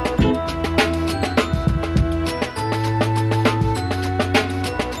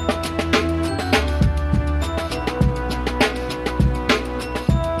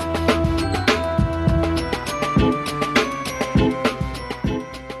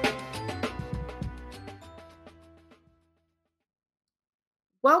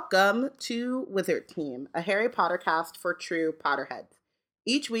Welcome to Wizard Team, a Harry Potter cast for true Potterheads.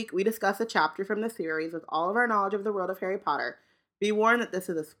 Each week, we discuss a chapter from the series with all of our knowledge of the world of Harry Potter. Be warned that this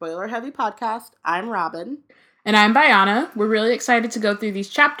is a spoiler-heavy podcast. I'm Robin. And I'm Bayana. We're really excited to go through these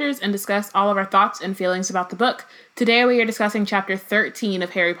chapters and discuss all of our thoughts and feelings about the book. Today, we are discussing Chapter 13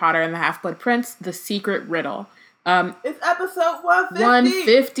 of Harry Potter and the Half-Blood Prince, The Secret Riddle. It's episode 150!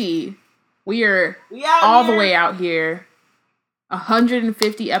 150! We are all the way out here.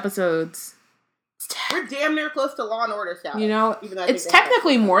 150 episodes. We're damn near close to Law and Order status. You know, it's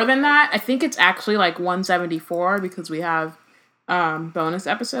technically more than that. I think it's actually like 174 because we have bonus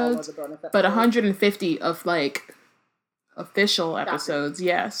episodes. But 150 of like official episodes,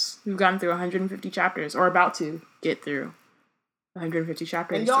 yes. We've gotten through 150 chapters, or about to get through 150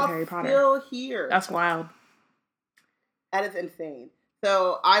 chapters to Harry Potter. Still here. That's wild. That is insane.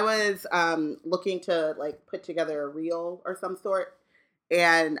 So I was looking to like put together a reel or some sort,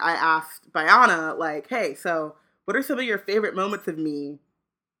 and I asked Bayana, like, hey, so what are some of your favorite moments of me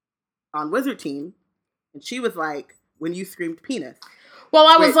on Wizard Team? And she was like, when you screamed penis. Well,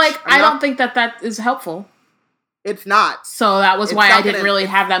 I was like, I don't think that is helpful. It's not. So that was why I didn't really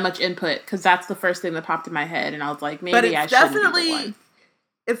have that much input, because that's the first thing that popped in my head, and I was like, maybe I shouldn't do the one.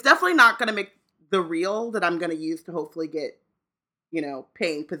 It's definitely not going to make the reel that I'm going to use to hopefully get,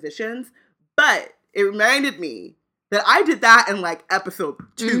 paying positions. But it reminded me that I did that in like episode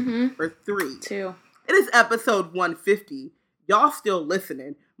 2 or 3. 2. It is episode 150. Y'all still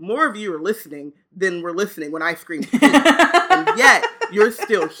listening. More of you are listening than were listening when I screamed penis. And yet, you're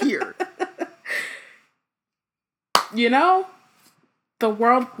still here. The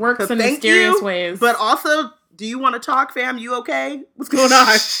world works in mysterious ways. But also, do you want to talk, fam? You okay? What's going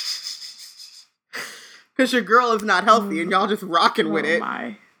on? Because your girl is not healthy and y'all just rocking with it.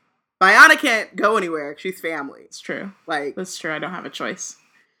 My. Bayana can't go anywhere. She's family. It's true. That's true. I don't have a choice.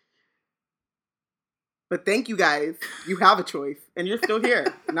 But thank you guys. You have a choice. And you're still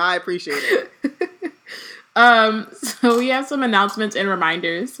here. And I appreciate it. So we have some announcements and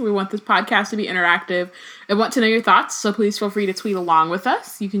reminders. We want this podcast to be interactive and want to know your thoughts. So please feel free to tweet along with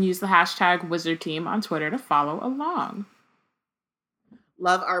us. You can use the hashtag WizardTeam on Twitter to follow along.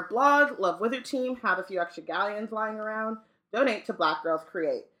 Love our blog. Love Wizard Team. Have a few extra galleons lying around. Donate to Black Girls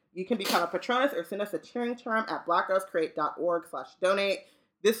Create. You can become a patronus or send us a cheering charm at blackgirlscreate.org/donate.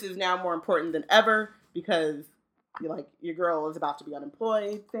 This is now more important than ever because your girl is about to be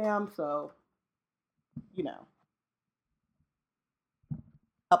unemployed, fam. So,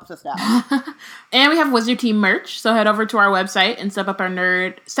 helps us out. And we have Wizard Team merch, so head over to our website and step up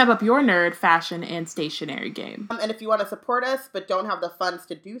your nerd fashion and stationery game. And if you want to support us but don't have the funds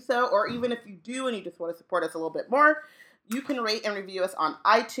to do so, or even if you do and you just want to support us a little bit more, you can rate and review us on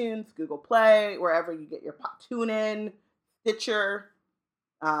iTunes, Google Play, wherever you get your TuneIn, Stitcher,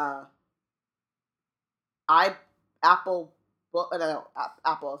 Apple is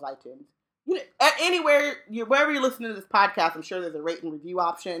iTunes. Anywhere, wherever you're listening to this podcast, I'm sure there's a rate and review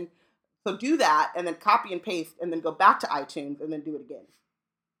option. So do that, and then copy and paste, and then go back to iTunes, and then do it again.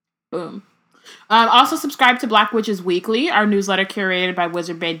 Boom. Also subscribe to Black Witches Weekly, our newsletter curated by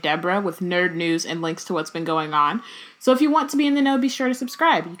Wizard Bae Deborah with nerd news and links to what's been going on. So if you want to be in the know, be sure to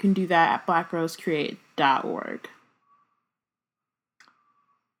subscribe. You can do that at blackgirlscreate.org.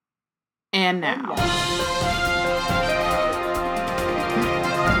 And now...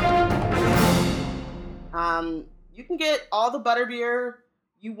 you can get all the butterbeer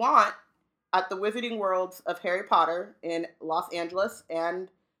you want at the Wizarding Worlds of Harry Potter in Los Angeles and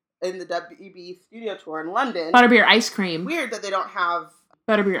in the WB studio tour in London. Butterbeer ice cream. Weird that they don't have...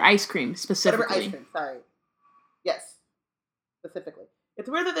 Butterbeer ice cream, specifically. Butterbeer ice cream, sorry. Yes, specifically. It's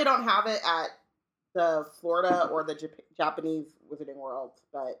weird that they don't have it at the Florida or the Japanese Wizarding Worlds,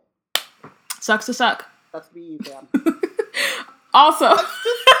 but... Sucks to suck. Sucks to be you, Sam. Also...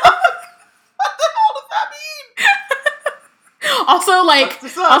 Also,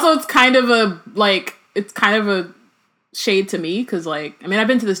 it's kind of a shade to me because, I've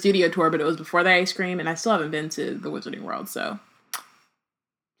been to the studio tour, but it was before the ice cream, and I still haven't been to the Wizarding World, so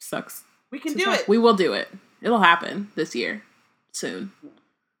sucks. We can do it. We will do it. It'll happen this year, soon.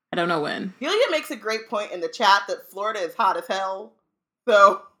 I don't know when. Delia makes a great point in the chat that Florida is hot as hell,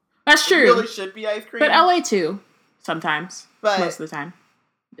 so that's true. It really should be ice cream, but LA too, sometimes, but most of the time,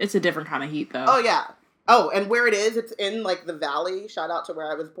 it's a different kind of heat, though. Oh yeah. Oh, and where it is, it's in, the valley. Shout out to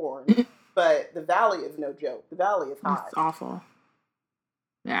where I was born. But the valley is no joke. The valley is hot. It's awful.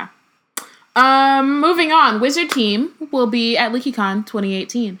 Yeah. Moving on. Wizard Team will be at LeakyCon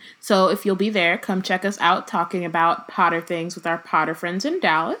 2018. So if you'll be there, come check us out talking about Potter things with our Potter friends in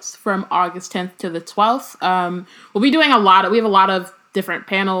Dallas from August 10th to the 12th. We'll be doing we have a lot of different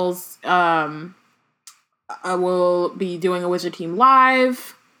panels. We'll be doing a Wizard Team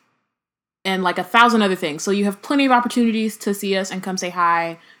Live and like 1,000 other things. So you have plenty of opportunities to see us and come say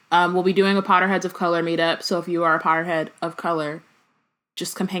hi. We'll be doing a Potterheads of Color meetup. So if you are a Potterhead of Color,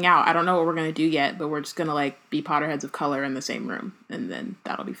 just come hang out. I don't know what we're going to do yet, but we're just going to like be Potterheads of Color in the same room. And then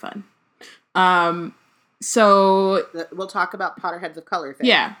that'll be fun. So we'll talk about Potterheads of Color thing.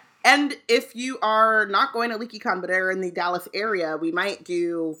 Yeah. And if you are not going to LeakyCon but are in the Dallas area, we might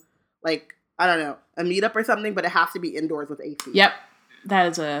do like, I don't know, a meetup or something, but it has to be indoors with AC. Yep.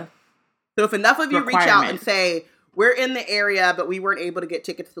 That is a So if enough of you reach out and say, we're in the area, but we weren't able to get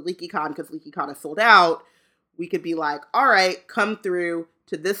tickets to LeakyCon because LeakyCon is sold out, we could be like, all right, come through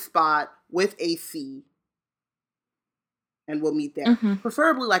to this spot with AC and we'll meet there. Mm-hmm.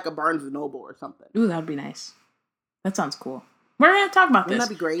 Preferably like a Barnes & Noble or something. Ooh, that'd be nice. That sounds cool. We're going to talk about this. Wouldn't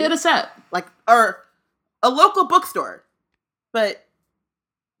that be great? Hit us up. Like, or a local bookstore. But,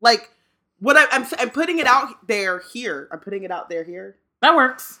 like, what I'm putting it out there here. I'm putting it out there here. That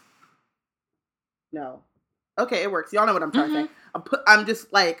works. No. Okay, it works. Y'all know what I'm trying to say. I'm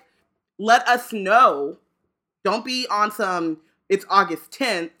just, like, let us know. Don't be on some, it's August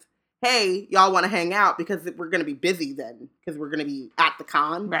 10th. Hey, y'all want to hang out because we're going to be busy then. Because we're going to be at the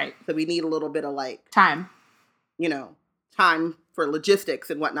con. Right. So we need a little bit of, like, time. You know, time for logistics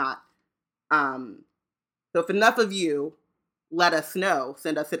and whatnot. So if enough of you let us know,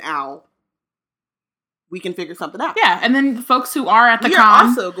 send us an owl, we can figure something out. Yeah, and then folks who are at the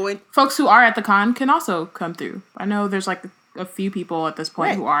con, folks who are at the con can also come through. I know there's like a few people at this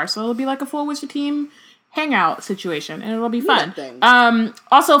point who are, so it'll be like a full Wizard Team hangout situation, and it'll be fun.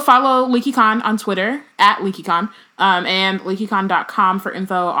 Also follow LeakyCon on Twitter at LeakyCon, and LeakyCon.com for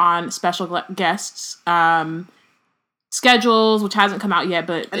info on special guests. Schedules, which hasn't come out yet,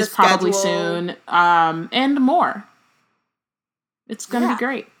 but is probably soon, and more. It's going to be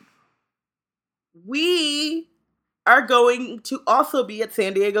great. We are going to also be at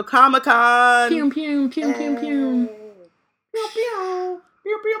San Diego Comic-Con. Pew, pew, pew, pew, pew. Pew, pew.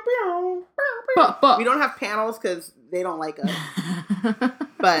 Pew, pew, pew. We don't have panels because they don't like us.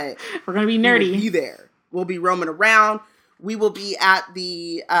 But we're going to be nerdy. We'll be there. We'll be roaming around. We will be at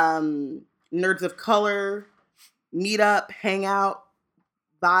the Nerds of Color meetup, hangout,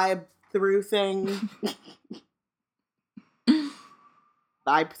 vibe through thing.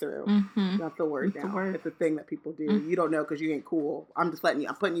 Vibe through. Mm-hmm. That's the word now. It's a thing that people do. Mm-hmm. You don't know because you ain't cool. I'm just letting you.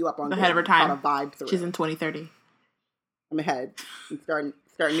 I'm putting you up on ahead of her time. A vibe through. She's in 2030. I'm ahead. I'm starting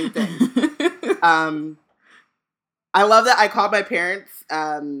new things. I love that I called my parents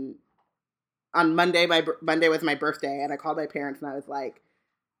on Monday. Monday was my birthday, and I called my parents and I was like,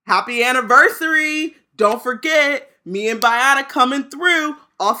 "Happy anniversary! Don't forget, me and Biana coming through.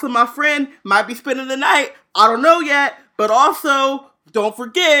 Also, my friend might be spending the night. I don't know yet, but also, don't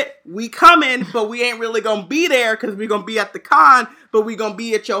forget, we coming, but we ain't really gonna be there because we gonna be at the con, but we gonna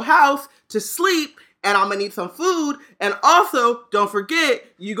be at your house to sleep, and I'm gonna need some food. And also, don't forget,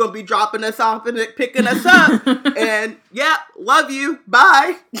 you gonna be dropping us off and picking us up. And yeah, love you.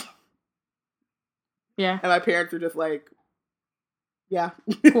 Bye." Yeah. And my parents were just like, yeah.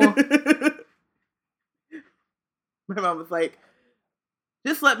 Cool. My mom was like,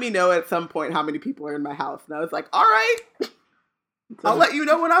 just let me know at some point how many people are in my house. And I was like, all right. I'll let you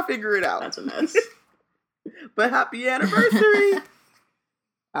know when I figure it out. That's a mess. But happy anniversary.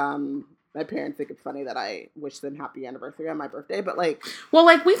 My parents think it's funny that I wish them happy anniversary on my birthday, but like, well,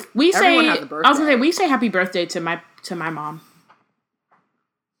 like we say, I was gonna say we say happy birthday to my mom.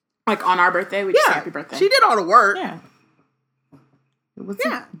 Like on our birthday, we just say happy birthday. She did all the work. Yeah. It was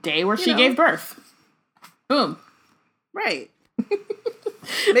the day where she gave birth. Boom. Right.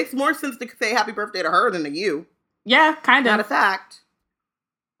 Makes more sense to say happy birthday to her than to you. Yeah, kind of. Matter of fact,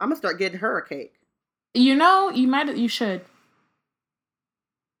 I'm gonna start getting her a cake. You know, you should.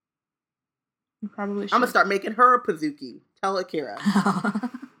 You probably should. I'm gonna start making her a Pizookie. Tell Akira.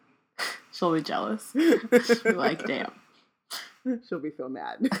 She'll be jealous. She'll be like, damn. She'll be so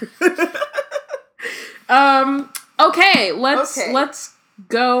mad. Okay, let's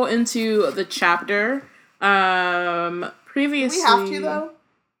go into the chapter. Previously, we have to though.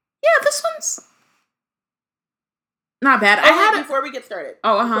 Yeah, this one's not bad. Before we get started.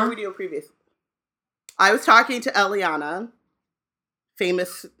 Before we do a previous. I was talking to Eliana,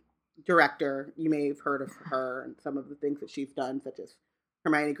 famous director. You may have heard of her and some of the things that she's done, such as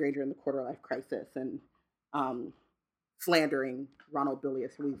Hermione Granger in the Quarter-Life Crisis and slandering Ronald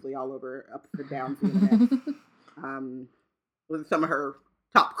Bilius Weasley all over up and down the internet. With some of her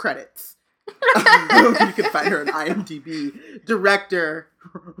top credits. You can find her on IMDb. Director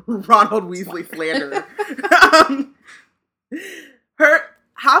Ronald Weasley slander. Her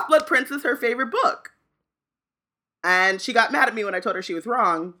Half-Blood Prince is her favorite book. And she got mad at me when I told her she was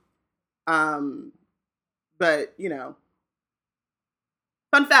wrong. But, you know.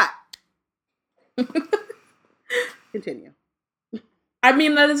 Fun fact. Continue. I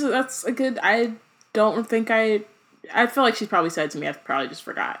mean, that's a good... I don't think I feel like she's probably said to me, I probably just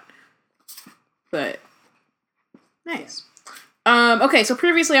forgot. But, nice. Okay, so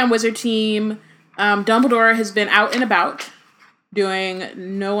previously on Wizard Team, Dumbledore has been out and about doing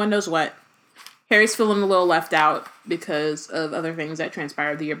no one knows what. Harry's feeling a little left out because of other things that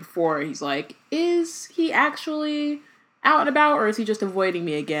transpired the year before. He's like, is he actually out and about, or is he just avoiding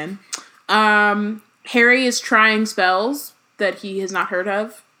me again? Harry is trying spells that he has not heard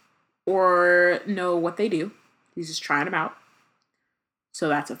of or know what they do. He's just trying them out. So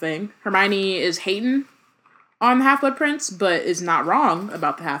that's a thing. Hermione is hating on the Half-Blood Prince, but is not wrong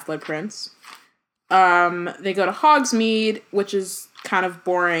about the Half-Blood Prince. They go to Hogsmeade, which is kind of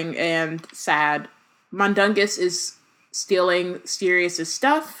boring and sad. Mundungus is stealing Sirius's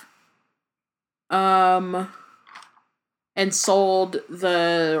stuff. And sold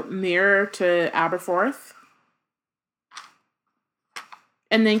the mirror to Aberforth.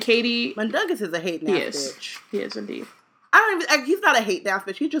 And then Katie... Mundungus is a hating ass bitch. He is indeed. He's not a hating ass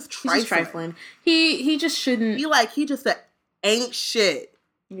bitch. He's just trifling. He's just trifling. He just shouldn't... He just ain't shit.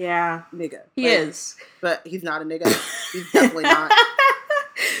 Yeah. Nigga. He is. But he's not a nigga. He's definitely not.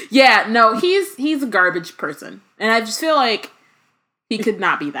 Yeah, no, he's a garbage person. And I just feel like he could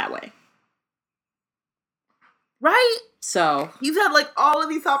not be that way. Right? So. He's had, all of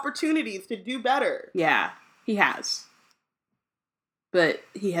these opportunities to do better. Yeah, he has. But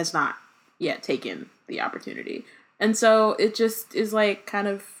he has not yet taken the opportunity. And so it just is, kind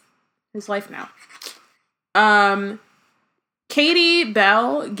of his life now. Katie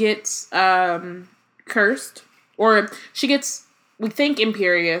Bell gets cursed. Or she gets, we think,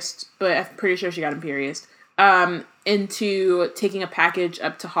 Imperious, but I'm pretty sure she got Imperious, into taking a package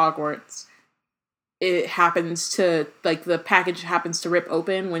up to Hogwarts. It happens to, the package happens to rip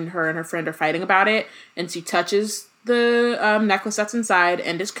open when her and her friend are fighting about it, and she touches the necklace that's inside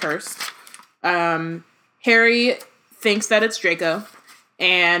and is cursed. Harry thinks that it's Draco,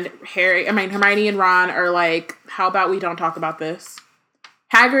 and Hermione and Ron are like, how about we don't talk about this?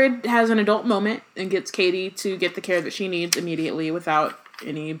 Hagrid has an adult moment and gets Katie to get the care that she needs immediately without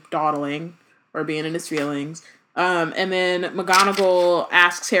any dawdling or being in his feelings. And then McGonagall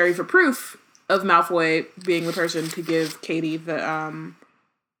asks Harry for proof of Malfoy being the person to give Katie the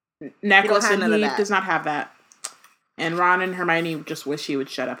necklace, and he does not have that. And Ron and Hermione just wish he would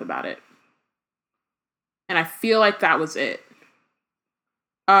shut up about it. And I feel like that was it.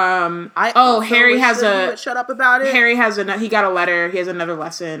 Harry has shut up about it. Harry has he got a letter. He has another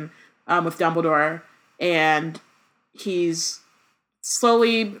lesson with Dumbledore, and he's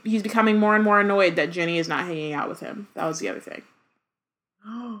becoming more and more annoyed that Ginny is not hanging out with him. That was the other thing.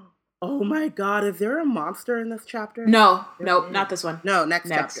 Oh my god, is there a monster in this chapter? No, not this one. No, next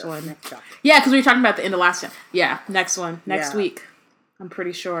chapter. Yeah, because we were talking about the end of last chapter. Yeah, next one. Next week. I'm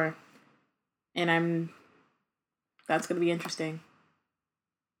pretty sure. And that's going to be interesting.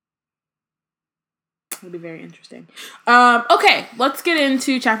 It'll be very interesting. Okay, let's get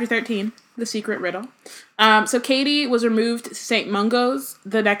into chapter 13, The Secret Riddle. So Katie was removed to St. Mungo's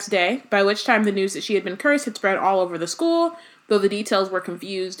the next day, by which time the news that she had been cursed had spread all over the school, though the details were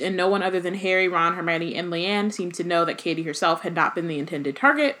confused, and no one other than Harry, Ron, Hermione, and Leanne seemed to know that Katie herself had not been the intended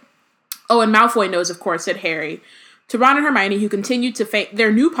target. Oh, and Malfoy knows, of course, said Harry. To Ron and Hermione, who continued to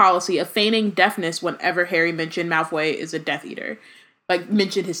their new policy of feigning deafness whenever Harry mentioned Malfoy is a Death Eater.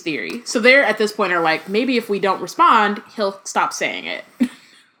 Mentioned his theory. So they're, at this point, are like, maybe if we don't respond, he'll stop saying it.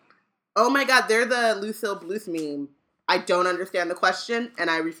 Oh my god, they're the Lucille Bluth meme. I don't understand the question, and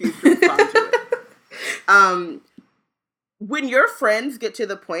I refuse to respond to it. When your friends get to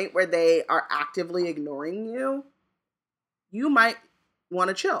the point where they are actively ignoring you, you might want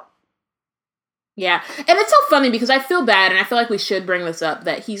to chill. Yeah. And it's so funny because I feel bad, and I feel like we should bring this up,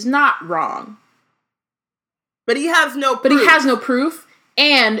 that he's not wrong. But he has no proof.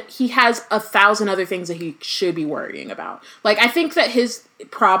 And he has 1,000 other things that he should be worrying about. I think that his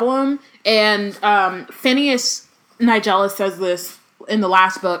problem, and Phineas Nigella says this in the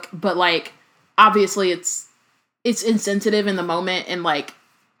last book, but, obviously it's insensitive in the moment, and,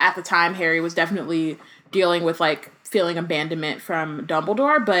 at the time, Harry was definitely dealing with, feeling abandonment from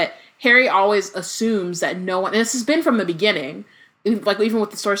Dumbledore, but Harry always assumes that no one, and this has been from the beginning, even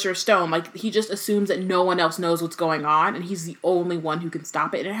with the Sorcerer's Stone, he just assumes that no one else knows what's going on, and he's the only one who can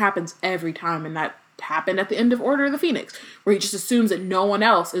stop it, and it happens every time, and that happened at the end of Order of the Phoenix, where he just assumes that no one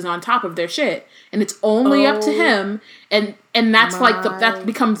else is on top of their shit, and it's only up to him, and that's that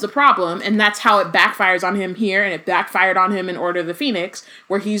becomes the problem, and that's how it backfires on him here, and it backfired on him in Order of the Phoenix,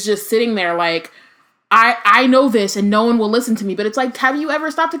 where he's just sitting there like, I know this and no one will listen to me. But it's like, have you ever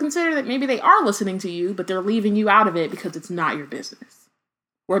stopped to consider that maybe they are listening to you, but they're leaving you out of it because it's not your business?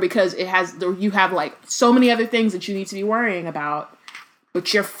 Or because you have like so many other things that you need to be worrying about,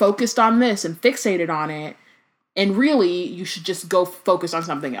 but you're focused on this and fixated on it. And really, you should just go focus on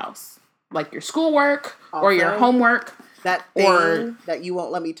something else. Like your schoolwork or your homework. That thing that you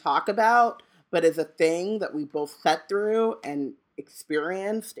won't let me talk about, but is a thing that we both sat through and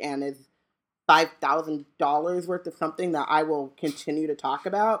experienced and is $5,000 worth of something that I will continue to talk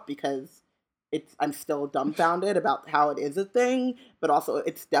about because I'm still dumbfounded about how it is a thing, but also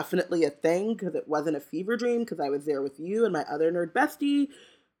it's definitely a thing because it wasn't a fever dream because I was there with you and my other nerd bestie.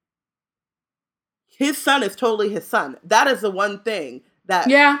 His son is totally his son. That is the one thing that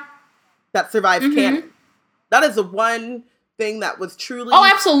survives canon. That is the one thing that was truly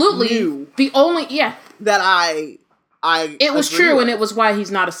absolutely new. The only that it was true, and it was why he's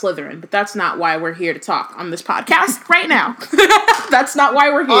not a Slytherin. But that's not why we're here to talk on this podcast right now. That's not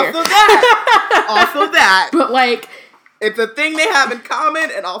why we're here. Also that. But like, it's a thing they have in common,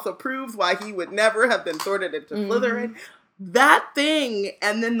 and also proves why he would never have been sorted into Slytherin. That thing,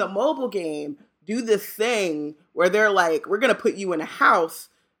 and then the mobile game do this thing where they're like, we're gonna put you in a house,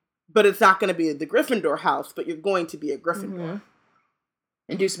 but it's not gonna be the Gryffindor house, but you're going to be a Gryffindor.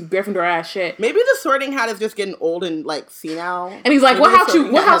 And do some Gryffindor ass shit. Maybe the Sorting Hat is just getting old and like senile. And he's like, what house do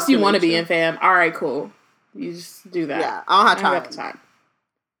you want to be in, fam? All right, cool. You just do that. Yeah, I don't have time.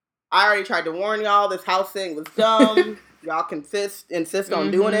 I already tried to warn y'all. This house thing was dumb. Y'all can insist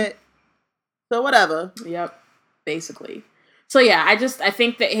on doing it. So whatever. Yep. Basically. So yeah, I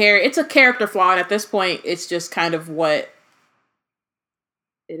think that Harry, it's a character flaw, and at this point, it's just kind of what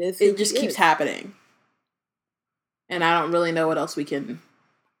it is. It just keeps happening. And I don't really know what else we can,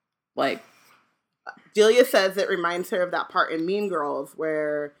 like. Delia says it reminds her of that part in Mean Girls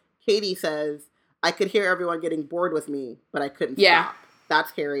where Katie says, I could hear everyone getting bored with me, but I couldn't stop.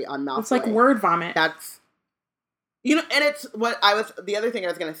 That's Harry on Malfoy. It's like word vomit. That's, and it's the other thing I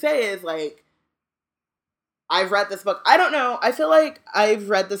was going to say is, like, I've read this book. I don't know. I feel like I've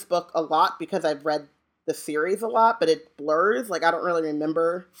read this book a lot because I've read the series a lot, but it blurs. Like, I don't really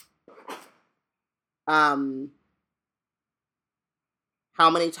remember how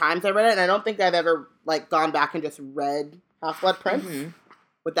many times I read it. And I don't think I've ever, like, gone back and just read Half-Blood Prince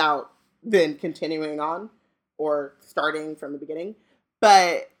without then continuing on or starting from the beginning.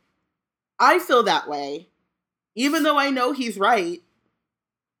 But I feel that way, even though I know he's right.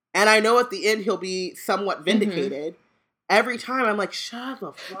 And I know at the end he'll be somewhat vindicated. Every time I'm like, shut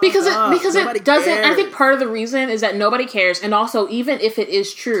the fuck up. Because it doesn't. Cares. I think part of the reason is that nobody cares. And also, even if it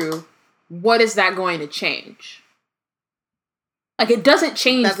is true, what is that going to change? Like, it doesn't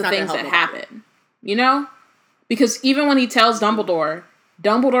change the things that happen. You know? Because even when he tells Dumbledore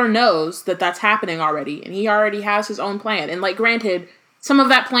knows that that's happening already. And he already has his own plan. And, like, granted, some of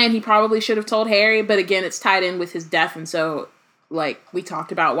that plan he probably should have told Harry. But again, it's tied in with his death. And so, like, we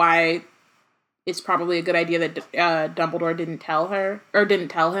talked about why it's probably a good idea that Dumbledore didn't tell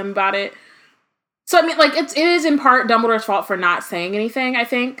him about it. So, I mean, like, it is in part Dumbledore's fault for not saying anything, I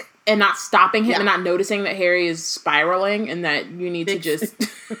think, and not stopping him and not noticing that Harry is spiraling and that you need to just,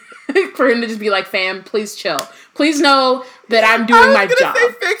 for him to just be like, fam, please chill. Please know that I'm doing my job. I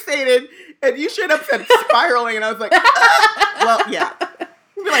was going to say fixated, and you should have said spiraling, and I was like, well, yeah.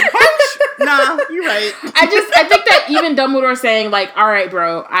 You'd be like, punch? Nah, you're right. I think that even Dumbledore saying, like, all right,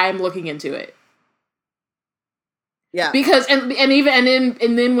 bro, I'm looking into it. Yeah. Because and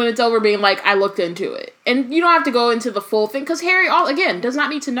then when it's over, being like, I looked into it. And you don't have to go into the full thing, because Harry, does not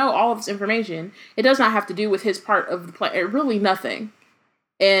need to know all of this information. It does not have to do with his part of the play. Really nothing.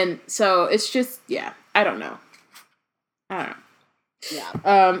 And so it's just, I don't know. Yeah.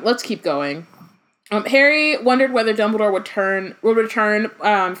 Let's keep going. Harry wondered whether Dumbledore would return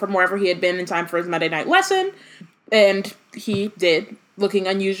from wherever he had been in time for his Monday night lesson. And he did, looking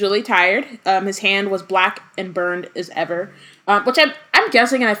unusually tired. His hand was black and burned as ever. Which I'm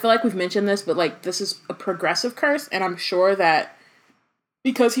guessing, and I feel like we've mentioned this, but, like, this is a progressive curse, and I'm sure that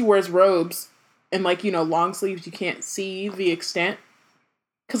because he wears robes and, like, long sleeves, you can't see the extent.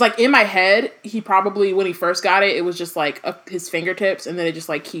 Because, like, in my head, he probably, when he first got it, it was just, like, up his fingertips, and then it just,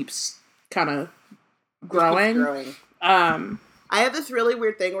 like, keeps kind of growing. I have this really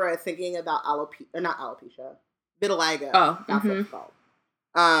weird thing where I was thinking about vitiligo. Oh, that's what it's called.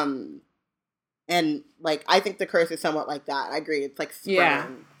 And, like, I think the curse is somewhat like that. I agree. It's like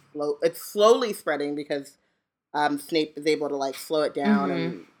spreading. it's slowly spreading because Snape is able to like slow it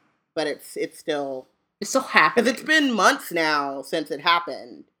down, but it's still happening because it's been months now since it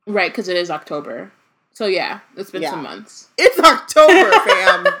happened. Right, because it is October. So yeah, it's been some months. It's October,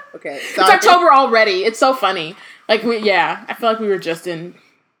 fam. Okay, sorry. It's October already. It's so funny. Like I feel like we were just in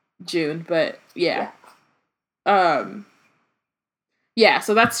June, but yeah. So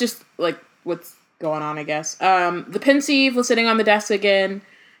that's just like what's going on, I guess. The pensieve was sitting on the desk again.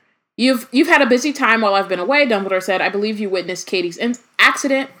 You've had a busy time while I've been away, Dumbledore said. I believe you witnessed Katie's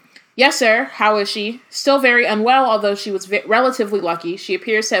accident. Yes, sir. How is she? Still very unwell, although she was relatively lucky. She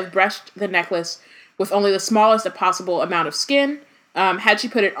appears to have brushed the necklace with only the smallest possible amount of skin. Had she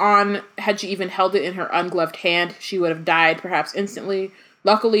put it on, had she even held it in her ungloved hand, she would have died, perhaps instantly.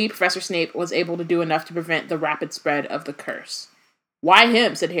 Luckily, Professor Snape was able to do enough to prevent the rapid spread of the curse. Why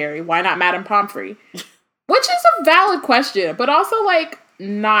him, said Harry. Why not Madame Pomfrey? Which is a valid question, but also, like,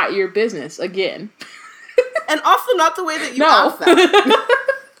 not your business, again. And also not the way that you asked that.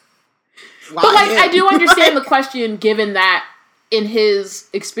 But, like, I do understand the question, given that, in his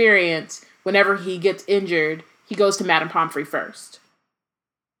experience, whenever he gets injured, he goes to Madame Pomfrey first.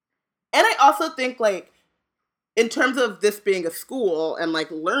 And I also think, like, in terms of this being a school and, like,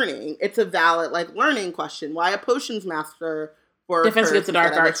 learning, it's a valid, like, learning question. Why a potions master for Defense against the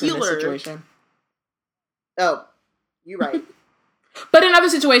dark arts in this situation? Oh, you're right. But in other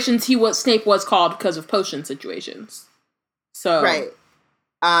situations, Snape was called because of potion situations. So right.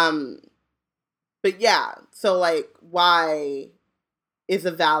 But yeah, so like, why is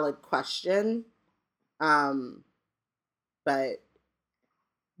a valid question. But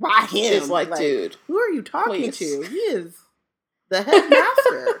why him? It's like, dude, who are you talking please. to? He is the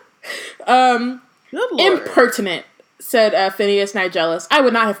headmaster. Good Lord. Impertinent, said Phineas Nigellus. I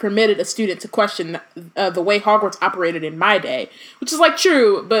would not have permitted a student to question the way Hogwarts operated in my day. Which is, like,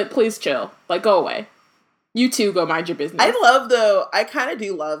 true, but please chill. Like, go away. You two go mind your business. I kind of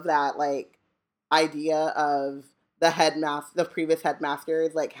do love that, like, idea of the previous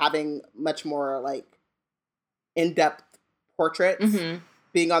headmasters, like, having much more, like, in-depth portraits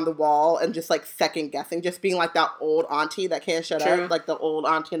being on the wall and just, like, second-guessing. Just being, like, that old auntie that can't shut up. Like, the old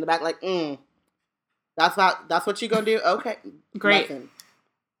auntie in the back, like, that's what you gonna do? Okay. Great. Nothing.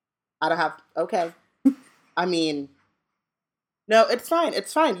 I don't have, okay. I mean, no, it's fine.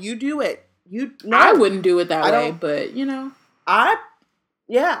 It's fine. You do it. I wouldn't do it that way, but, you know. I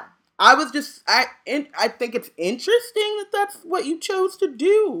think it's interesting that that's what you chose to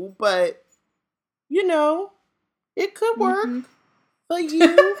do, but, you know, it could work for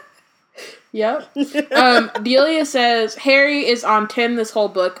you. Yep. Delia says, Harry is on 10 this whole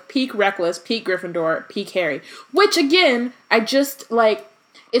book. Peak Reckless, peak Gryffindor, peak Harry. Which, again, I just, like,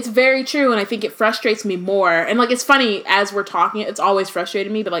 it's very true, and I think it frustrates me more. And, like, it's funny, as we're talking, it's always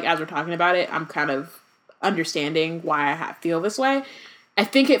frustrated me, but, like, as we're talking about it, I'm kind of understanding why I feel this way. I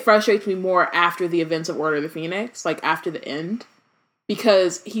think it frustrates me more after the events of Order of the Phoenix, like, after the end.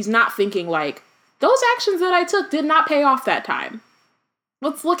 Because he's not thinking, like, those actions that I took did not pay off that time.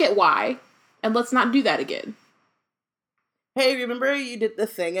 Let's look at why. And let's not do that again. Hey, remember you did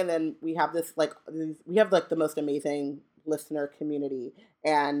this thing, and then we have this, like, the most amazing listener community,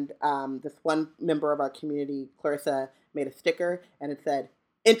 and this one member of our community, Clarissa, made a sticker, and it said,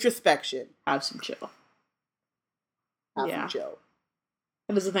 introspection. Have some chill. Have some chill.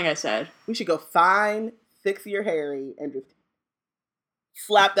 That is the thing I said. We should go find 6-year Harry and just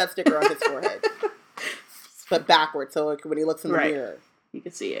slap that sticker on his forehead. But backwards, so like when he looks in the mirror. You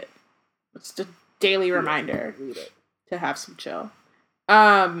can see it. It's just a daily reminder to have some chill.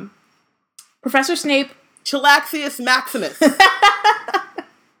 Professor Snape. Chilaxius Maximus.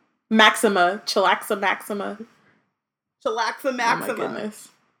 Maxima. Chilaxa Maxima. Chilaxa Maxima. Oh my goodness.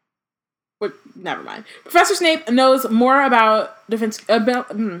 Never mind. Professor Snape knows more about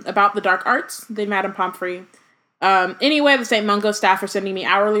the dark arts than Madame Pomfrey. Anyway, the St. Mungo staff are sending me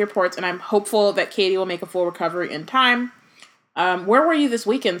hourly reports, and I'm hopeful that Katie will make a full recovery in time. Where were you this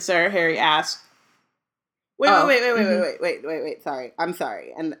weekend, sir? Harry asked. Wait. Sorry. I'm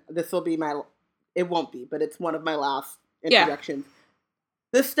sorry. And this will be it won't be, but it's one of my last introductions. Yeah.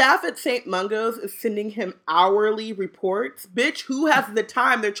 The staff at St. Mungo's is sending him hourly reports. Bitch, who has the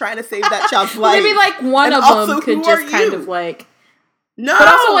time? They're trying to save that child's life. Maybe, like, one of them could just kind of, like... No! But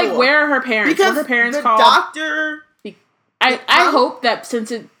also, like, where are her parents? Because were her parents the called? Doctor... I hope that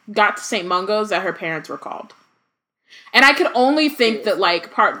since it got to St. Mungo's that her parents were called. And I could only think that,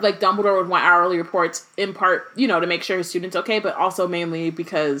 like, Dumbledore would want hourly reports in part, you know, to make sure his student's okay, but also mainly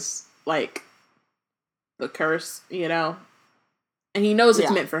because, like, the curse, you know? And he knows it's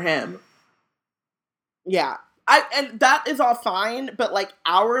meant for him. Yeah. And that is all fine, but like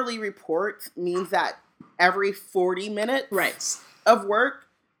hourly reports means that every 40 minutes of work,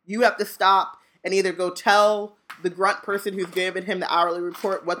 you have to stop and either go tell the grunt person who's giving him the hourly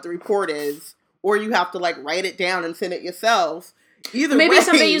report what the report is, or you have to like write it down and send it yourself. Either maybe way,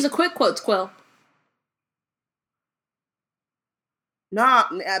 someday use a quick quotes quill. Nah,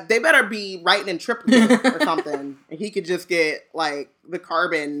 they better be writing in triplicate or something, and he could just get like the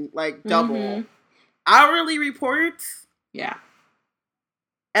carbon like double. Hourly reports, yeah.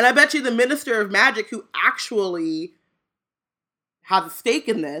 And I bet you the Minister of Magic, who actually has a stake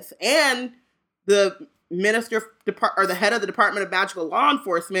in this, and the or the head of the Department of Magical Law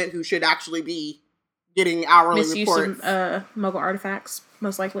Enforcement, who should actually be getting hourly reports. Misuse of Muggle artifacts,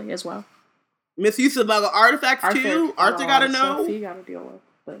 most likely, as well. Misuse of Muggle artifacts, too? Arthur gotta know? He gotta deal with.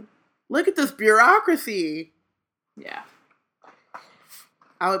 But... Look at this bureaucracy. Yeah.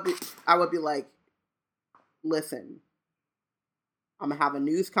 I would be like, listen, I'm gonna have a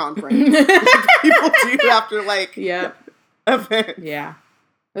news conference. People do after like event. Yeah.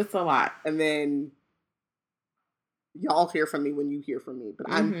 That's a lot. And then y'all hear from me when you hear from me. But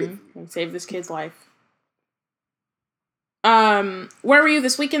I'm busy. And save this kid's life. Where were you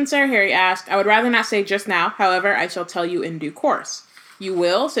this weekend, sir? Harry asked. I would rather not say just now. However, I shall tell you in due course. You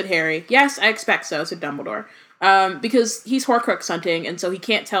will? Said Harry. Yes, I expect so, said Dumbledore. Because he's Horcrux hunting, and so he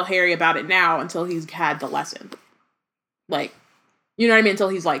can't tell Harry about it now until he's had the lesson. Like, you know what I mean? Until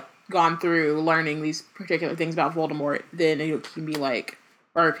he's, like, gone through learning these particular things about Voldemort, then he can be like,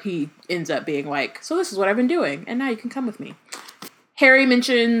 or if he ends up being like, so this is what I've been doing, and now you can come with me. Harry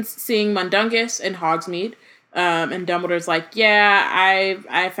mentions seeing Mundungus in Hogsmeade, and Dumbledore's like, yeah,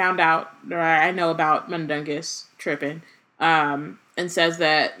 I found out, or I know about Mundungus tripping, and says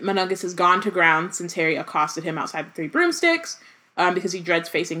that Mundungus has gone to ground since Harry accosted him outside the Three Broomsticks, because he dreads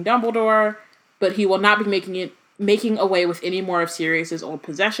facing Dumbledore, but he will not be making away with any more of Sirius's old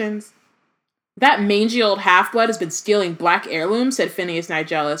possessions. That mangy old half-blood has been stealing black heirlooms, said Phineas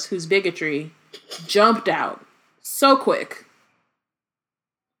Nigellus, whose bigotry jumped out so quick.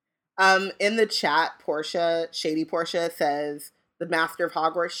 In the chat, Shady Portia says, the Master of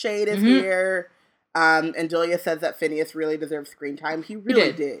Hogwarts Shade is here. And Delia says that Phineas really deserves screen time. He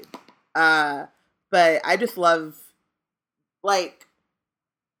really did. But I just love, like,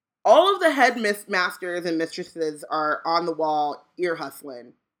 all of the headmasters and mistresses are on the wall ear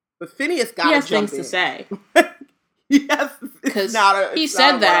hustling. But Phineas got to jump in. He has things to say. Yes. Because he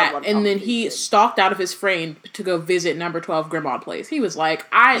said that, and then he stalked out of his frame to go visit number 12 Grimmauld Place. He was like,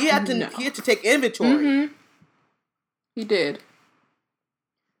 He had to take inventory. He did.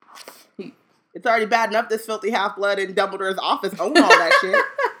 It's already bad enough this filthy half-blood in Dumbledore's office own all that shit.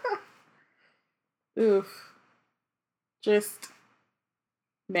 Oof. Just...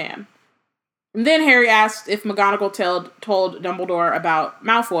 man. And then Harry asked if McGonagall told Dumbledore about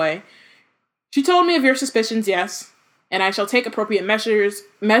Malfoy. She told me of your suspicions, yes, and I shall take appropriate measures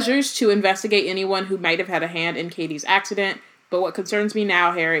to investigate anyone who might have had a hand in Katie's accident, but what concerns me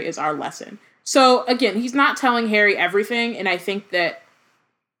now, Harry, is our lesson. So, again, he's not telling Harry everything, and I think that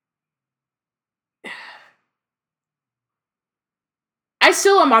I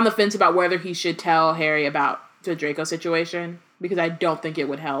still am on the fence about whether he should tell Harry about the Draco situation, because I don't think it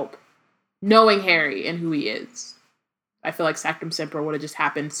would help. Knowing Harry and who he is. I feel like Sacrum Semper would have just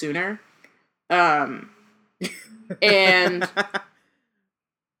happened sooner. And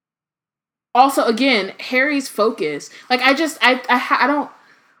also, again, Harry's focus. Like, I don't...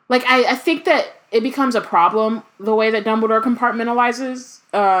 like, I think that it becomes a problem the way that Dumbledore compartmentalizes.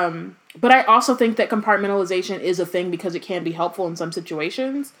 But I also think that compartmentalization is a thing because it can be helpful in some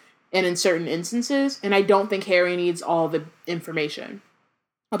situations and in certain instances. And I don't think Harry needs all the information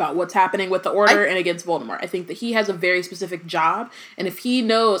about what's happening with the Order and against Voldemort. I think that he has a very specific job. And if he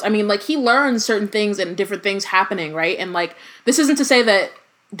knows, I mean, like, he learns certain things and different things happening, right? And, like, this isn't to say that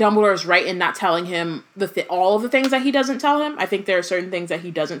Dumbledore is right in not telling him all of the things that he doesn't tell him. I think there are certain things that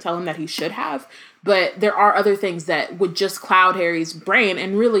he doesn't tell him that he should have. But there are other things that would just cloud Harry's brain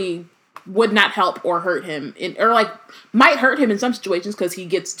and really would not help or hurt him. Or, like, might hurt him in some situations because he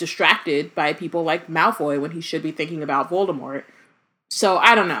gets distracted by people like Malfoy when he should be thinking about Voldemort. So,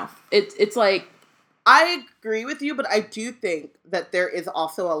 I don't know. It's like... I agree with you, but I do think that there is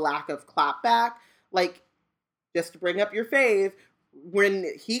also a lack of clapback. Like, just to bring up your fave, when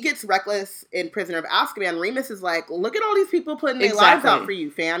he gets reckless in Prisoner of Azkaban, Remus is like, look at all these people putting their lives out for you,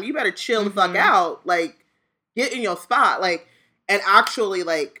 fam. You better chill the fuck out. Like, get in your spot. Like, and actually,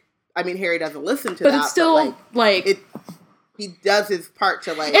 like, I mean, Harry doesn't listen to that. But it's still, like... he does his part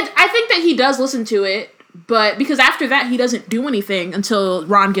to, like... I think that he does listen to it. But because after that, he doesn't do anything until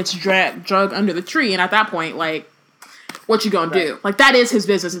Ron gets drugged under the tree. And at that point, like, what you gonna do? Like, that is his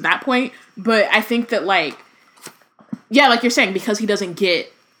business at that point. But I think that, like, yeah, like you're saying, because he doesn't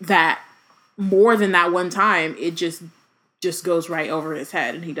get that more than that one time, it just goes right over his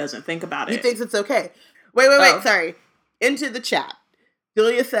head and he doesn't think about it. He thinks it's okay. Wait, sorry. Into the chat.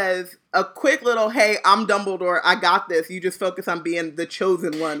 Julia says, a quick little, hey, I'm Dumbledore, I got this. You just focus on being the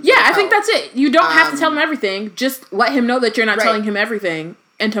chosen one. Yeah, I think that's it. You don't have to tell him everything. Just let him know that you're not telling him everything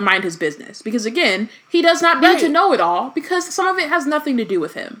and to mind his business. Because again, he does not need to know it all because some of it has nothing to do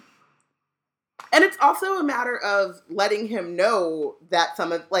with him. And it's also a matter of letting him know that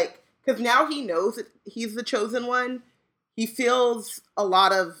some of, like, because now he knows that he's the chosen one. He feels a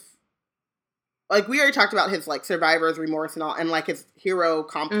lot of, like, we already talked about his, like, survivor's remorse and all, and, like, his hero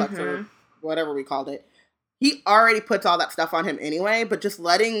complex or whatever we called it. He already puts all that stuff on him anyway, but just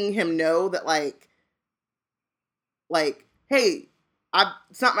letting him know that, like, hey,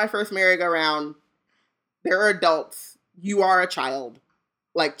 it's not my first merry-go-round. There are adults. You are a child.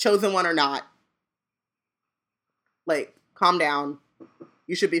 Like, chosen one or not. Like, calm down.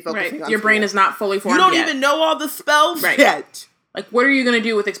 You should be focusing on your brain is not fully formed yet. You don't even know all the spells yet. Like, what are you going to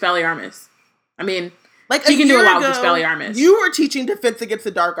do with Expelliarmus? I mean, like, he can do a lot with Expelliarmus. You were teaching Defense Against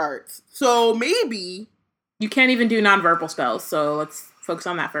the Dark Arts. So maybe... You can't even do nonverbal spells, so let's focus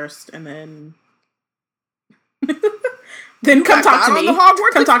on that first, and then... then come talk to me. On the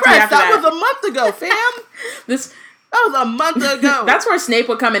Hogwarts come talk to me after that. That was a month ago, fam. That was a month ago. That's where Snape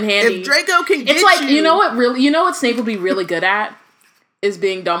would come in handy. If Draco can get it's like, you know what Snape would be really good at? Is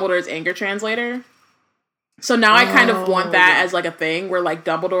being Dumbledore's anger translator. So now I kind of want that as, like, a thing where, like,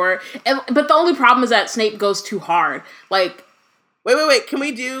 Dumbledore... but the only problem is that Snape goes too hard. Like... Wait. Can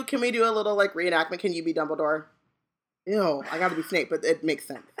we do a little, like, reenactment? Can you be Dumbledore? Ew, I gotta be Snape, but it makes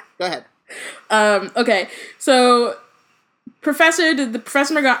sense. Go ahead. Okay, so... Did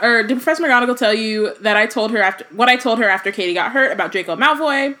Professor McGonagall tell you that I told her after Katie got hurt about Draco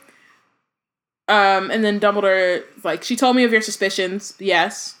Malfoy? And then Dumbledore, like, she told me of your suspicions.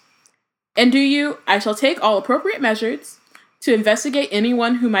 Yes. And do you? I shall take all appropriate measures to investigate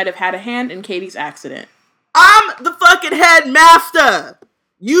anyone who might have had a hand in Katie's accident. I'm the fucking headmaster.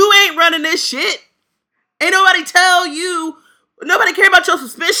 You ain't running this shit. Ain't nobody tell you. Nobody care about your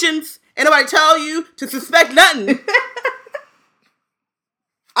suspicions. Ain't nobody tell you to suspect nothing.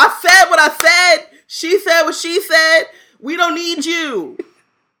 I said what I said. She said what she said. We don't need you.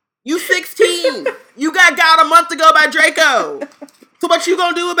 You 16. You got a month ago by Draco. So what you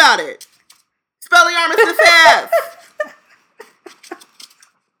gonna do about it? Expelliarmus his ass.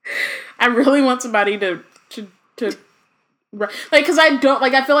 I really want somebody to like, because I don't,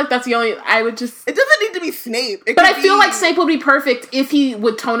 like, I feel like that's the only, I would just... It doesn't need to be Snape. But I feel like Snape would be perfect if he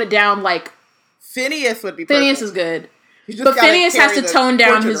would tone it down, like... Phineas would be perfect. Phineas is good. But Phineas has to tone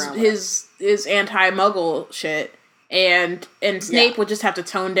down his anti-muggle shit. And Snape would just have to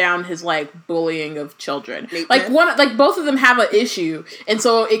tone down his, like, bullying of children. Like both of them have an issue, and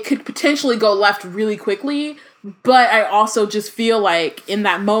so it could potentially go left really quickly. But I also just feel like in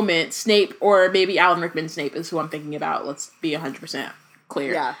that moment, Snape, or maybe Alan Rickman's Snape, is who I'm thinking about. Let's be 100%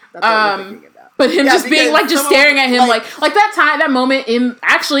 clear. Yeah, that's what I'm thinking about. But him just being like, just staring at him, like that moment in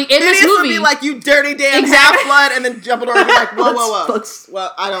this movie, would be like, you dirty damn half-blood, and then Dumbledore would be like, whoa.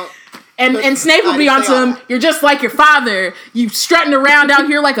 Well, I don't. And Snape will be onto him. You're just like your father. You strutting around out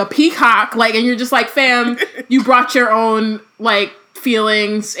here like a peacock, like, and you're just like, fam, you brought your own, like,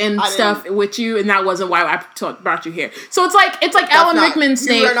 feelings and stuff with you, and that wasn't why I brought you here. So it's like Alan Rickman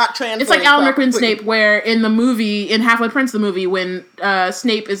Snape. It's like Alan Rickman Snape, where in the movie, in Half-Blood Prince, the movie, when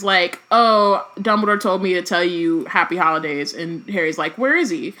Snape is like, "Oh, Dumbledore told me to tell you Happy Holidays," and Harry's like, "Where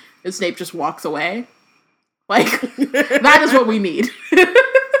is he?" And Snape just walks away. Like, that is what we need.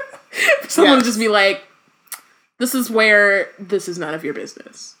 Someone to just be like, "This is where this is none of your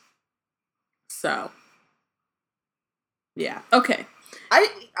business." So. Yeah. Okay.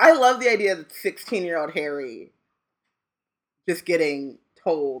 I love the idea that 16-year-old Harry just getting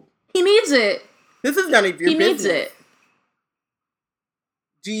told. He needs it. This is none of your business. He needs it.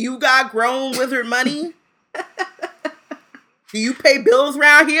 Do you got grown wizard money? Do you pay bills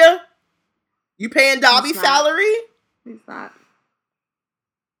around here? You paying Dobby's salary? He's not.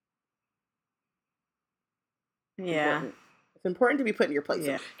 Yeah. It's important to be put in your place.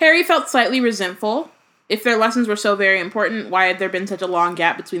 Yeah. Harry felt slightly resentful. If their lessons were so very important, why had there been such a long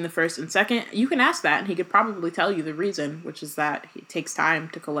gap between the first and second? You can ask that, and he could probably tell you the reason, which is that it takes time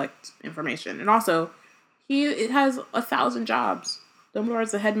to collect information. And also, it has 1,000 jobs. Dumbledore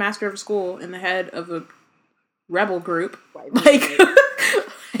is the headmaster of a school and the head of a rebel group. Like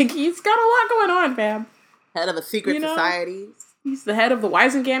he's got a lot going on, fam. Head of a secret society. He's the head of the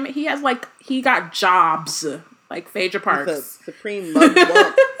Weisengamut. He got jobs like Phaedra Parks. He's a supreme mug.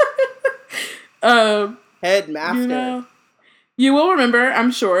 Headmaster. You will remember, I'm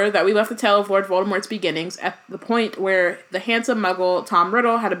sure, that we left the tale of Lord Voldemort's beginnings at the point where the handsome muggle Tom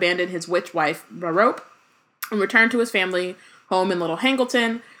Riddle had abandoned his witch wife, Merope, and returned to his family home in Little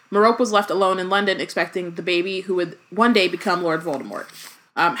Hangleton. Merope was left alone in London, expecting the baby who would one day become Lord Voldemort.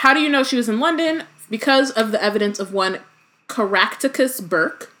 How do you know she was in London? Because of the evidence of one Caractacus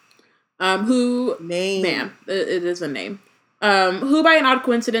Burke, who... Name. Man, it is a name. Who by an odd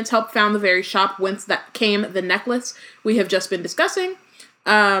coincidence helped found the very shop whence that came the necklace we have just been discussing.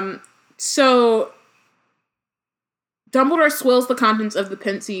 So Dumbledore swills the contents of the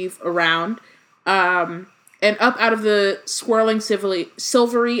pensieve around, and up out of the swirling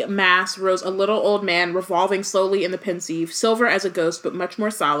silvery mass rose a little old man revolving slowly in the pensieve, silver as a ghost but much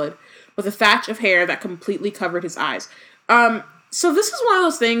more solid, with a thatch of hair that completely covered his eyes. So this is one of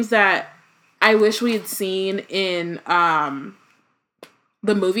those things that I wish we had seen in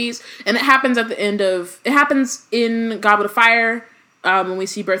the movies, and it happens it happens in Goblet of Fire when we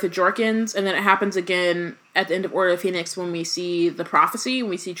see Bertha Jorkins, and then it happens again at the end of Order of Phoenix when we see the prophecy, when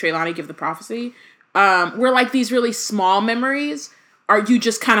we see Trelawney give the prophecy, where like these really small memories are, you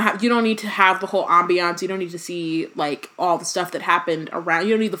just kind of you don't need to have the whole ambiance, you don't need to see like all the stuff that happened around,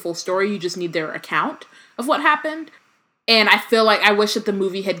 you don't need the full story, you just need their account of what happened. And I feel like I wish that the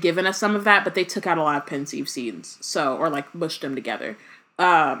movie had given us some of that, but they took out a lot of pensieve scenes, or like mushed them together.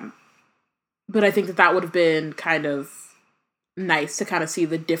 But I think that would have been kind of nice to kind of see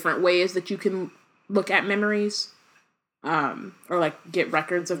the different ways that you can look at memories, or like get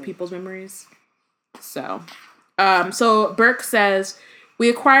records of people's memories. So Burke says, we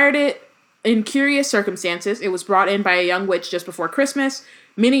acquired it in curious circumstances. It was brought in by a young witch just before Christmas,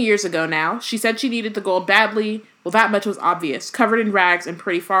 many years ago now. She said she needed the gold badly. Well, that much was obvious. Covered in rags and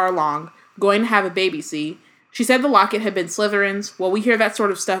pretty far along. Going to have a baby, see? She said the locket had been Slytherin's. Well, we hear that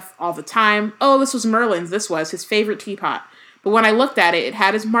sort of stuff all the time. Oh, this was Merlin's. This was his favorite teapot. But when I looked at it, it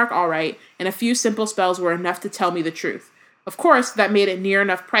had his mark all right, and a few simple spells were enough to tell me the truth. Of course, that made it near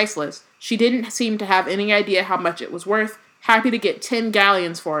enough priceless. She didn't seem to have any idea how much it was worth. Happy to get 10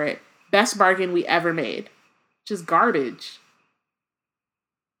 galleons for it. Best bargain we ever made. Just garbage.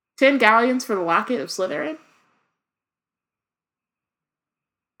 10 galleons for the locket of Slytherin?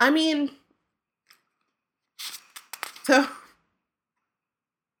 I mean, so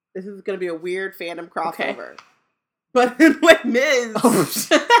this is going to be a weird fandom crossover. Okay. But in Les Mis,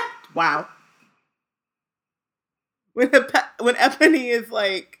 wow. When Eponine is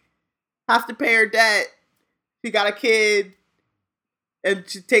like, has to pay her debt, she got a kid, and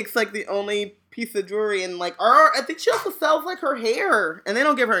she takes like the only piece of jewelry, and like, or I think she also sells like her hair, and they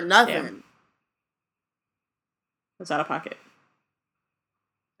don't give her nothing. Damn. That's out of pocket.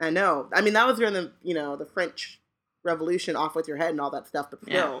 I know. I mean, that was during the French Revolution, off with your head and all that stuff, but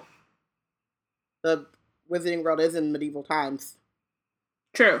still, the Wizarding World is in medieval times.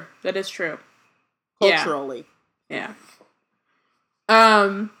 True. That is true. Culturally. Yeah.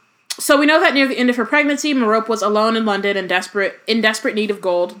 So we know that near the end of her pregnancy, Merope was alone in London and desperate need of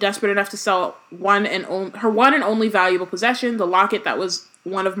gold, desperate enough to sell her one and only valuable possession, the locket that was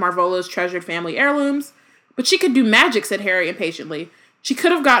one of Marvolo's treasured family heirlooms. But she could do magic, said Harry impatiently. She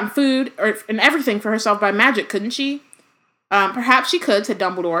could have gotten food and everything for herself by magic, couldn't she? Perhaps she could, said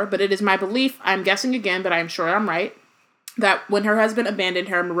Dumbledore, but it is my belief, I'm guessing again, but I am sure I'm right, that when her husband abandoned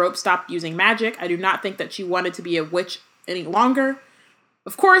her, Merope stopped using magic. I do not think that she wanted to be a witch any longer.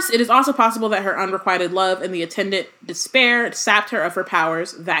 Of course, it is also possible that her unrequited love and the attendant despair sapped her of her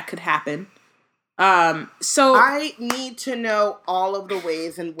powers. That could happen. So I need to know all of the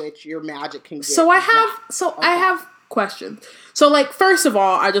ways in which your magic can get. I have questions. So, like, first of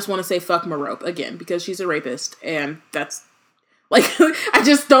all, I just want to say fuck Merope again, because she's a rapist, and that's, like, I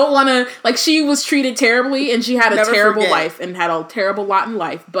just don't want to, like, she was treated terribly, and she had a terrible life, and had a terrible lot in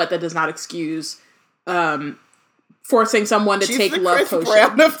life, but that does not excuse, forcing someone to take love potions. She's the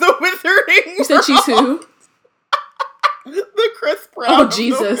Chris Brown of the Wizarding World. You said she's who? The Chris Brown. Oh,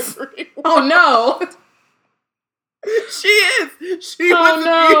 Jesus. Oh, no. She is. She was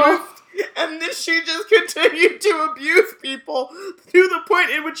abused. And then she just continued to abuse people to the point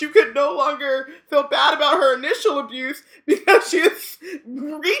in which you could no longer feel bad about her initial abuse because she has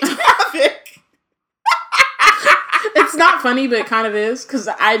wreaked havoc. It's not funny, but it kind of is, because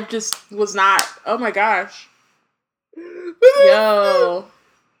I just was not, oh my gosh. Yo.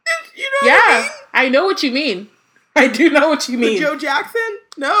 You know what I mean? I know what you mean. I do know what you mean. Joe Jackson?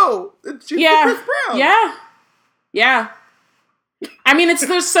 No. It's just Chris Brown. Yeah. I mean,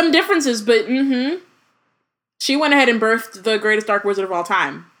 there's some differences, but she went ahead and birthed the greatest dark wizard of all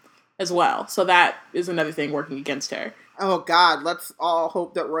time as well. So that is another thing working against her. Oh, God. Let's all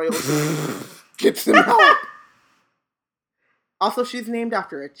hope that royalty gets some help. Also, she's named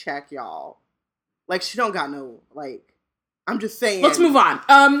after a check, y'all. Like, she don't got no, like, I'm just saying. Let's move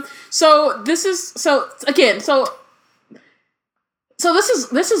on. So this is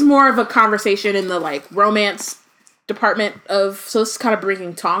more of a conversation in the, like, romance department of, so this is kind of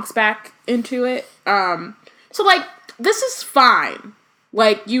bringing Tonks back into it. So, like, this is fine.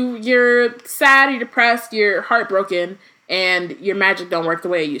 Like, you're sad, you're depressed, you're heartbroken, and your magic don't work the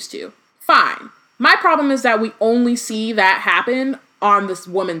way it used to. Fine. My problem is that we only see that happen on this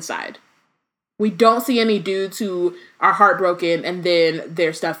woman's side. We don't see any dudes who are heartbroken and then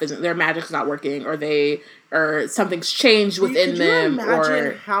their magic's not working, or something's changed within them. Could you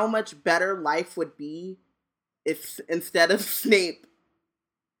imagine how much better life would be if instead of Snape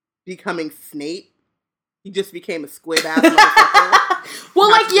becoming Snape, he just became a squib ass motherfucker? Well,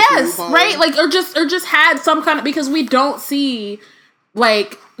 like, yes, right? Like, or just had some kind of, because we don't see,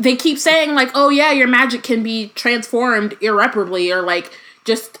 like, they keep saying, like, oh yeah, your magic can be transformed irreparably, or like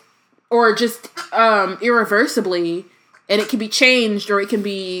just irreversibly, and it can be changed, or it can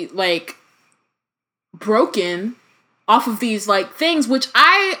be, like, broken off of these, like, things, which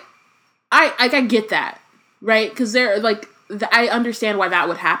I get that, right? Because they're, like, I understand why that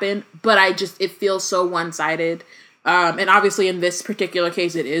would happen, but it feels so one-sided. And obviously in this particular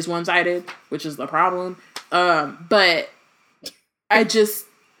case, it is one-sided, which is the problem. But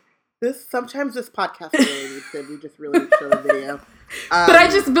sometimes this podcast really needs to, we just really need to show the video. But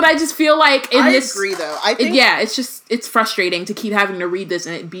I just feel like I agree though. I think it's frustrating to keep having to read this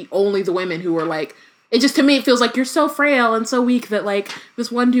and it be only the women who are like, to me it feels like you're so frail and so weak that, like,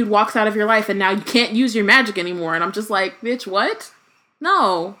 this one dude walks out of your life and now you can't use your magic anymore, and I'm just like, bitch, what?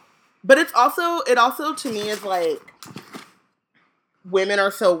 No. But it also to me is like, women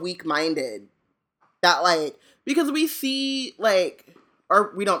are so weak-minded that, like, because we see, like,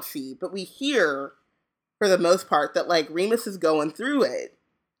 or we don't see, but we hear for the most part that, like, Remus is going through it.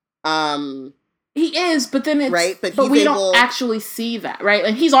 He is, but then it's right, but we don't actually see that, right?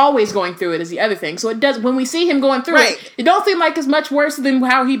 And he's always going through it is the other thing. So it does, when we see him going through it, it don't seem like it's much worse than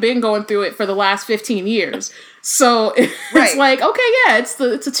how he been going through it for the last 15 years. So it's like, okay, yeah, it's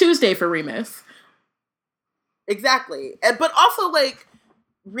a Tuesday for Remus. Exactly. But also, like,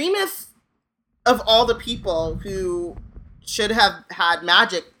 Remus, of all the people who should have had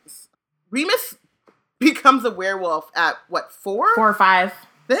magic, Remus becomes a werewolf at, what, 4? 4 or 5.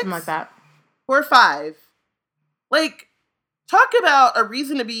 6? Something like that. 4 or 5. Like, talk about a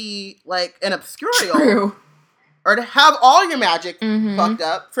reason to be, like, an obscurial. True. Or to have all your magic fucked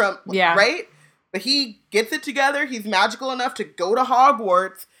up from, right? But he gets it together. He's magical enough to go to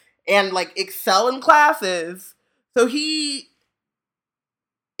Hogwarts and, like, excel in classes. So he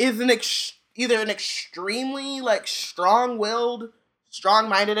is either an extremely, like, strong-willed,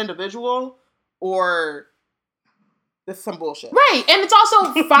 strong-minded individual, or just some bullshit. Right, and it's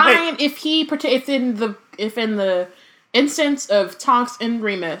also fine if in the instance of Tonks and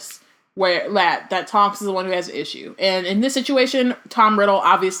Remus, where that Tonks is the one who has an issue, and in this situation, Tom Riddle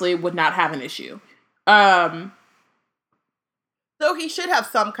obviously would not have an issue. So he should have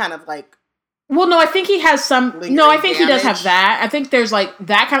some kind of, like, well, no, I think he has some. No, I think he does have that. I think there's, like,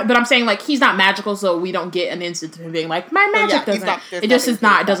 that kind of. But I'm saying, like, he's not magical, so we don't get an instance of him being like, my magic doesn't. It just is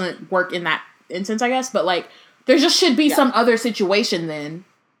not. It doesn't work in that instance, I guess. But, like, there just should be some other situation then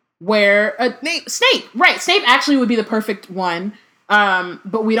where Snape, right? Snape actually would be the perfect one.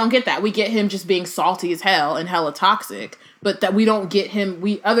 But we don't get that. We get him just being salty as hell and hella toxic. But that we don't get him.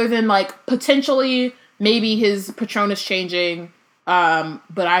 Other than, like, potentially maybe his Patronus changing.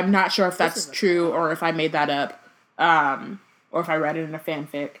 But I'm not sure if that's true or if I made that up, or if I read it in a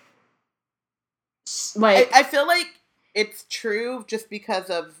fanfic. Like, I feel like it's true just because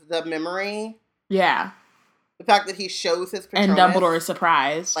of the memory. Yeah. The fact that he shows his Patronus. And Dumbledore is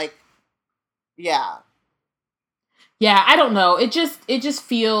surprised. Like, yeah. Yeah, I don't know. It just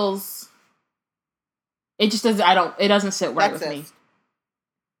feels. It just doesn't. It doesn't sit right with me.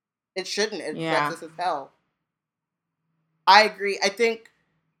 It shouldn't. It's sexist as hell. I agree. I think,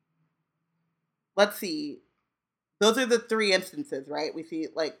 let's see, those are the 3 instances, right? We see,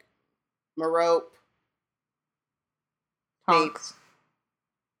 like, Merope, Tonks.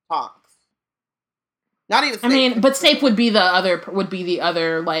 Not even Snape. I mean, but Snape would be the other,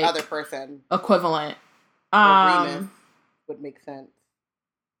 like, other person. Equivalent. Remus would make sense.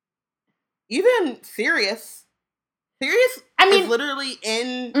 Even Sirius. Sirius is literally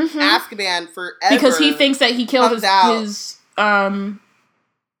in Azkaban forever. Because he thinks that he killed his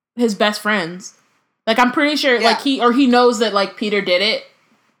best friends. Like, I'm pretty sure, like, he knows that, like, Peter did it,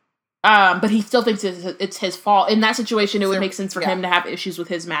 but he still thinks it's his fault. In that situation, it would make sense for him to have issues with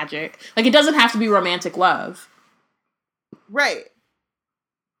his magic. Like, it doesn't have to be romantic love. Right.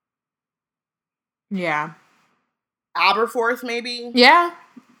 Yeah. Aberforth, maybe? Yeah.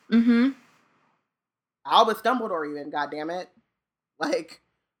 Mm-hmm. Albus Dumbledore, even, goddammit. Like,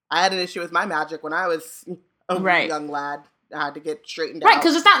 I had an issue with my magic when I was a young lad. I had to get straightened out. Right,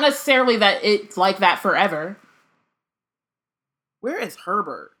 because it's not necessarily that it's like that forever. Where is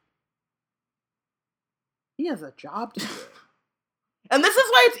Herbert? He has a job to do. And this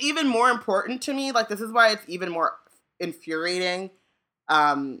is why it's even more important to me. Like, this is why it's even more infuriating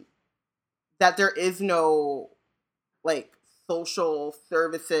that there is no, like, social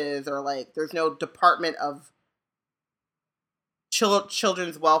services or, like, there's no department of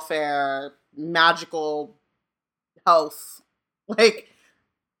children's welfare, magical health. Like,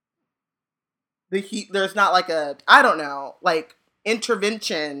 there's not, like, I don't know, like,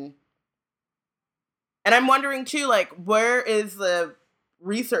 intervention. And I'm wondering, too, like, where is the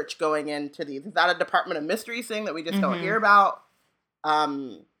research going into these? Is that a Department of Mysteries thing that we just don't hear about?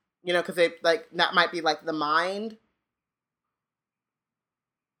 You know, because that might be, like, the Mind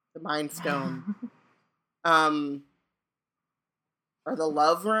Stone. Or the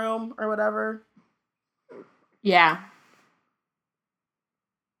Love Room, or whatever. Yeah.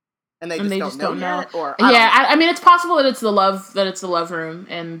 And they just don't know yet? Or, I mean, it's possible that it's the love room,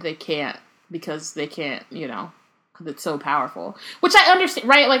 and they can't, because they can't, you know, because it's so powerful. Which I understand,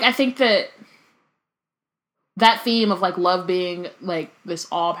 right? Like, I think that theme of, like, love being, like, this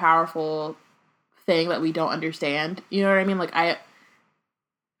all-powerful thing that we don't understand, you know what I mean? Like,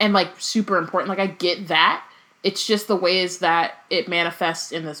 and, like, super important. Like, I get that. It's just the ways that it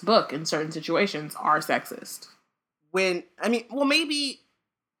manifests in this book in certain situations are sexist. Maybe,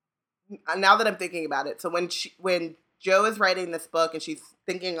 now that I'm thinking about it, so when Jo is writing this book and she's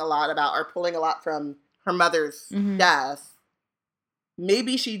thinking a lot about, or pulling a lot from her mother's death,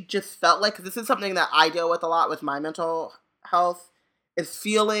 maybe she just felt like, because this is something that I deal with a lot with my mental health, is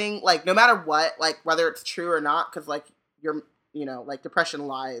feeling like no matter what, like whether it's true or not, because like like depression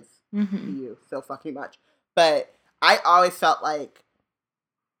lies to you so fucking much. But I always felt like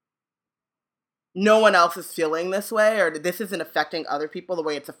no one else is feeling this way, or this isn't affecting other people the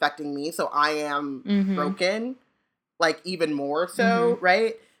way it's affecting me, so I am broken, like even more so,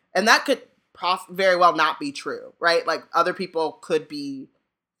 right? And that could very well not be true, right? Like other people could be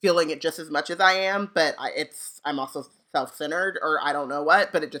feeling it just as much as I am, but I'm also self-centered, or I don't know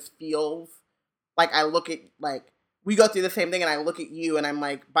what, but it just feels like I look at, like, we go through the same thing, and I look at you, and I'm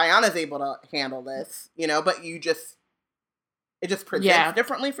like, Bayana's able to handle this, you know, but it just presents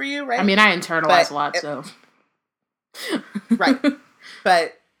differently for you, right? I mean, I internalize a lot, so. Right.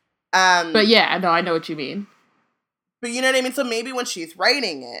 But yeah, no, I know what you mean. But you know what I mean? So maybe when she's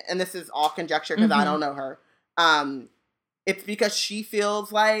writing it, and this is all conjecture because I don't know her, it's because she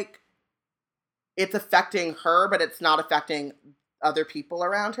feels like it's affecting her, but it's not affecting other people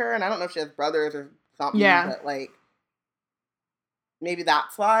around her. And I don't know if she has brothers or something, but like, maybe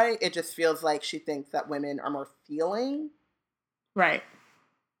that's why it just feels like she thinks that women are more feeling. Right.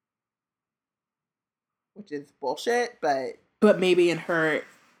 Which is bullshit, but maybe in her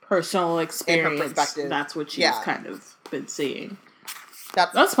personal experience, in her perspective, that's what she's kind of been seeing.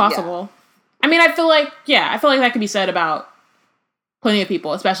 That's possible. Yeah. I mean, I feel like that can be said about plenty of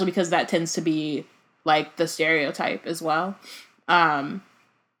people, especially because that tends to be like the stereotype as well. So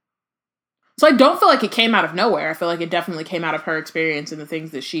I don't feel like it came out of nowhere. I feel like it definitely came out of her experience and the things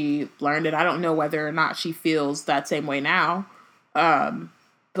that she learned. And I don't know whether or not she feels that same way now.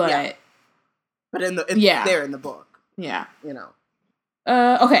 But it's there in the book. Yeah. You know.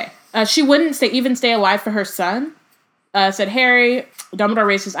 Okay. She wouldn't stay alive for her son, said Harry. Dumbledore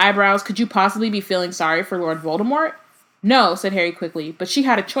raised his eyebrows. Could you possibly be feeling sorry for Lord Voldemort? No, said Harry quickly. But she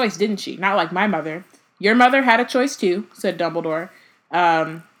had a choice, didn't she? Not like my mother. Your mother had a choice too, said Dumbledore.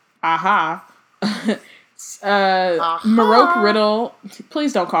 Aha. Merope Riddle.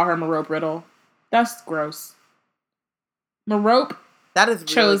 Please don't call her Merope Riddle. That's gross. Merope that is really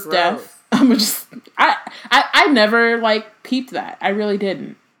chose gross. Death. I never like peeped that. I really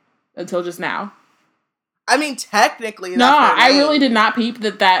didn't until just now. I mean, technically, no, I really did not peep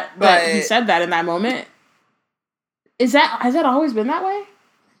that he said that in that moment. Has that always been that way?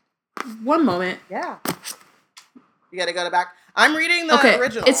 One moment. Yeah. You gotta go to back. I'm reading the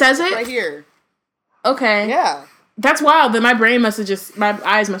original. It says it right here. Okay. Yeah. That's wild. Then my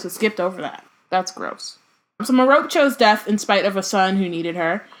eyes must have skipped over that. That's gross. So Merope chose death in spite of a son who needed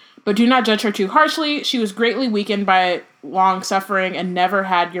her. But do not judge her too harshly. She was greatly weakened by long suffering and never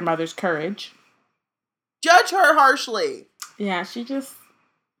had your mother's courage. Judge her harshly. Yeah, she just...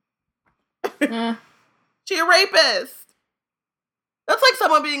 She a rapist. That's like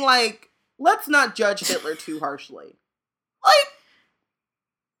someone being like, let's not judge Hitler too harshly. Like,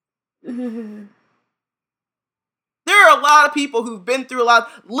 there are a lot of people who've been through a lot.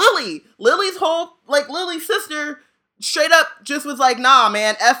 Lily's sister straight up just was like, nah,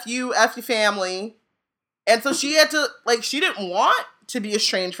 man, F you, F your family. And so she had to, like, she didn't want to be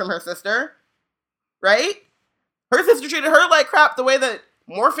estranged from her sister, right? Her sister treated her like crap the way that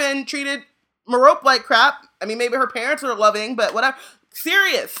Morphin treated Merope like crap. I mean, maybe her parents are loving, but whatever.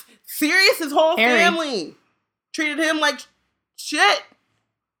 Sirius, his whole family treated him like shit.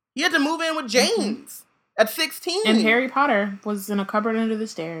 He had to move in with James at 16. And Harry Potter was in a cupboard under the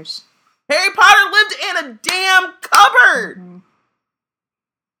stairs. Harry Potter lived in a damn cupboard.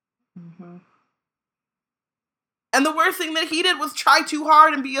 Mm-hmm. And the worst thing that he did was try too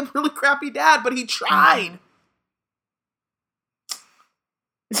hard and be a really crappy dad, but he tried.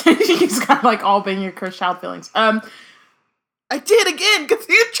 He's got like all being your cursed child feelings. I did again because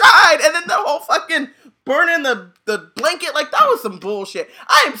he tried, and then the whole fucking burning the blanket, like that was some bullshit.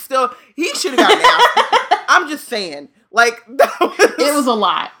 He should have gotten out. I'm just saying, like it was a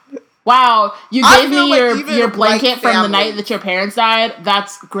lot. Wow, you gave me your blanket from the night that your parents died.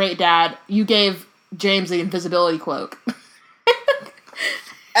 That's great, Dad. You gave James the invisibility cloak.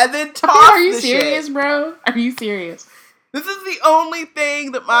 And then tossed Are you serious, shit. Bro? Are you serious? This is the only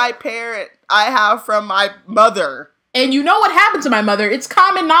thing that I have from my mother. And you know what happened to my mother? It's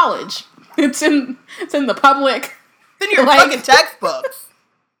common knowledge. It's in the public. It's in your fucking textbooks.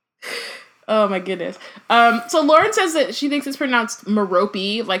 Oh my goodness. So Lauren says that she thinks it's pronounced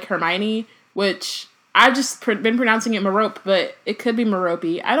Merope, like Hermione, which I've just been pronouncing it Merope, but it could be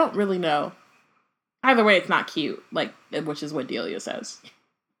Merope. I don't really know. Either way, it's not cute, like, which is what Delia says.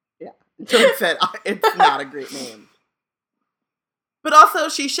 Yeah. Jordan said it's not a great name. But also,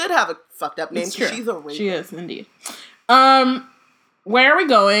 she should have a fucked up name because she's a rapist. She is, indeed. Where are we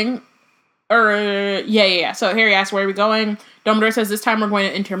going? Yeah. So Harry asks, where are we going? Dumbledore says, this time we're going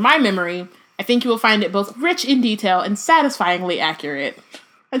to enter my memory. I think you will find it both rich in detail and satisfyingly accurate.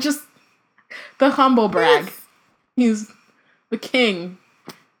 And just the humble brag. He's the king.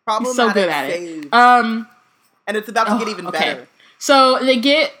 He's so good at it. And it's about to get even better. So they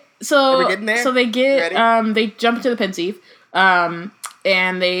get... Are we getting there? So they get... they jump into the Pensieve. And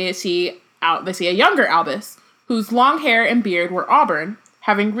they see a younger Albus, whose long hair and beard were auburn.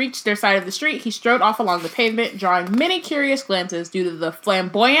 Having reached their side of the street, he strode off along the pavement, drawing many curious glances due to the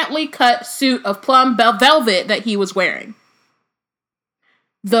flamboyantly cut suit of plum velvet that he was wearing.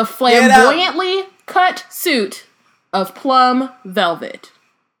 The flamboyantly cut suit of plum velvet.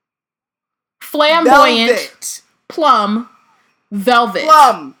 Flamboyant plum velvet.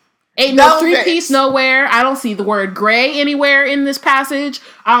 Plum. Ain't no three-piece nowhere. I don't see the word gray anywhere in this passage.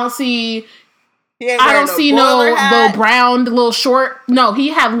 I don't see no little brown, little short. No, he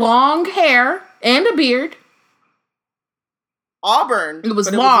had long hair and a beard. Auburn. It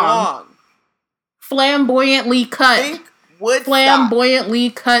was long. Flamboyantly cut. Flamboyantly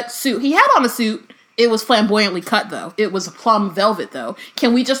cut suit. He had on a suit. It was flamboyantly cut, though. It was plum velvet, though.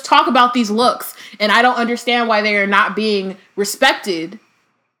 Can we just talk about these looks? And I don't understand why they are not being respected.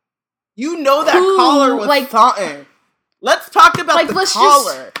 You know that collar was something. Let's talk about the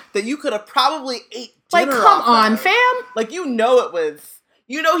collar that you could have probably ate dinner come on, fam. Like, you know it was.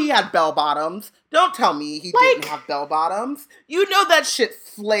 You know he had bell bottoms. Don't tell me he didn't have bell bottoms. You know that shit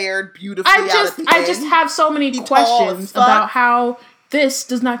flared beautifully out of the I just have so many questions about how this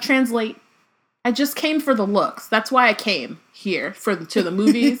does not translate. I just came for the looks. That's why I came here to the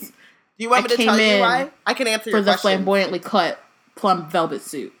movies. Do you want me to tell you why? I can answer your question. For the flamboyantly cut plum velvet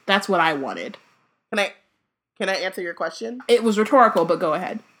suit. That's what I wanted. Can I answer your question? It was rhetorical, but go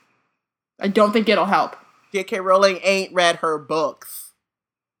ahead. I don't think it'll help. J.K. Rowling ain't read her books.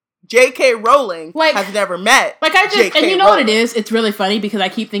 J.K. Rowling has never met and you know what it is? It's really funny because I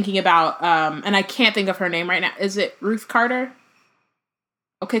keep thinking about, and I can't think of her name right now. Is it Ruth Carter?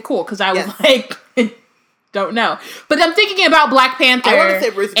 Okay, cool. Because I was don't know. But I'm thinking about Black Panther. I want to say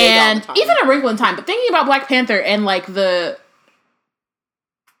Ruth and even A Wrinkle in Time. But thinking about Black Panther and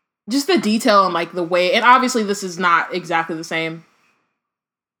just the detail and the way, and obviously this is not exactly the same,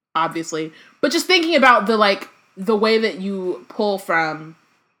 obviously, but just thinking about the way that you pull from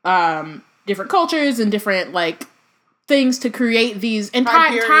different cultures and different things to create these and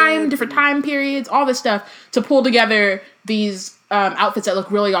different time periods, all this stuff to pull together these outfits that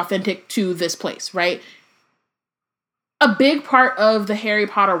look really authentic to this place, right? A big part of the Harry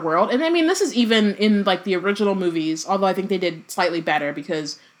Potter world, and I mean this is even in the original movies, although I think they did slightly better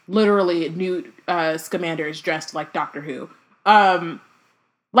because literally Newt Scamander is dressed like Doctor Who.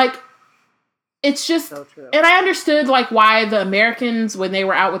 Like, it's just, so true. And I understood like why the Americans, when they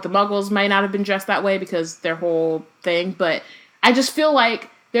were out with the Muggles, might not have been dressed that way because their whole thing, but I just feel like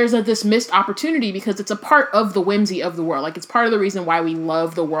there's this missed opportunity because it's a part of the whimsy of the world. Like, it's part of the reason why we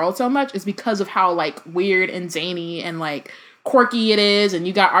love the world so much is because of how like weird and zany and like quirky it is. And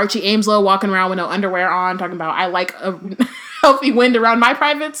you got Archie Ameslow walking around with no underwear on talking about, I like a healthy wind around my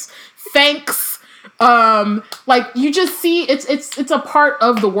privates. Thanks. Like, you just see it's a part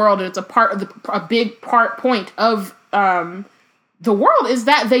of the world, and it's a part of a big point of the world is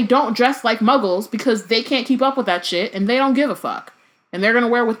that they don't dress like Muggles because they can't keep up with that shit, and they don't give a fuck, and they're gonna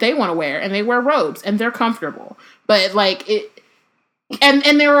wear what they want to wear, and they wear robes, and they're comfortable. But like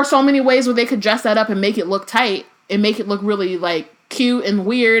and there are so many ways where they could dress that up and make it look tight and make it look really like cute and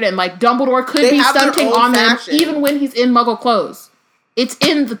weird, and like Dumbledore could be stunting on them even when he's in Muggle clothes. It's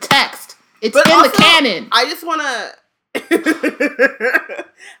in the text. It's but in also, the canon. I just want to...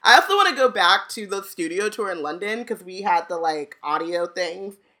 I also want to go back to the studio tour in London because we had the, like, audio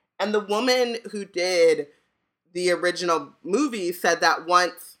things. And the woman who did the original movie said that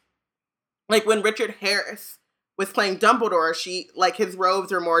once, like, when Richard Harris was playing Dumbledore, she, like, his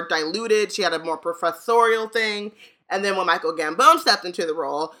robes were more diluted. She had a more professorial thing. And then when Michael Gambon stepped into the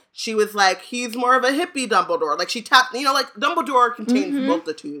role, she was like, he's more of a hippie Dumbledore. Like, she tapped... You know, like, Dumbledore contains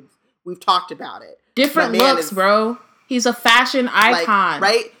multitudes. We've talked about it. Different looks, bro. He's a fashion icon. Like,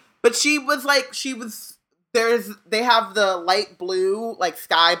 right? But they have the light blue, like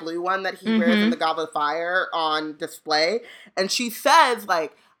sky blue one that he wears in the Goblet of Fire on display. And she says,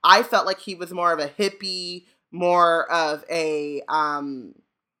 like, I felt like he was more of a hippie, more of a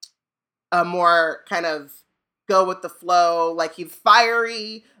more kind of go with the flow. Like, he's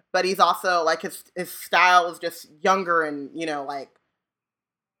fiery, but he's also, like, his style is just younger and, you know, like,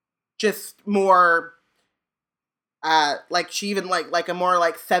 just more, like, she even, like a more,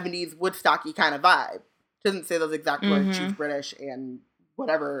 like, 70s Woodstocky kind of vibe. She doesn't say those exact words. She's British and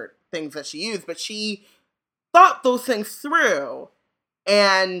whatever things that she used, but she thought those things through.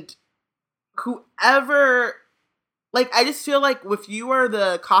 And whoever, like, I just feel like if you are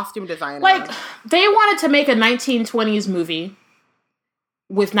the costume designer... Like, they wanted to make a 1920s movie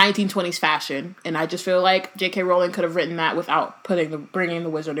with 1920s fashion, and I just feel like J.K. Rowling could have written that without bringing the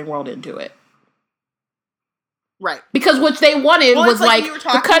Wizarding World into it. Right. Because what they wanted was like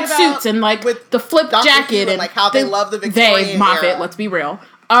the cut suits and like the flip Dr. jacket and like how they love the Victorian Moffat, era. Let's be real.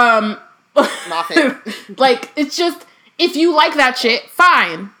 Moffat. Like, it's just, if you like that shit,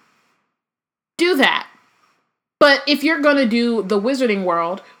 fine. Do that. But if you're going to do the Wizarding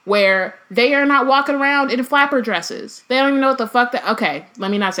World where they are not walking around in flapper dresses, they don't even know what the fuck okay,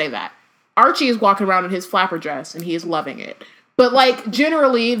 let me not say that. Archie is walking around in his flapper dress and he is loving it. But like,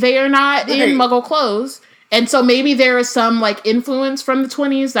 generally, they are not in Muggle clothes. And so maybe there is some like influence from the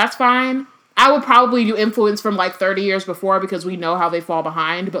 20s. That's fine. I would probably do influence from like 30 years before because we know how they fall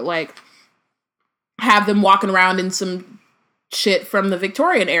behind. But like, have them walking around in some shit from the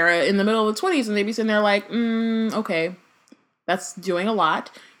Victorian era in the middle of the 20s, and they'd be sitting there like, okay, that's doing a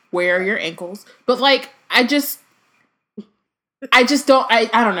lot. Where are your ankles? But like, I just don't, I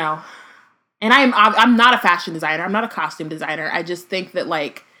don't know. And I'm not a fashion designer. I'm not a costume designer. I just think that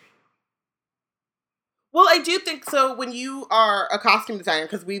like, well, I do think so. When you are a costume designer,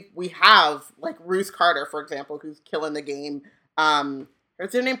 because we have like Ruth Carter, for example, who's killing the game.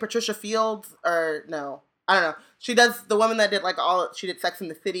 Is her name Patricia Fields or no? I don't know. She does the woman that did like she did Sex in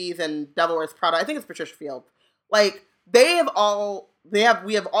the Cities and Devil Wears Prada. I think it's Patricia Fields. Like, we have all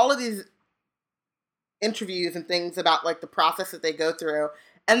of these interviews and things about like the process that they go through,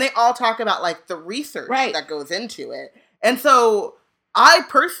 and they all talk about like the research that goes into it. And so I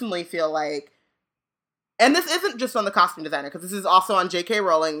personally feel like, and this isn't just on the costume designer, because this is also on J.K.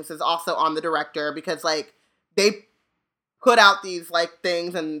 Rowling, this is also on the director, because like they put out these like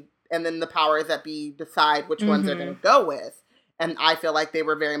things and then the powers that be decide which ones they're going to go with. And I feel like they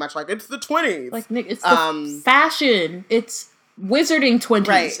were very much like, it's the 20s. Like, Nick, it's the fashion. It's wizarding 20s.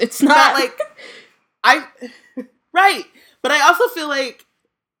 Right. It's not like... Right. But I also feel like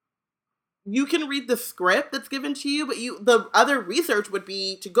you can read the script that's given to you, but the other research would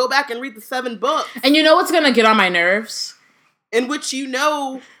be to go back and read the 7 books. And you know what's going to get on my nerves? In which you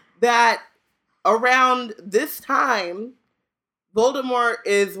know that around this time... Voldemort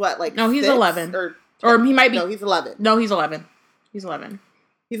is what, like, no, he's 6? 11. Or he might be... No, he's 11. No, he's 11. He's 11.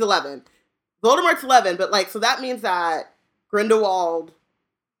 He's 11. Voldemort's 11, but, like, so that means that Grindelwald...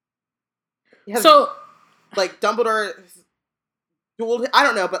 Has, so... Like, Dumbledore... I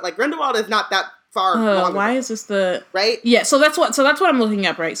don't know, but, like, Grindelwald is not that far long why ago. is this the... Right? Yeah, so that's what I'm looking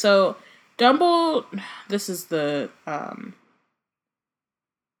up, right? So, this is the,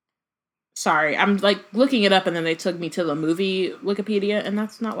 sorry, I'm, like, looking it up, and then they took me to the movie Wikipedia, and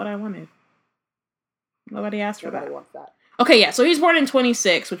that's not what I wanted. Nobody asked for that. Nobody wants that. Okay, yeah, so he's born in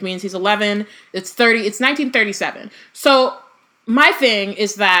 26, which means he's 11. It's 1937. So, my thing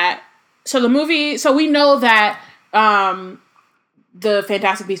is that, so the movie, so we know that, the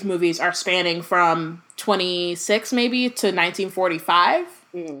Fantastic Beasts movies are spanning from 26, maybe, to 1945.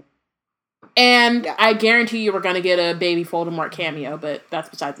 Mm-hmm. And yeah. I guarantee you we're going to get a Baby Voldemort cameo, but that's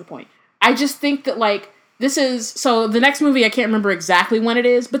besides the point. I just think that, like, this is... So, the next movie, I can't remember exactly when it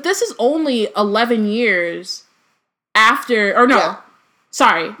is, but this is only 11 years after... Or no. Yeah.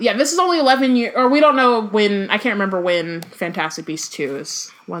 Sorry. Yeah, this is only 11 years... Or we don't know when... I can't remember when Fantastic Beasts 2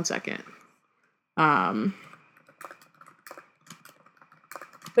 is. 1 second.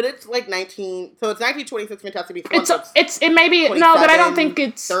 But it's like 1926 Fantastic Beasts. It may be no, but I don't think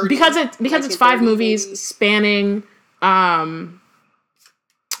it's 30, because it's 5 movies maybe. Spanning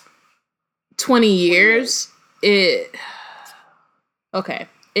 20 years. It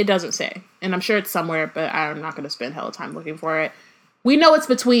doesn't say, and I'm sure it's somewhere, but I'm not going to spend hella time looking for it. We know it's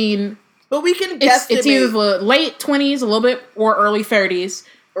between, but we can guess it's either the late 20s, a little bit, or early 30s.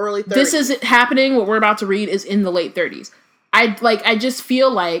 Early 30s. This is happening. What we're about to read is in the late 30s. I just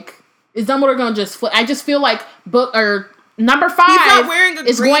feel like, is Dumbledore going to just flip? I just feel like number 5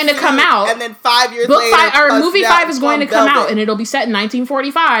 is going to come out. And then 5 years later, movie 5 is going to come out, and it'll be set in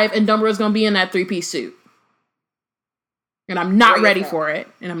 1945, and Dumbledore's going to be in that 3-piece suit. And I'm not ready for it,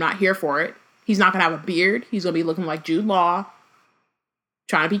 and I'm not here for it. He's not going to have a beard. He's going to be looking like Jude Law,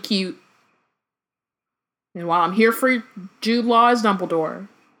 trying to be cute. And while I'm here for Jude Law as Dumbledore,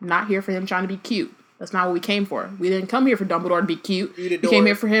 I'm not here for him trying to be cute. That's not what we came for. We didn't come here for Dumbledore to be cute. We came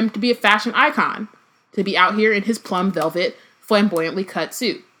here for him to be a fashion icon. To be out here in his plum velvet, flamboyantly cut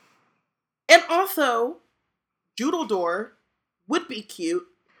suit. And also, Doodledore would be cute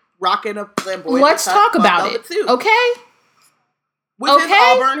rocking a flamboyant Let's talk about it. Suit. Okay? With his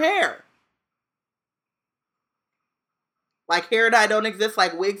auburn hair. Like hair dye don't exist,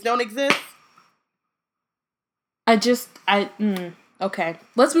 like wigs don't exist. Okay.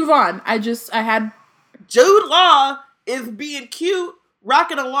 Let's move on. Jude Law is being cute,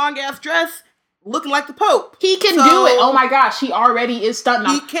 rocking a long-ass dress, looking like the Pope. He can do it. Oh my gosh, he already is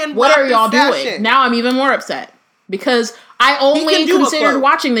stunting. He can. What are y'all doing? Now I'm even more upset. Because I only considered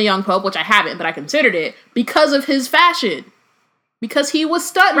watching The Young Pope, which I haven't, but I considered it, because of his fashion. Because he was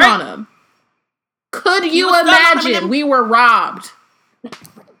stunting on him. Could you imagine we were robbed?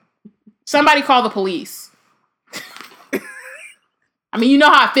 Somebody call the police. I mean, you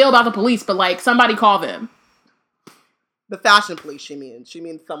know how I feel about the police, but, like, somebody call them. The fashion police, she means. She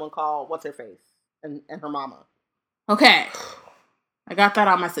means someone call what's-her-face and her mama. Okay. I got that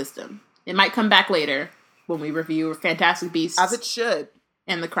on my system. It might come back later when we review Fantastic Beasts. As it should.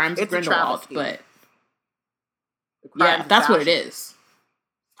 And the Crimes of Grindelwald, but... Yeah, that's what it is.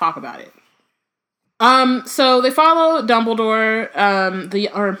 Talk about it. So they follow Dumbledore, I'm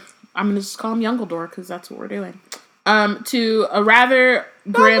going to just call him Youngledore, because that's what we're doing. To a rather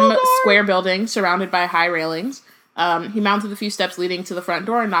grim square building surrounded by high railings. He mounted a few steps leading to the front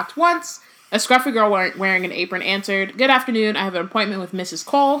door and knocked once. A scruffy girl wearing an apron answered, "Good afternoon, I have an appointment with Mrs.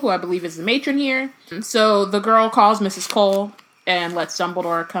 Cole, who I believe is the matron here." So the girl calls Mrs. Cole and lets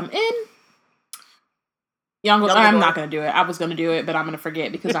Dumbledore come in. Youngledore. I'm not going to do it. I was going to do it, but I'm going to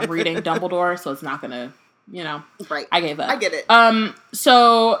forget because I'm reading Dumbledore, so it's not going to, Right. I gave up. I get it.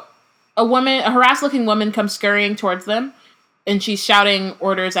 So a harassed-looking woman comes scurrying towards them, and she's shouting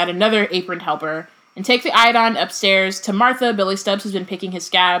orders at another aproned helper. And take the iodine upstairs to Martha. Billy Stubbs has been picking his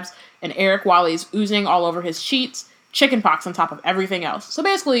scabs, and Eric Wally's oozing all over his sheets, chickenpox on top of everything else. So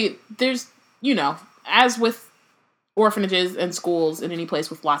basically, there's, as with orphanages and schools in any place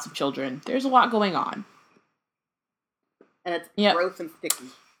with lots of children, there's a lot going on. And it's gross and sticky.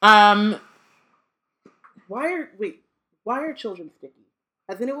 Why are children sticky?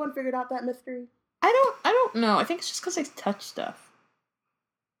 Has anyone figured out that mystery? I don't know. I think it's just because they touch stuff.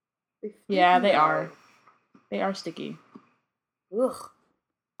 Yeah, they are. They are sticky. Ugh.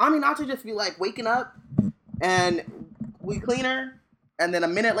 I mean, not to just be like waking up and we clean her, and then a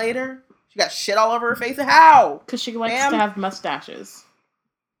minute later, she got shit all over her face. How? Because she likes to have mustaches.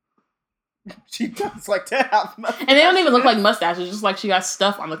 She does like to have mustaches. And they don't even look like mustaches, just like she got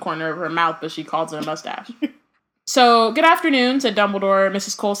stuff on the corner of her mouth, but she calls it a mustache. So, good afternoon, said Dumbledore.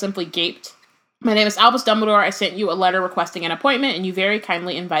 Mrs. Cole simply gaped. My name is Albus Dumbledore. I sent you a letter requesting an appointment, and you very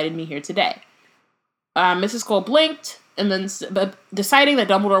kindly invited me here today. Mrs. Cole blinked, and then but deciding that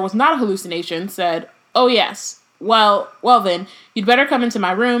Dumbledore was not a hallucination, said, "Oh yes, well then, you'd better come into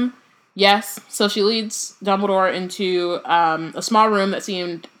my room." Yes, so she leads Dumbledore into a small room that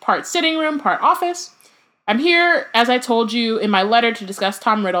seemed part sitting room, part office. "I'm here, as I told you in my letter, to discuss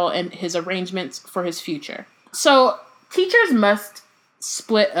Tom Riddle and his arrangements for his future." So teachers must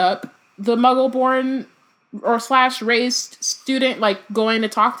split up the Muggle-born or / raised student, like going to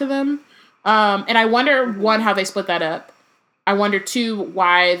talk to them. And I wonder, one, how they split that up. I wonder, two,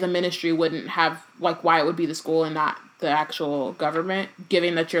 why the ministry wouldn't have, like, why it would be the school and not the actual government,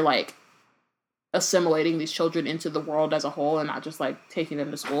 given that you're, like, assimilating these children into the world as a whole and not just, like, taking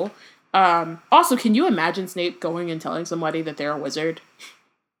them to school. Also, can you imagine Snape going and telling somebody that they're a wizard?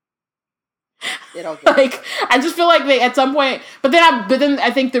 Like, I just feel like they, at some point, but then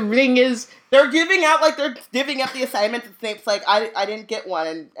I think the thing is, they're giving out the assignment, and Snape's like, I didn't get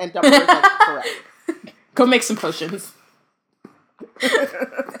one, and Dumbledore's like, correct. Go make some potions.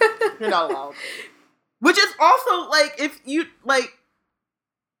 You're not allowed. Which is also, like, if you, like...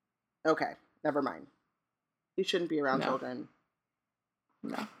 Okay, never mind. You shouldn't be around children.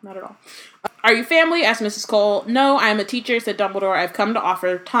 No, not at all. "Are you family?" asked Mrs. Cole. "No, I am a teacher," said Dumbledore. "I've come to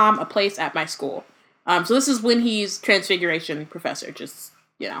offer Tom a place at my school." So this is when he's Transfiguration Professor, just,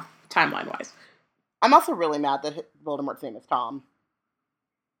 timeline-wise. I'm also really mad that Voldemort's name is Tom.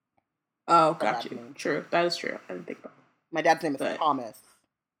 Oh, got you. True. That is true. I didn't think about it. My dad's name is Thomas.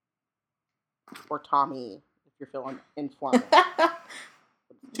 Or Tommy, if you're feeling informal.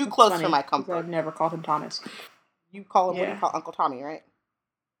 Too close for my comfort. I've never called him Thomas. You call him, what do you call Uncle Tommy, right?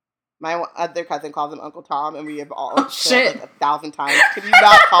 My other cousin calls him Uncle Tom, and we have all said like 1,000 times, "Can you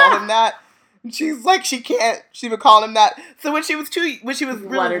not call him that?" And she's like, she can't. She would call him that. So when she was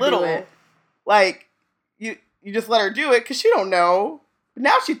really little, like, you just let her do it because she don't know. But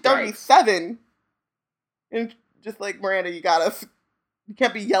now she's 37, and just like, Miranda, you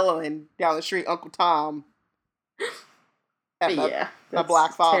can't be yelling down the street, "Uncle Tom." Yeah, my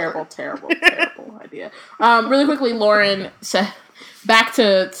black father. Terrible idea. Really quickly, Lauren said, back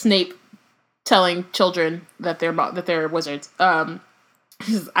to Snape telling children that they're wizards. "I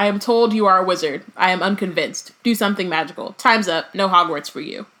am told you are a wizard. I am unconvinced. Do something magical. Time's up. No Hogwarts for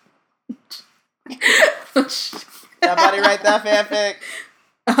you." Somebody write that fanfic.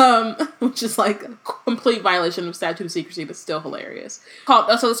 Which is like a complete violation of statute of secrecy, but still hilarious.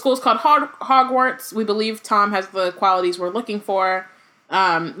 So the school's called Hogwarts. We believe Tom has the qualities we're looking for.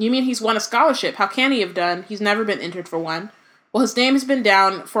 "You mean he's won a scholarship? How can he have done? He's never been entered for one." "Well, his name has been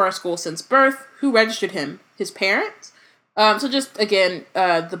down for our school since birth." "Who registered him? His parents?" So just, again,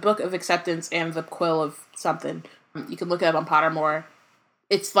 the Book of Acceptance and the Quill of something. You can look it up on Pottermore.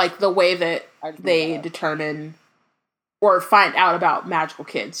 It's like the way that they determine or find out about magical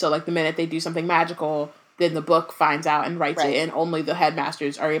kids. So, like, the minute they do something magical, then the book finds out and writes it, and only the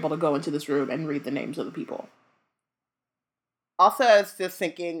headmasters are able to go into this room and read the names of the people. Also, I was just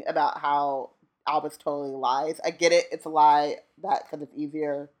thinking about how Albus totally lies. I get it. It's a lie because it's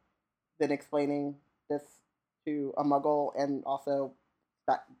easier than explaining this to a Muggle and also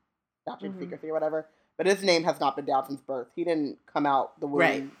statute of secrecy or whatever. But his name has not been down since birth. He didn't come out the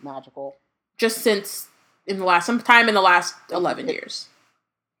womb magical. Just since sometime in the last 11 years.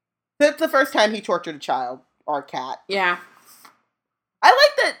 That's the first time he tortured a child or a cat. Yeah. I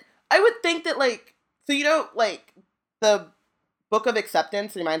like that. I would think that, like, so, like, the Book of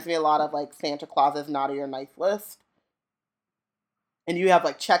Acceptance reminds me a lot of, like, Santa Claus's naughty or nice list. And you have,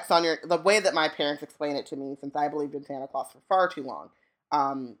 like, checks on the way that my parents explain it to me, since I believed in Santa Claus for far too long.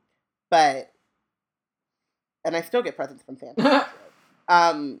 And I still get presents from Santa.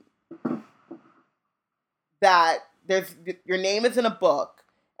 That your name is in a book,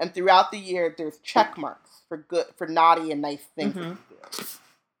 and throughout the year there's check marks for naughty and nice things that you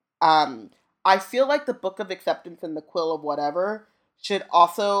do. I feel like the Book of Acceptance and the Quill of whatever should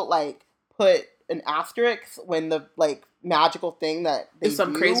also, like, put an asterisk when the, like, magical thing that they do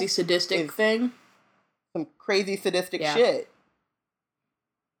some crazy sadistic thing. Some crazy sadistic shit.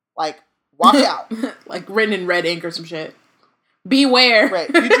 Like, watch out. Like, written in red ink or some shit. Beware.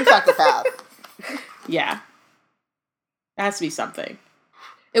 Right. Future psychopath. Yeah. It has to be something.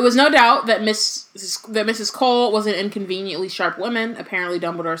 It was no doubt that Mrs. Cole was an inconveniently sharp woman. Apparently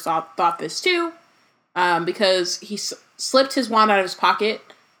Dumbledore thought this too, because he slipped his wand out of his pocket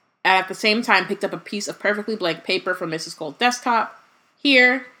and at the same time picked up a piece of perfectly blank paper from Mrs. Cole's desktop.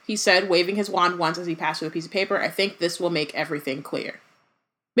 "Here," he said, waving his wand once as he passed her the piece of paper, "I think this will make everything clear."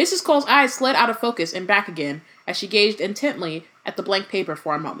 Mrs. Cole's eyes slid out of focus and back again as she gazed intently at the blank paper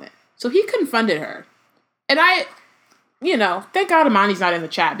for a moment. So he confronted her. And you know, thank God Amani's not in the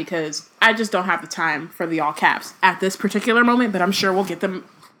chat because I just don't have the time for the all caps at this particular moment, but I'm sure we'll get them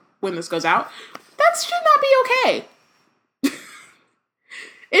when this goes out. That should not be okay.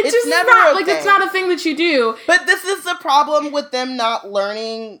 It's just never not, okay. Like, it's not a thing that you do. But this is the problem with them not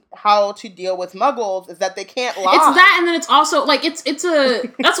learning how to deal with muggles, is that they can't lie. It's that, and then it's also, like, it's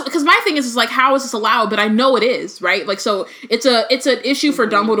that's, because my thing is like, how is this allowed? But I know it is, right? Like, so it's an issue for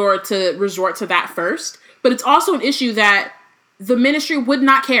Dumbledore to resort to that first, but it's also an issue that the Ministry would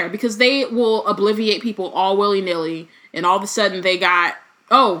not care, because they will obliviate people all willy-nilly, and all of a sudden they got,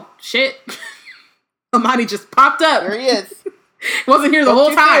 oh, shit. Amani just popped up. There he is. Wasn't here the whole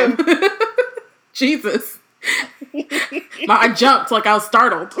time. Jesus. I jumped like I was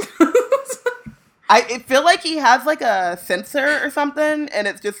startled. I feel like he has like a sensor or something, and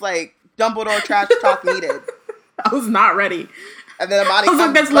it's just like Dumbledore trash talk needed. I was not ready. And then Amani I was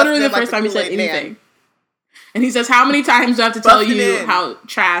like, that's literally the first time he said anything. Man. And he says, how many times do I have to tell you how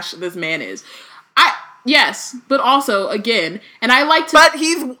trash this man is? Yes, but also, again, and I like to... But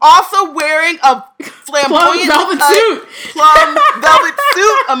he's also wearing a flamboyant velvet suit. Plum velvet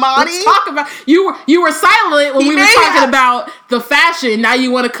suit, Amani. Let's talk about... You were silent when we were talking about the fashion. Now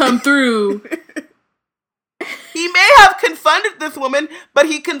you want to come through. He may have confronted this woman, but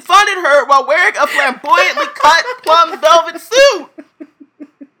he confronted her while wearing a flamboyantly cut plum velvet suit.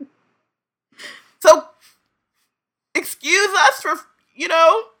 So, excuse us for, you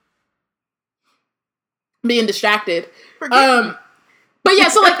know... being distracted. But yeah,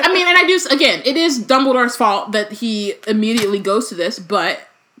 so like, I mean, and I do, again, it is Dumbledore's fault that he immediately goes to this, but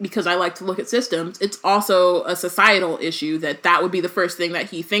because I like to look at systems, it's also a societal issue that would be the first thing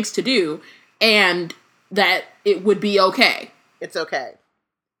that he thinks to do, and that it would be okay. It's okay.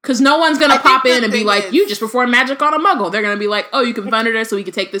 Because no one's going to pop in and be like, you just performed magic on a muggle. They're going to be like, oh, you confronted her so we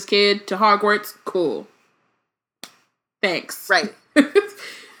could take this kid to Hogwarts? Cool. Thanks. Right.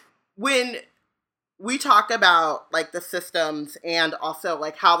 When... we talk about, like, the systems and also,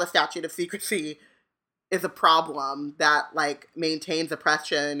 like, how the statute of secrecy is a problem that, like, maintains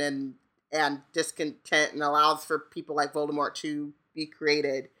oppression and discontent and allows for people like Voldemort to be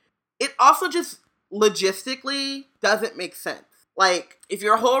created. It also just logistically doesn't make sense. Like, if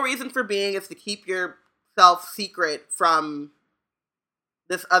your whole reason for being is to keep yourself secret from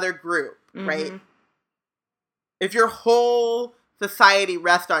this other group, right? If your whole society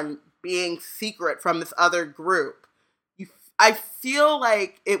rests on being secret from this other group, I feel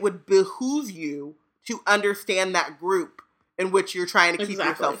like it would behoove you to understand that group in which you're trying to keep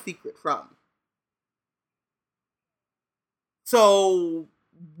yourself secret from. So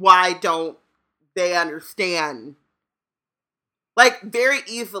why don't they understand? Like, very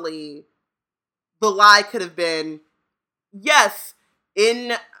easily, the lie could have been, yes,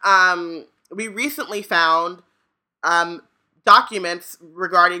 we recently found documents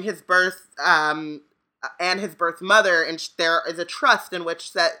regarding his birth and his birth mother, and there is a trust in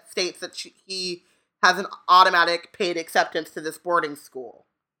which that states that he has an automatic paid acceptance to this boarding school,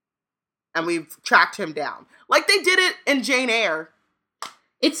 and we've tracked him down like they did it in Jane Eyre.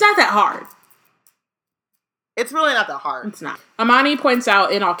 It's not that hard. It's really not that hard. It's not. Amani points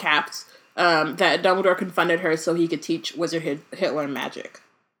out in all caps that Dumbledore confronted her so he could teach Wizard Hitler magic,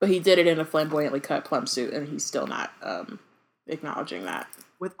 but he did it in a flamboyantly cut plum suit, and he's still not acknowledging that.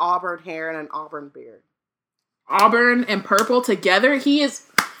 With auburn hair and an auburn beard. Auburn and purple together? He is...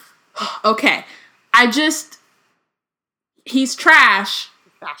 Okay. He's trash,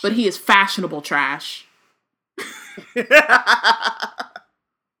 but he is fashionable trash.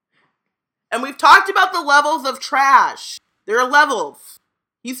 And we've talked about the levels of trash. There are levels.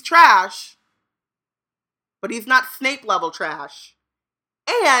 He's trash, but he's not Snape level trash.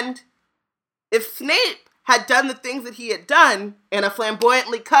 And if Snape had done the things that he had done in a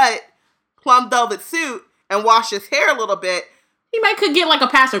flamboyantly cut plum velvet suit and washed his hair a little bit, he could get like a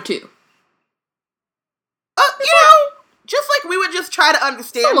pass or two. You know, just like we would just try to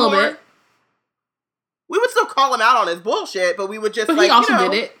understand a little bit. We would still call him out on his bullshit, but we would just he also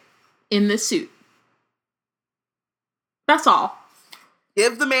did it in this suit. That's all.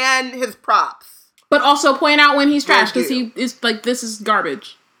 Give the man his props. But also point out when he's trash, because he is like, this is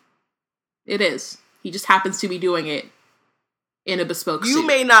garbage. It is. He just happens to be doing it in a bespoke suit. You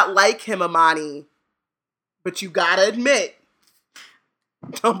may not like him, Amani, but you gotta admit,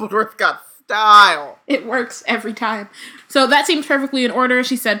 Dumbledore's got style. It works every time. So that seems perfectly in order,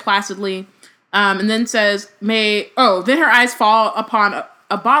 she said placidly. And then says, then her eyes fall upon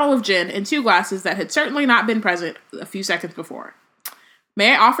a bottle of gin and 2 glasses that had certainly not been present a few seconds before.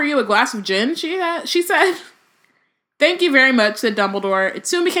 May I offer you a glass of gin? She said. Thank you very much, said Dumbledore. It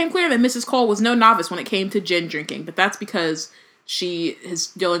soon became clear that Mrs. Cole was no novice when it came to gin drinking, but that's because she is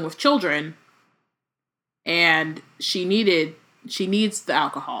dealing with children and she needs the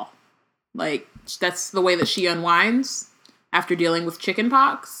alcohol. Like, that's the way that she unwinds after dealing with chicken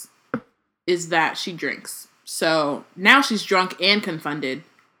pox, is that she drinks. So now she's drunk and confounded,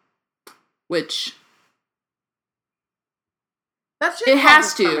 which it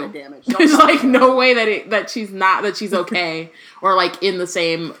has to. There's like no way that she's okay or like in the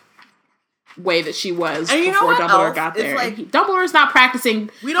same way that she was before Dumbledore got there. Like, Dumbledore's not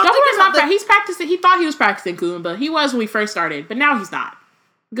practicing. He's practicing. He thought he was practicing Kuumba. He was when we first started, but now he's not,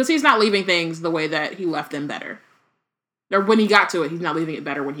 because he's not leaving things the way that he left them better. Or when he got to it, he's not leaving it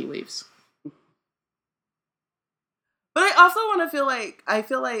better when he leaves. But I also want to feel like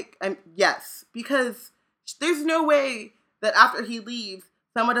yes, because there's no way that after he leaves,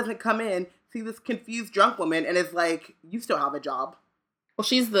 someone doesn't come in, see this confused drunk woman, and is like, you still have a job. Well,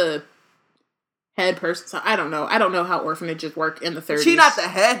 she's the head person, so I don't know. I don't know how orphanages work in the 30s. She's not the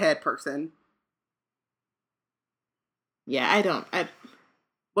head person. Yeah,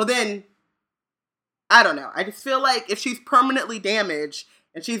 Well, then, I don't know. I just feel like if she's permanently damaged,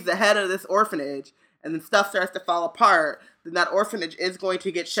 and she's the head of this orphanage, and then stuff starts to fall apart, then that orphanage is going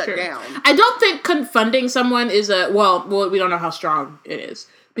to get shut down. I don't think confunding someone is well, we don't know how strong it is.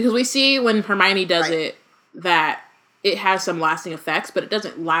 Because we see when Hermione does it, that it has some lasting effects, but it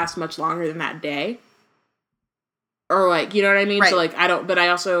doesn't last much longer than that day. Or like, you know what I mean? Right. So like, but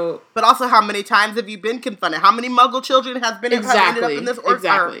also, how many times have you been confunded? How many Muggle children have ended up in this orphanage?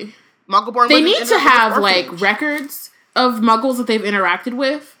 Exactly. Muggle-born. They need to have like records of Muggles that they've interacted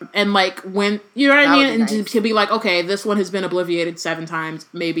with, and like when, you know what I mean, and to be like, okay, this one has been obliviated 7 times,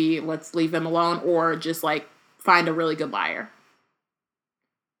 maybe let's leave them alone, or just like find a really good liar.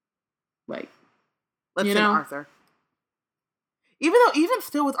 Like, let's send Arthur. Even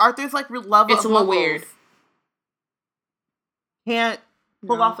still with Arthur's like love, it's a little weird. Can't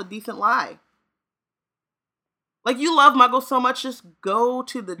pull off a decent lie. Like, you love Muggles so much, just go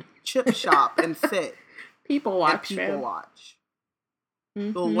to the chip shop and sit. People watch.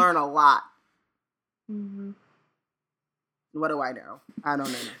 Mm-hmm. You'll learn a lot. Mm-hmm. What do I know? I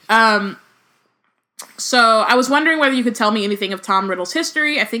don't know. So I was wondering whether you could tell me anything of Tom Riddle's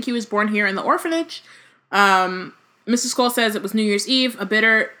history. I think he was born here in the orphanage. Mrs. Cole says it was New Year's Eve,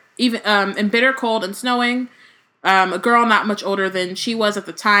 bitter, cold, and snowing. A girl not much older than she was at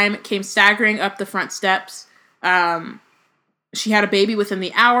the time came staggering up the front steps. She had a baby within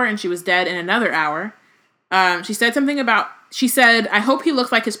the hour, and she was dead in another hour. She said, I hope he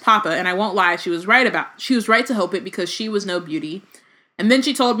looked like his papa, and I won't lie, she was right to hope it, because she was no beauty. And then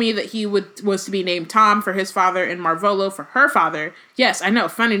she told me that he was to be named Tom for his father and Marvolo for her father. Yes, I know,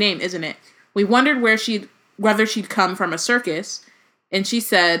 funny name, isn't it? We wondered whether she'd come from a circus, and she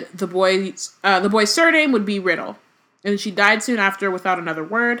said the boy's surname would be Riddle. And she died soon after without another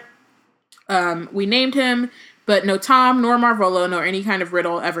word. We named him, but no Tom, nor Marvolo, nor any kind of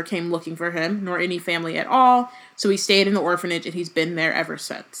Riddle ever came looking for him, nor any family at all. So he stayed in the orphanage, and he's been there ever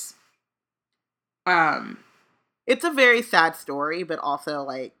since. It's a very sad story, but also,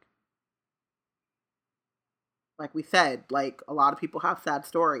 like we said, like, a lot of people have sad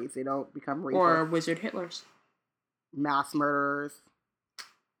stories. They don't become real. Or wizard Hitlers. Mass murderers.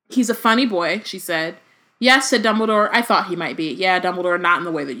 He's a funny boy, she said. Yes, said Dumbledore. I thought he might be. Yeah, Dumbledore, not in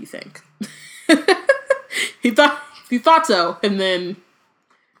the way that you think. He thought so, and then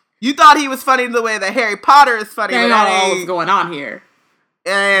you thought he was funny in the way that Harry Potter is funny. That's not all what's going on here.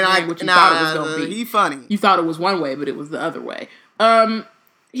 And what you thought it was going to be. He's funny. You thought it was one way, but it was the other way.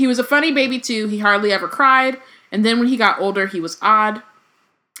 He was a funny baby too. He hardly ever cried, and then when he got older, he was odd.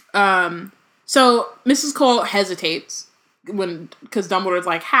 So Mrs. Cole hesitates because Dumbledore's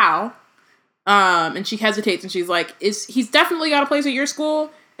like, how? And she hesitates, and she's like, he's definitely got a place at your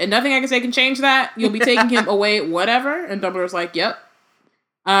school, and nothing I can say can change that. You'll be taking him away, whatever. And Dumbledore's like, yep.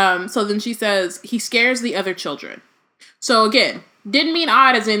 So then she says, he scares the other children. So again, didn't mean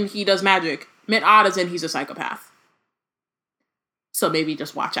odd as in he does magic. Meant odd as in he's a psychopath. So maybe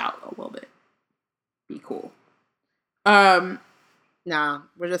just watch out a little bit. Be cool. Nah,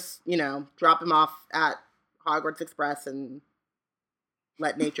 we're just, drop him off at Hogwarts Express and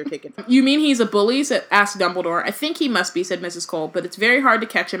let nature take it. You mean he's a bully? Asked Dumbledore. I think he must be, said Mrs. Cole, but it's very hard to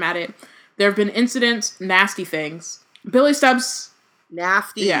catch him at it. There have been incidents, nasty things. Billy Stubbs...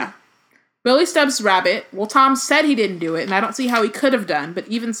 Nasty. Yeah. Billy Stubbs' rabbit. Well, Tom said he didn't do it, and I don't see how he could have done, but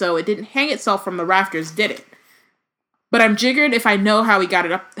even so, it didn't hang itself from the rafters, did it? But I'm jiggered if I know how he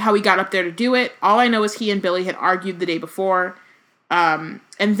got up there to do it. All I know is he and Billy had argued the day before. And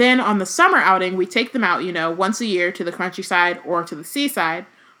then on the summer outing, we take them out, once a year to the countryside or to the seaside.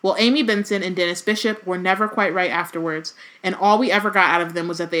 Well, Amy Benson and Dennis Bishop were never quite right afterwards, and all we ever got out of them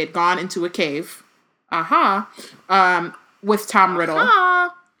was that they had gone into a cave. With Tom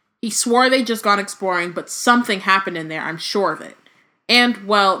Riddle. He swore they'd just gone exploring, but something happened in there, I'm sure of it. And,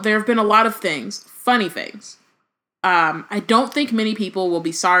 well, there have been a lot of things, funny things. I don't think many people will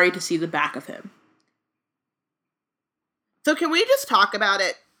be sorry to see the back of him. So can we just talk about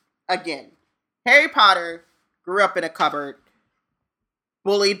it again? Harry Potter grew up in a cupboard,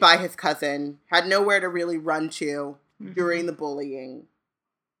 bullied by his cousin, had nowhere to really run to during the bullying.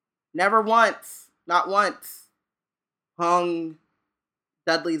 Never once, not once, hung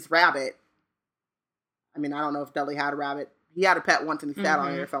Dudley's rabbit. I mean, I don't know if Dudley had a rabbit. He had a pet once and he sat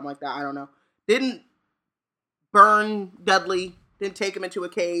on it or something like that. I don't know. Didn't burn Dudley. Didn't take him into a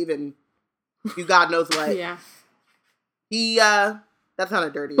cave and do God knows what. Yeah. He, that's not a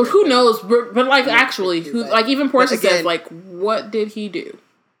dirty. But who knows? But like, actually, even Portia says, like, what did he do?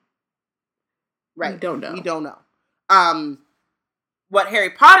 Right. We don't know. We don't know. What Harry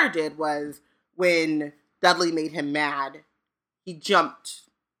Potter did was, when Dudley made him mad, he jumped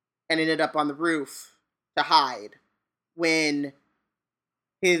and ended up on the roof to hide. When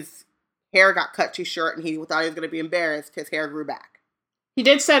his hair got cut too short and he thought he was going to be embarrassed, his hair grew back. He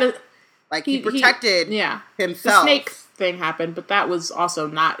did set it. Like, he protected himself. The snake thing happened, but that was also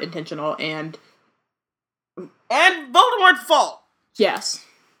not intentional, and Voldemort's fault. Yes,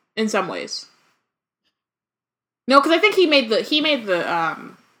 in some ways. No, because I think he made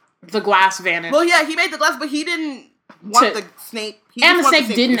the glass vanish. Well, yeah, he made the glass, but he didn't want the snake. And the snake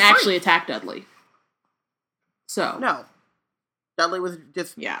didn't actually attack Dudley. So no, Dudley was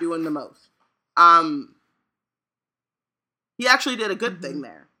just doing the most. He actually did a good thing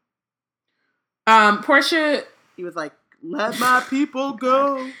there. Portia, he was like, "Let my people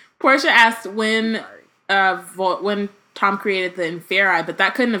go." Portia asked when Tom created the Inferi, but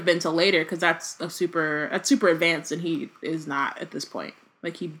that couldn't have been till later because that's super advanced, and he is not at this point.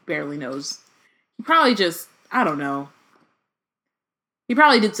 Like, he barely knows. He probably just, I don't know. He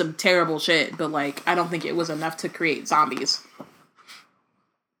probably did some terrible shit, but like, I don't think it was enough to create zombies.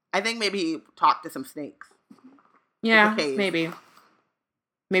 I think maybe he talked to some snakes. Yeah, maybe.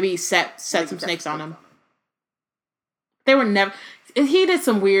 Maybe he set some snakes on him. They were never... He did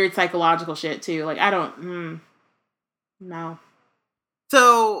some weird psychological shit, too. Like, I don't... No.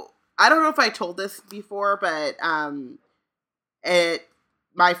 So, I don't know if I told this before, but at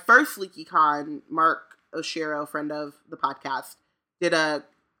my first LeakyCon, Mark Oshiro, friend of the podcast, did a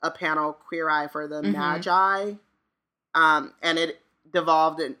panel, Queer Eye for the Magi. And it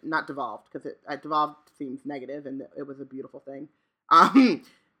devolved... Not devolved, because it devolved seems negative, and it was a beautiful thing.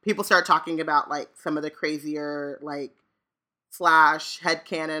 People start talking about, like, some of the crazier, like, slash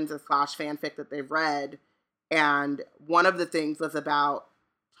headcanons or slash fanfic that they've read. And one of the things was about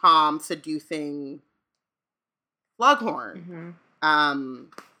Tom seducing Slughorn.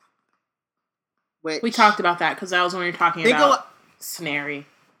 Which we talked about that, because that was when we were talking about Snary.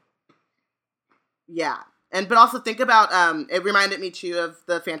 Yeah. But also think about, it reminded me, too, of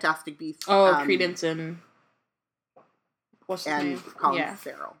the Fantastic Beasts. Oh, Credence and... What's his name? Colin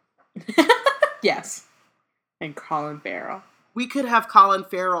Farrell. Yes. And Colin Farrell. We could have Colin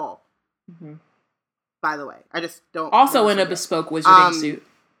Farrell. By the way. I just don't... Also in a bespoke wizarding suit.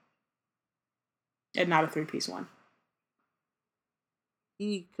 And not a 3-piece one.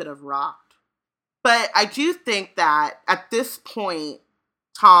 He could have rocked. But I do think that at this point,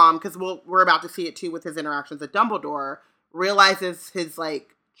 Tom, because we're about to see it too with his interactions at Dumbledore, realizes his,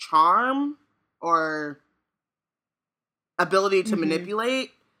 like, charm or ability to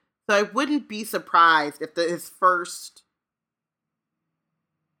manipulate. So I wouldn't be surprised if his first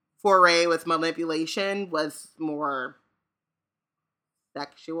foray with manipulation was more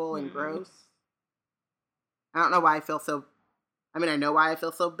sexual and gross. I don't know why I feel so... I mean, I know why I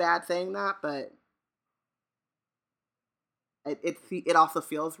feel so bad saying that, but it also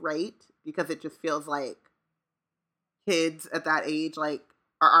feels right, because it just feels like kids at that age, like,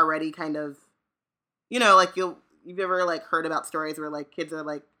 are already kind of, like, you've ever, like, heard about stories where, like, kids are,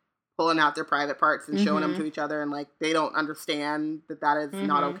 like, pulling out their private parts and showing them to each other, and, like, they don't understand that is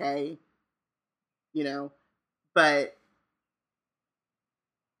not okay, but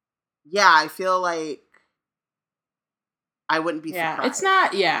yeah, I feel like I wouldn't be surprised.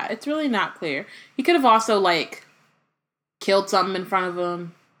 It's really not clear. He could have also, like, killed something in front of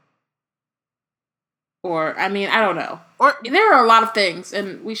him. Or, I mean, I don't know. Or there are a lot of things,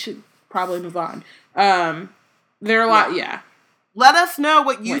 and we should probably move on. There are a lot, Let us know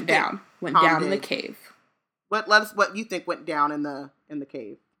what you went down in the cave. What you think went down in the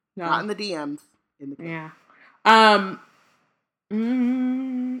cave. No. Not in the DMs. In the cave. Yeah.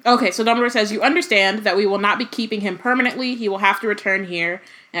 Okay, so Dumbledore says, you understand that we will not be keeping him permanently. He will have to return here,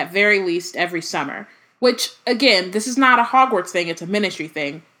 at very least, every summer. Which, again, this is not a Hogwarts thing, it's a Ministry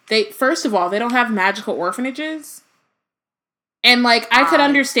thing. First of all, they don't have magical orphanages. And, like, I could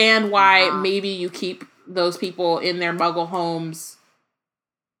understand why maybe you keep those people in their muggle homes,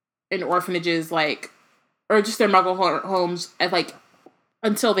 in orphanages, like, or just their muggle homes, at, like,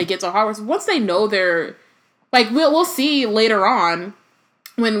 until they get to Hogwarts. Once they know they're... Like, we'll see later on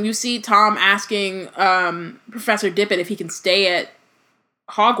when you see Tom asking Professor Dippet if he can stay at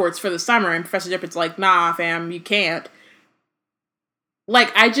Hogwarts for the summer, and Professor Dippet's like, nah, fam, you can't.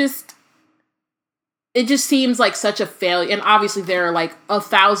 Like, it just seems like such a failure. And obviously there are, like,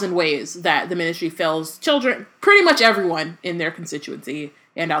 1,000 ways that the Ministry fails children, pretty much everyone in their constituency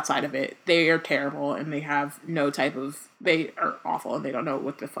and outside of it. They are terrible, and they have no type of... They are awful, and they don't know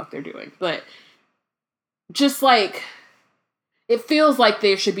what the fuck they're doing. But... just, like, it feels like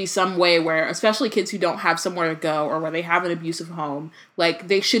there should be some way where, especially kids who don't have somewhere to go or where they have an abusive home, like,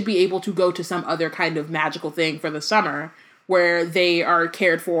 they should be able to go to some other kind of magical thing for the summer where they are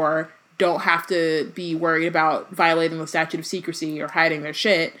cared for, don't have to be worried about violating the statute of secrecy or hiding their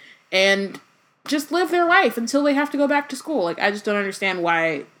shit, and just live their life until they have to go back to school. Like, I just don't understand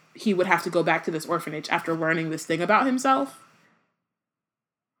why he would have to go back to this orphanage after learning this thing about himself.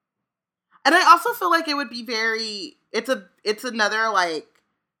 And I also feel like it would be it's another, like,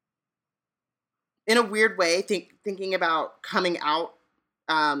 in a weird way, thinking about coming out,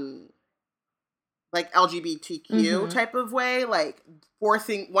 like, LGBTQ type of way, like,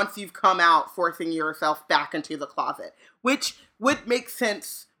 once you've come out, forcing yourself back into the closet, which would make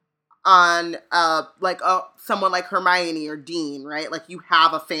sense on, someone like Hermione or Dean, right? Like, you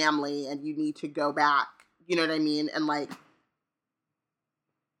have a family and you need to go back, you know what I mean? And, like,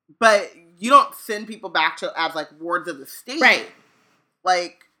 but you don't send people back as, like, wards of the state. Right.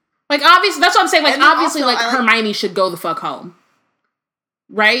 Like, obviously, that's what I'm saying. Like, obviously, also, Hermione should go the fuck home.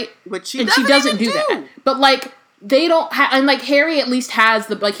 Right? Which she doesn't do that. But, like, they don't have... And, like, Harry at least has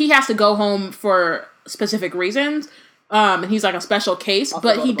he has to go home for specific reasons. And he's, like, a special case. Also,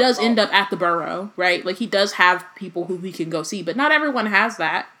 but he does end up at the Burrow, right? Like, he does have people who he can go see. But not everyone has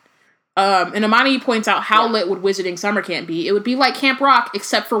that. And Amani points out how lit would Wizarding Summer Camp be. It would be like Camp Rock,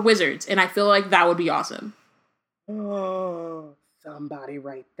 except for wizards. And I feel like that would be awesome. Oh, somebody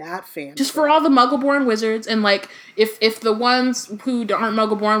write that fan. Just for all the Muggle-born wizards. And, like, if the ones who aren't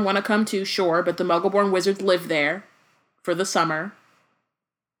Muggle-born want to come too, sure. But the Muggle-born wizards live there for the summer.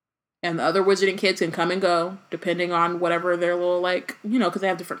 And the other wizarding kids can come and go, depending on whatever their little, like, because they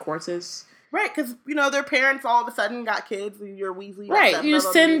have different courses. Right, because, their parents all of a sudden got kids, your Weasley. Right, you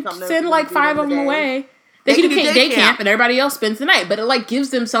just send like 5 of them away. They can do day camp, and everybody else spends the night. But it, like, gives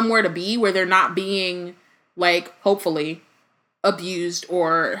them somewhere to be where they're not being, like, hopefully, abused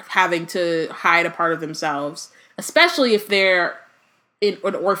or having to hide a part of themselves. Especially if they're in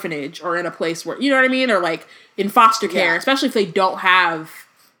an orphanage or in a place where, you know what I mean? Or, like, in foster care. Especially if they don't have,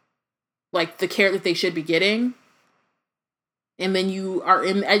 like, the care that they should be getting. And then you are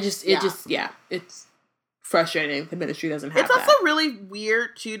in... it's frustrating. The Ministry doesn't have that. It's also really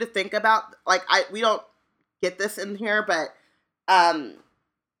weird, too, to think about. Like, we don't get this in here, but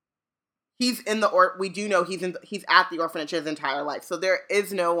he's in we do know he's at the orphanage his entire life. So there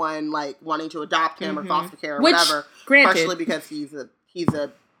is no one, like, wanting to adopt him or foster care or whatever. Granted. Partially because he's a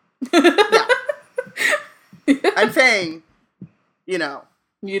I'm saying, he's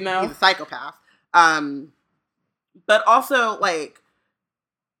a psychopath. But also, like,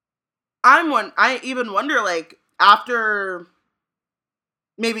 I even wonder, like, after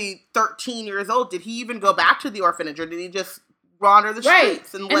maybe 13 years old, did he even go back to the orphanage, or did he just wander the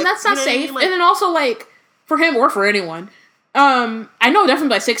streets? And, like, and that's not safe. Like, and then also, like, for him or for anyone, I know definitely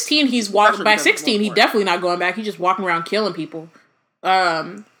by 16 he's by 16 he's definitely not going back. He's just walking around killing people.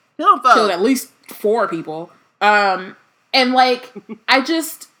 Killed at least 4 people. And, like,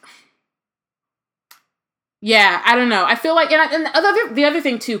 yeah, I don't know. I feel like, and the other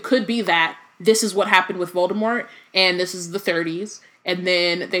thing, too, could be that this is what happened with Voldemort, and this is the 30s, and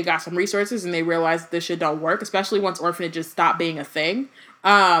then they got some resources, and they realized this shit don't work, especially once orphanages stop being a thing.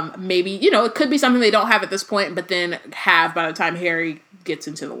 Maybe, it could be something they don't have at this point, but then have by the time Harry gets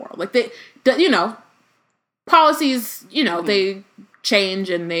into the world. Like, policies, they change,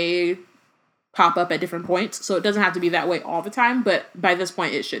 and they pop up at different points, so it doesn't have to be that way all the time, but by this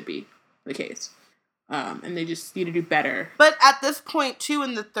point, it should be the case. And they just need to do better. But at this point, too,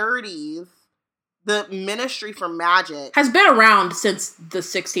 in the 30s, the Ministry for Magic has been around since the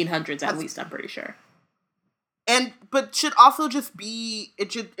 1600s, at least, I'm pretty sure. but should also just be, it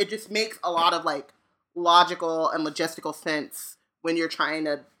just makes a lot of like logical and logistical sense when you're trying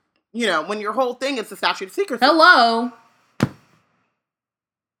to, when your whole thing is the statute of secrecy. Hello.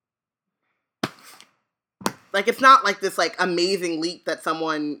 Like, it's not like this like amazing leap that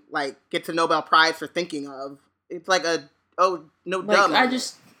someone like gets a Nobel Prize for thinking of. It's like no dumb. They're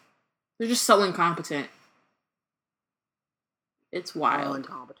just so incompetent. It's wild. So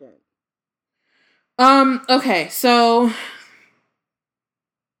incompetent. Okay, so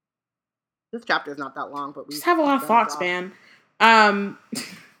this chapter is not that long, but we just have a lot of thoughts, man.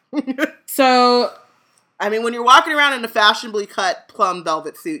 So, I mean, when you're walking around in a fashionably cut plum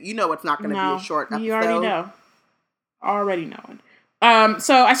velvet suit, you know it's not going to be a short episode. You already know. Already knowing.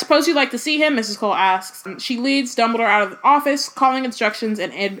 So I suppose you'd like to see him, Mrs. Cole asks. She leads Dumbledore out of the office, calling instructions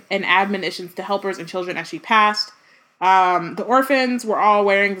and admonitions to helpers and children as she passed. The orphans were all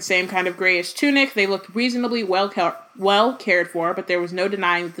wearing the same kind of grayish tunic. They looked reasonably well cared for, but there was no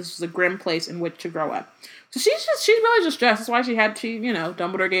denying that this was a grim place in which to grow up. So she's really just dressed. That's why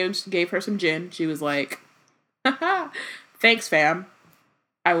Dumbledore gave her some gin. She was like, thanks, fam.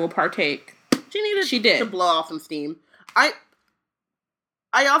 I will partake. She did to blow off some steam. I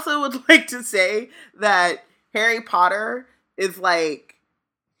also would like to say that Harry Potter is like,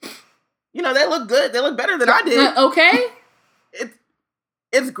 they look good. They look better than I did. Okay.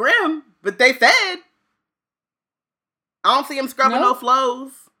 It's grim, but they fed. I don't see them scrubbing no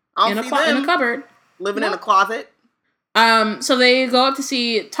flows. I don't see them in a cupboard. Living in a closet. So they go up to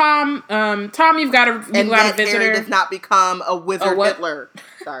see Tom. Tom, you've got a visitor. Harry does not become a wizard Hitler.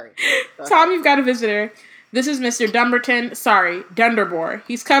 Sorry. Tom, you've got a visitor. This is Mr. Dunderbore.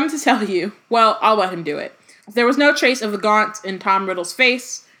 He's come to tell you. Well, I'll let him do it. There was no trace of the gaunt in Tom Riddle's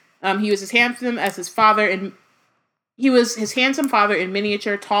face. He was as handsome as his father, and he was his handsome father in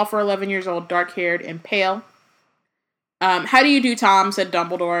miniature, tall for 11 years old, dark-haired, and pale. How do you do, Tom? Said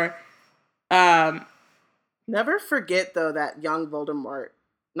Dumbledore. Never forget, though, that young Voldemort,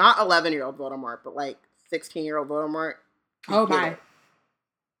 not 11-year-old Voldemort, but like 16-year-old Voldemort. Oh my.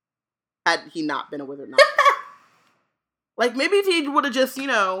 Had he not been a wizard. Like, maybe if he would have just,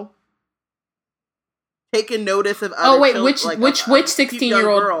 taken notice of other which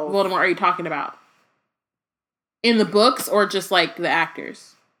 16-year-old Voldemort are you talking about? In the books or just like the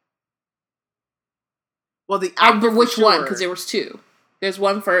actors? Well, the actors. Which one? Because there was two. There's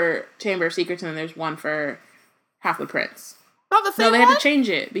one for Chamber of Secrets and then there's one for Half-Blood Prince. Not the same No, they one? had to change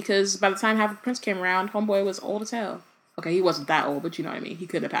it because by the time Half-Blood Prince came around, Homeboy was old as hell. Okay, he wasn't that old, but you know what I mean. He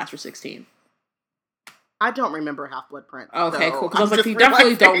couldn't have passed for 16. I don't remember Half-Blood Prince. Okay, cool. Because I was like, you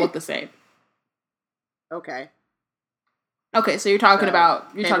definitely don't look the same. Okay. Okay, so you're talking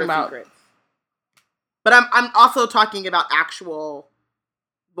about Secrets. But I'm also talking about actual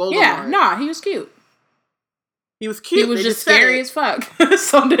Voldemort. Yeah, he was cute. He was cute. He was just scary as fuck.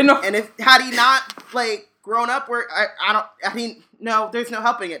 So and had he not like grown up where no, there's no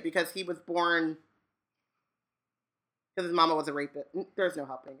helping it because he was born because his mama was a rapist. There's no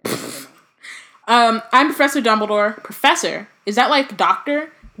helping it. I'm Professor Dumbledore. Professor? Is that like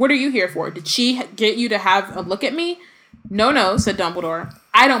doctor? What are you here for? Did she get you to have a look at me? No, said Dumbledore.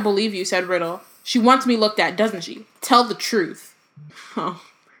 I don't believe you, said Riddle. She wants me looked at, doesn't she? Tell the truth. Oh,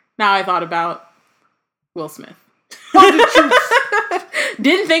 now I thought about Will Smith.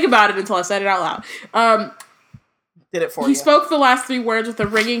 Didn't think about it until I said it out loud. Did it for you. He spoke the last three words with a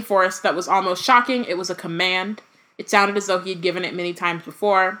ringing voice that was almost shocking. It was a command. It sounded as though he had given it many times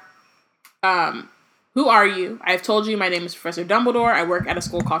before. Who are you? I have told you my name is Professor Dumbledore. I work at a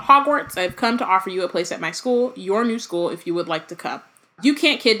school called Hogwarts. I have come to offer you a place at my school, your new school, if you would like to come. You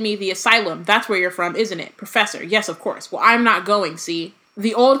can't kid me. The asylum. That's where you're from, isn't it? Professor. Yes, of course. Well, I'm not going, see?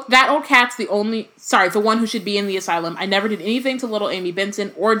 That old cat's the one who should be in the asylum. I never did anything to little Amy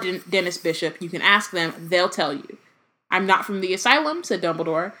Benson or Dennis Bishop. You can ask them. They'll tell you. I'm not from the asylum, said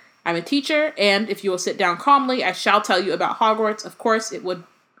Dumbledore. I'm a teacher, and if you will sit down calmly, I shall tell you about Hogwarts. Of course,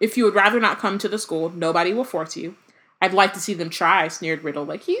 if you would rather not come to the school, nobody will force you. I'd like to see them try, sneered Riddle.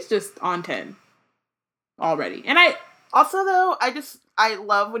 Like, he's just on 10 already. And also, though, I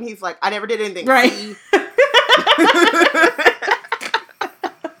love when he's like, I never did anything. Right. See?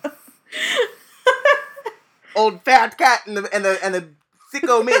 Old fat cat and the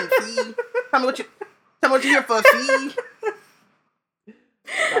sicko men. See? Tell me what you're here for. See?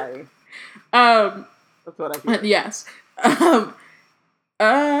 Sorry. That's what I hear. Yes.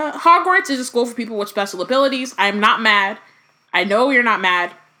 Hogwarts is a school for people with special abilities. I'm not mad. I know you're not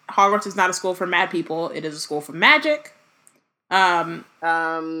mad. Hogwarts is not a school for mad people. It is a school for magic. Both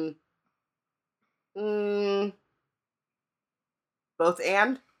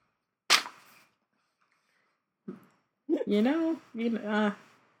and?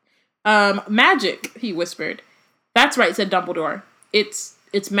 Magic, he whispered. That's right, said Dumbledore. It's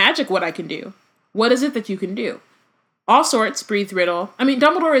magic what I can do. What is it that you can do? All sorts, breathed Riddle. I mean,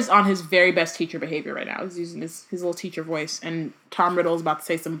 Dumbledore is on his very best teacher behavior right now. He's using his little teacher voice, and Tom Riddle is about to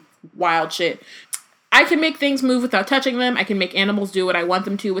say some wild shit. I can make things move without touching them. I can make animals do what I want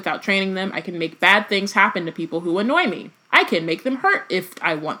them to without training them. I can make bad things happen to people who annoy me. I can make them hurt if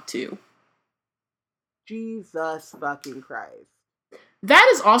I want to. Jesus fucking Christ. That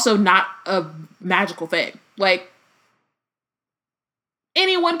is also not a magical thing. Like,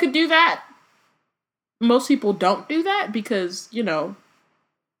 anyone could do that. Most people don't do that because, the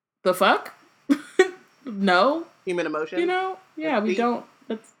fuck? No. Human emotion? Yeah, we don't.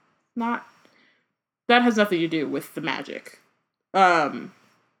 That's not. That has nothing to do with the magic. I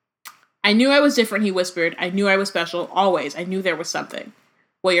knew I was different, he whispered. I knew I was special, always. I knew there was something.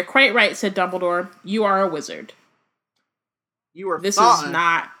 Well, you're quite right, said Dumbledore. You are a wizard. This is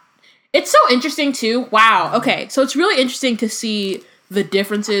not... It's so interesting, too. Wow. Okay, so it's really interesting to see the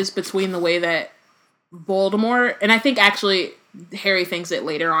differences between the way that Voldemort... And I think, actually, Harry thinks it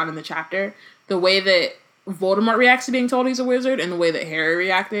later on in the chapter. The way that Voldemort reacts to being told he's a wizard and the way that Harry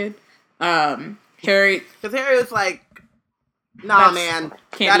reacted. Harry... Because Harry was like, nah, man,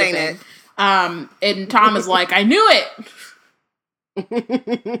 that ain't it. And Tom is like, I knew it!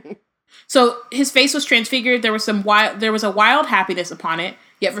 So his face was transfigured. There was a wild happiness upon it,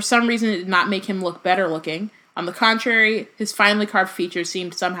 yet for some reason it did not make him look better looking. On the contrary, his finely carved features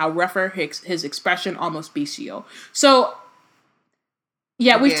seemed somehow rougher, his expression almost bestial. So,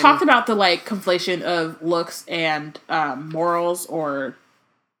 yeah, we've talked about the, conflation of looks and morals or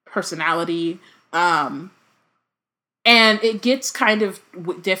personality. And it gets kind of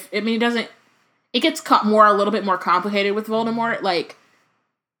it gets a little bit more complicated with Voldemort. Like,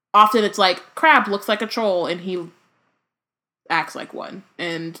 often it's like, Crabbe looks like a troll and he acts like one.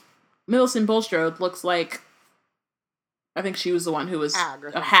 And Millicent Bulstrode looks like, I think she was the one who was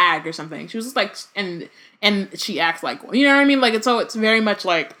a hag or something. She was just like, and she acts like one. You know what I mean? Like, it's very much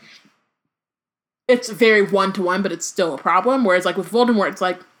like, it's very one-to-one, but it's still a problem. Whereas, like, with Voldemort, it's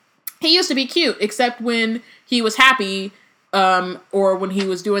like, he used to be cute, except when he was happy, or when he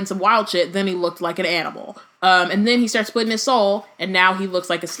was doing some wild shit, then he looked like an animal. And then he starts splitting his soul, and now he looks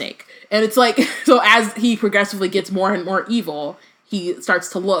like a snake. And it's like, so as he progressively gets more and more evil, he starts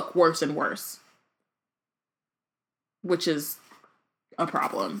to look worse and worse. Which is a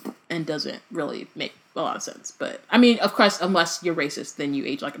problem, and doesn't really make a lot of sense. But, I mean, of course, unless you're racist, then you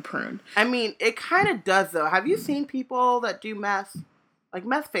age like a prune. I mean, it kind of does, though. Have you seen people that do meth? Like,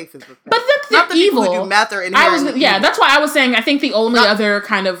 meth faces with But that's not the evil. People who do meth are inherently evil. That's why I was saying, I think the only other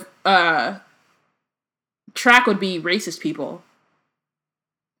kind of track would be racist people.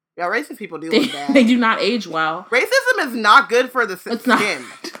 Yeah, racist people do look bad. They do not age well. Racism is not good for the skin. Not.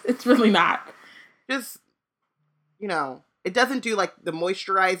 It's really not. Just, it doesn't do, like, the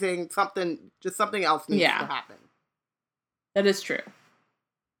moisturizing, something else needs to happen. That is true.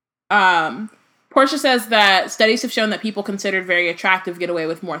 Portia says that studies have shown that people considered very attractive get away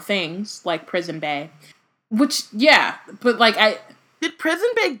with more things, like Prison Bay. Which, yeah, but, like, Did Prison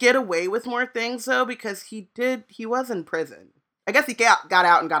Bay get away with more things, though? Because he was in prison. I guess he got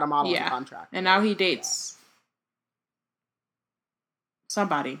out and got a modeling contract. And now he dates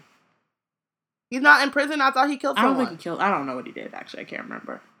somebody. He's not in prison? I thought he killed someone. I don't think he killed... I don't know what he did, actually. I can't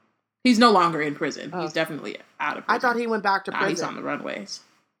remember. He's no longer in prison. He's definitely out of prison. I thought he went back to prison. He's on the runways.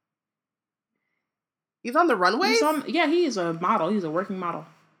 He's on the runways? Yeah, he is a model. He's a working model.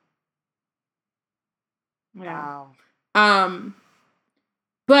 Yeah. Wow.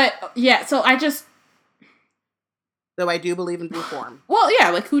 But, yeah, so I just... Though I do believe in reform. Well, yeah,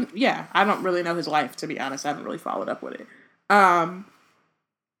 like, I don't really know his life, to be honest. I haven't really followed up with it.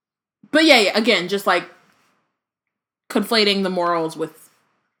 But, yeah, again, just, like, conflating the morals with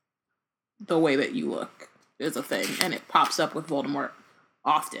the way that you look is a thing. And it pops up with Voldemort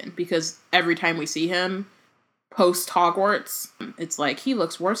often, because every time we see him post Hogwarts, it's like, he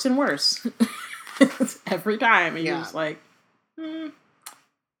looks worse and worse. Every time. And you're just like,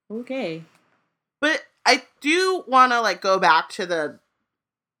 okay. But I do want to, like, go back to the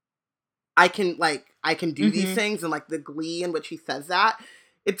I can do these things, and, like, the glee in which he says that.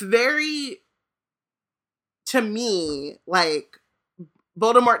 It's very, to me, like,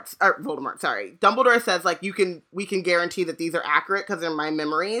 Dumbledore says, like, we can guarantee that these are accurate because they're my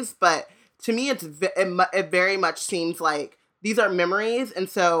memories, but to me it very much seems like these are memories, and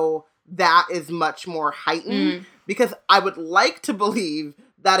so that is much more heightened, because I would like to believe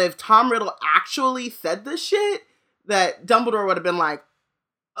that if Tom Riddle actually said this shit, that Dumbledore would have been like,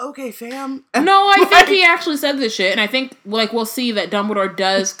 okay, fam. No, I think he actually said this shit, and I think, like, we'll see that Dumbledore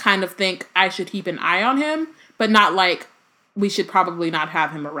does kind of think I should keep an eye on him, but not like we should probably not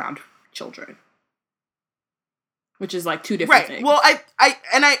have him around children. Which is, like, two different things. Well,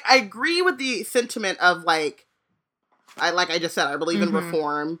 I agree with the sentiment of, like I just said, I believe in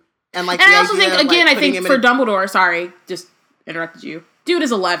reform. And, like, and I also think, again, I think for Dumbledore, sorry, just interrupted you. Dude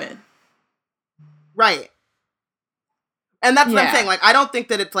is 11. Right. And that's what I'm saying. Like, I don't think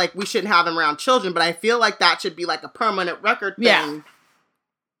that it's, like, we shouldn't have him around children, but I feel like that should be, like, a permanent record thing. Yeah.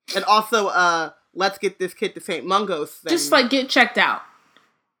 And also, let's get this kid to St. Mungo's thing. Just, like, get checked out.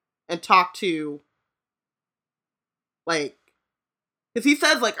 And talk to, like, because he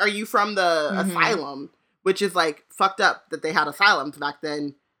says, like, are you from the asylum? Which is, like, fucked up that they had asylums back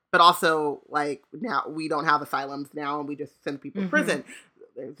then. But also, like, now we don't have asylums now, and we just send people to prison.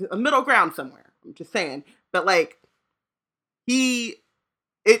 There's a middle ground somewhere. I'm just saying. But, like,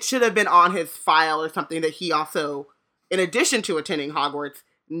 it should have been on his file or something that he also, in addition to attending Hogwarts,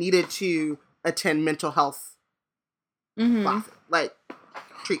 needed to attend mental health classes. Like,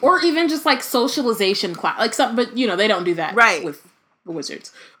 treatment. Or even just, like, socialization class. Like, but, you know, they don't do that with the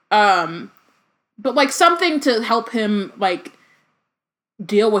wizards. But, like, something to help him, like,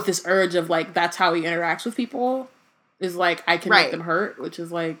 deal with this urge of, like, that's how he interacts with people. Is, like, I can make them hurt. Which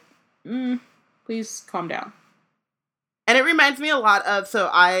is, like, please calm down. And it reminds me a lot of,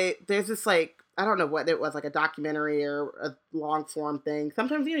 there's this, like, I don't know what it was, like a documentary or a long form thing.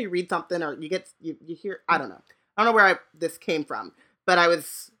 Sometimes, you know, you read something or you hear, I don't know. I don't know where this came from. But I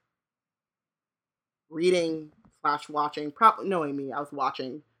was reading / watching, probably knowing me, I was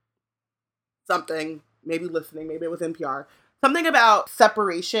watching something, maybe listening, maybe it was NPR, something about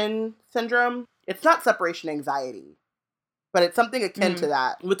separation syndrome. It's not separation anxiety, but it's something akin to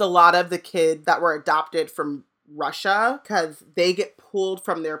that with a lot of the kids that were adopted from Russia because they get pulled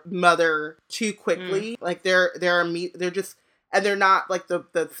from their mother too quickly. Like they're just, and they're not like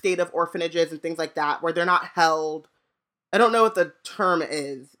the state of orphanages and things like that where they're not held. I don't know what the term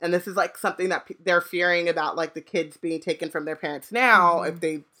is. And this is like something that they're fearing about, like the kids being taken from their parents now, if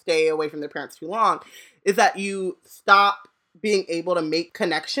they stay away from their parents too long, is that you stop being able to make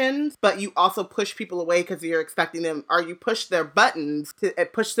connections, but you also push people away because you're expecting them, or you push their buttons to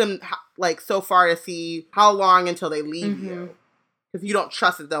push them like so far to see how long until they leave you. Because you don't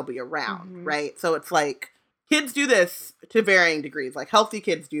trust that they'll be around, right? So it's like, kids do this to varying degrees. Like, healthy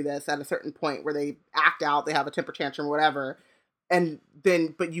kids do this at a certain point where they act out, they have a temper tantrum, whatever. And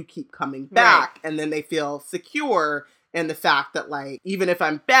then, but you keep coming back. Right. And then they feel secure in the fact that, like, even if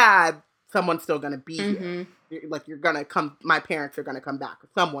I'm bad, someone's still going to be here. Like, you're going to come, my parents are going to come back. Or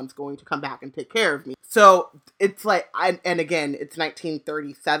someone's going to come back and take care of me. So it's like, and again, it's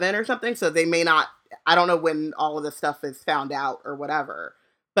 1937 or something. So they may not, I don't know when all of this stuff is found out or whatever.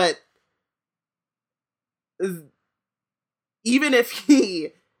 But even if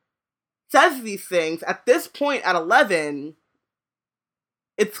he says these things, at this point at 11,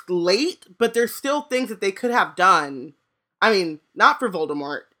 it's late, but there's still things that they could have done. I mean, not for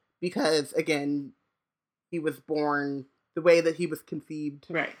Voldemort, because, again, he was born, the way that he was conceived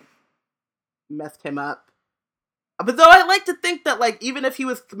messed him up. But though I like to think that, like, even if he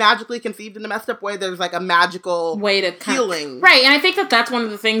was magically conceived in a messed up way, there's, like, a magical way to healing. Right, and I think that that's one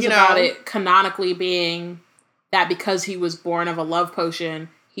of the things about it canonically being that because he was born of a love potion,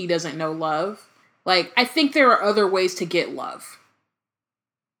 he doesn't know love. Like, I think there are other ways to get love.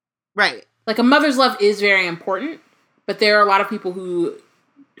 Right. Like, a mother's love is very important, but there are a lot of people who,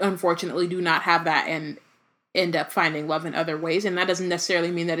 unfortunately, do not have that and end up finding love in other ways, and that doesn't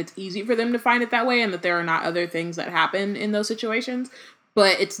necessarily mean that it's easy for them to find it that way and that there are not other things that happen in those situations,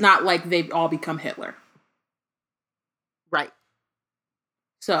 but it's not like they all become Hitler. Right.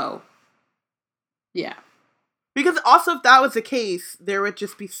 So, yeah. Because also, if that was the case, there would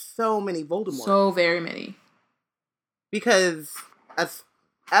just be so many Voldemorts. So very many. Because as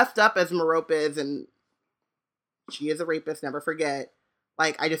effed up as Merope is, and she is a rapist, never forget,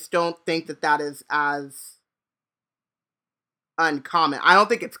 like, I just don't think that that is as uncommon. I don't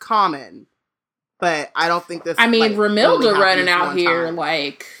think it's common, but I don't think this, I mean, like, Romilda running out here,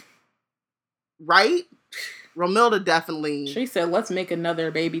 like... Right? Romilda definitely... She said, let's make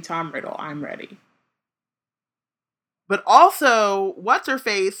another baby Tom Riddle. I'm ready. But also,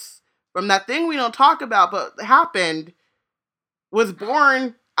 what's-her-face, from that thing we don't talk about but happened, was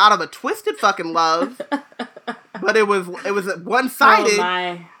born out of a twisted fucking love. But it was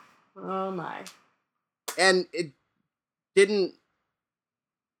one-sided. Oh my. And it didn't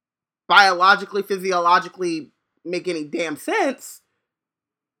biologically, physiologically make any damn sense.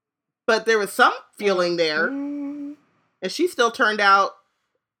 But there was some feeling there. And she still turned out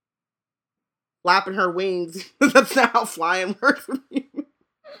flapping her wings. That's not how flying works.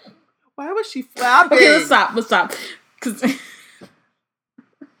 Why was she flapping? Okay, let's stop. Cause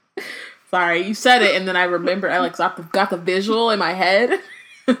sorry, you said it, and then I remembered. I got the visual in my head.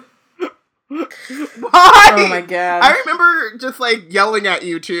 Why? Oh my god! I remember just yelling at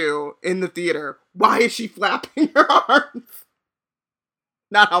you too in the theater. Why is she flapping her arms?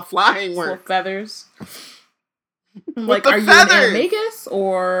 Not how flying works. With feathers. I'm like, are feathers? You in Animagus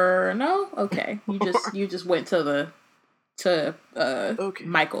or no? Okay, you just went to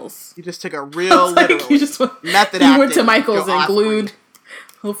Michael's. You just took a real literal method. You went to Michael's and glued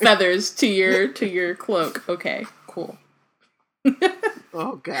feathers to your cloak. Okay, cool.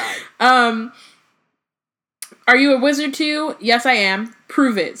 Oh god. Are you a wizard too? Yes, I am.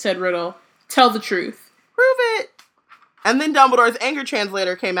 Prove it, said Riddle. Tell the truth. Prove it. And then Dumbledore's anger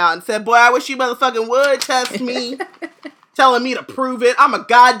translator came out and said, boy, I wish you motherfucking would test me. Telling me to prove it. I'm a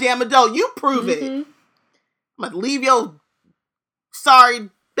goddamn adult. You prove it. I'm gonna leave your sorry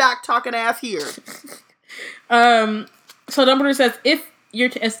back-talking ass here. So Dumbledore says, if you're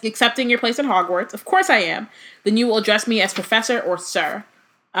accepting your place at Hogwarts, of course I am, then you will address me as Professor or Sir.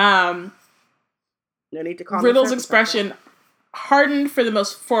 No need to call Riddle's expression hardened for the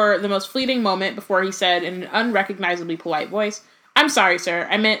most fleeting moment before he said in an unrecognizably polite voice, I'm sorry, sir.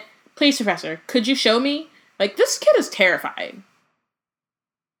 I meant, please, Professor, could you show me? This kid is terrifying.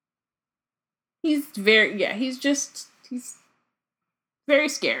 He's very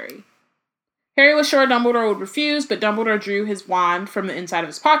scary. Harry was sure Dumbledore would refuse, but Dumbledore drew his wand from the inside of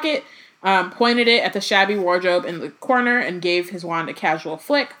his pocket, pointed it at the shabby wardrobe in the corner, and gave his wand a casual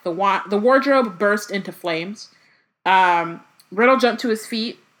flick. The wardrobe burst into flames. Riddle jumped to his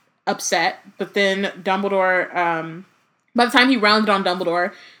feet, upset, but then Dumbledore, by the time he rounded on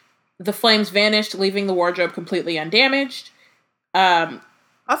Dumbledore, the flames vanished, leaving the wardrobe completely undamaged. Also,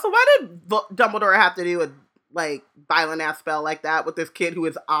 why did Dumbledore have to do a violent-ass spell like that with this kid who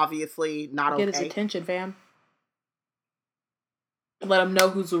is obviously not okay? Get his attention, fam. Let him know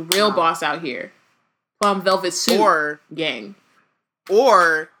who's the real boss out here. Plum Velvet Suit gang.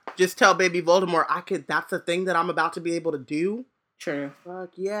 Or just tell baby Voldemort, that's the thing that I'm about to be able to do. True.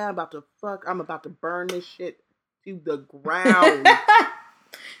 Fuck yeah, I'm about to burn this shit to the ground.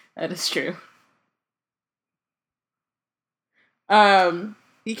 That is true.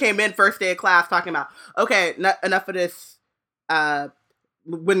 He came in first day of class talking about, okay, enough of this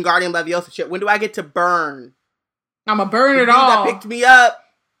Wingardium Leviosa shit. When do I get to burn? I'ma burn it all.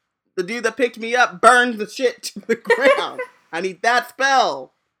 The dude that picked me up burns the shit to the ground. I need that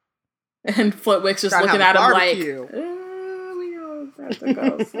spell. And Flitwick's just looking at him like, we know that's the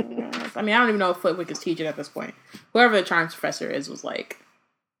ghost. I mean, I don't even know if Flitwick is teaching at this point. Whoever the Charms Professor is was like,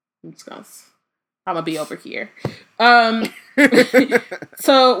 I'm gonna be over here.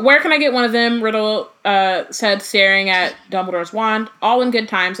 So, where can I get one of them? Riddle said, staring at Dumbledore's wand. All in good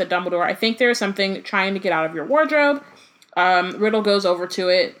time, said Dumbledore. I think there is something trying to get out of your wardrobe. Riddle goes over to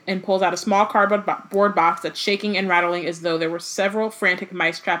it and pulls out a small cardboard box that's shaking and rattling as though there were several frantic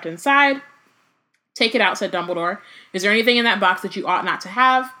mice trapped inside. Take it out, said Dumbledore. Is there anything in that box that you ought not to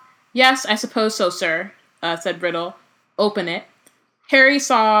have? Yes, I suppose so, sir, said Riddle. Open it. Harry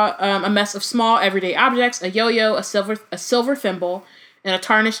saw a mess of small, everyday objects, a yo-yo, a silver thimble, and a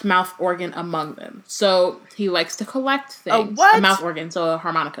tarnished mouth organ among them. So he likes to collect things. What? A mouth organ, so a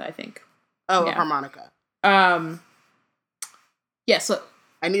harmonica, I think. Oh, yeah. A harmonica. Yeah, so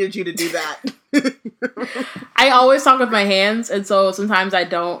I needed you to do that. I always talk with my hands, and so sometimes I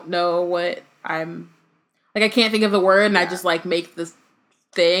don't know what I'm... I can't think of the word, and I just, make this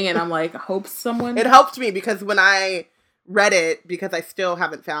thing, and I'm like, hope someone... It helped me, because when I read it, because I still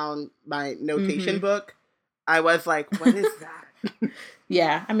haven't found my notation book, I was like, what is that?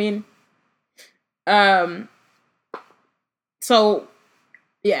 Yeah, I mean... So,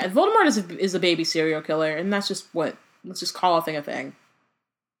 yeah, Voldemort is a baby serial killer, and that's just what... Let's just call a thing.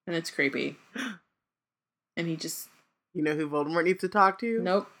 And it's creepy. And he just... You know who Voldemort needs to talk to?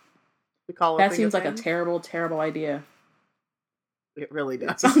 Nope. That seems like a terrible, terrible idea. It really does.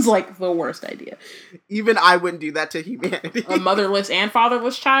 It sounds like the worst idea. Even I wouldn't do that to humanity. A motherless and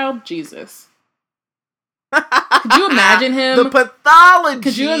fatherless child? Jesus. Could you imagine him? The pathology!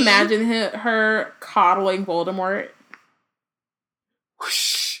 Could you imagine her coddling Voldemort?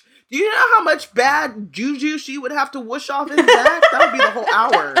 Whoosh. Do you know how much bad juju she would have to whoosh off his back? That would be the whole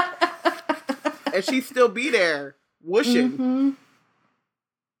hour. And she'd still be there, whooshing. Mm-hmm.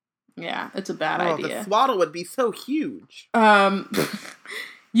 Yeah, it's a bad idea. The swaddle would be so huge.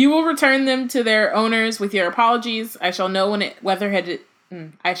 You will return them to their owners with your apologies. I shall know whether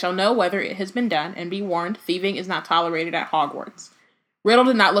it has been done, and be warned, thieving is not tolerated at Hogwarts. Riddle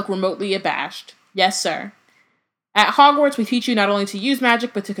did not look remotely abashed. Yes, sir. At Hogwarts, we teach you not only to use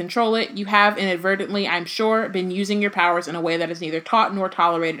magic, but to control it. You have inadvertently, I'm sure, been using your powers in a way that is neither taught nor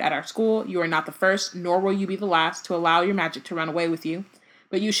tolerated at our school. You are not the first, nor will you be the last, to allow your magic to run away with you.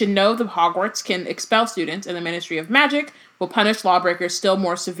 But you should know that Hogwarts can expel students, and the Ministry of Magic will punish lawbreakers still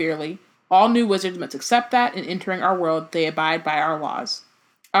more severely. All new wizards must accept that, in entering our world, they abide by our laws.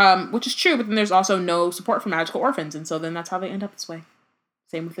 Which is true, but then there's also no support for magical orphans, and so then that's how they end up this way.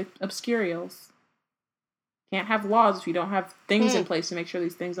 Same with the Obscurials. Can't have laws if you don't have things in place to make sure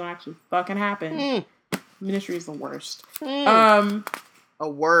these things don't actually fucking happen. Ministry is the worst. A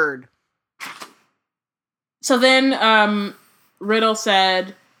word. So then Riddle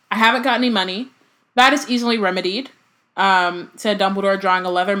said, I haven't got any money. That is easily remedied, said Dumbledore, drawing a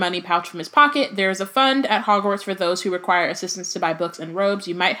leather money pouch from his pocket. There is a fund at Hogwarts for those who require assistance to buy books and robes.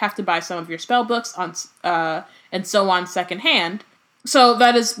 You might have to buy some of your spell books and so on secondhand. So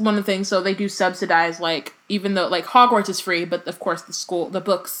that is one of the things. So they do subsidize, like, even though, like, Hogwarts is free, but of course the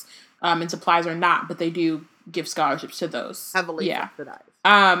books and supplies are not, but they do give scholarships to those. Heavily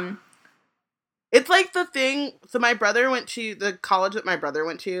subsidized. It's like the thing, so my brother went to, the college that my brother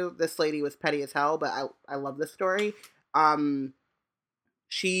went to, this lady was petty as hell, but I love this story.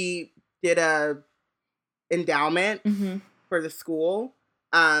 She did a endowment for the school,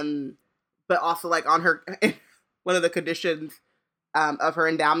 but also, like, on her, one of the conditions of her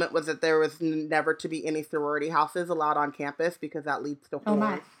endowment was that there was never to be any sorority houses allowed on campus because that leads to whores. Oh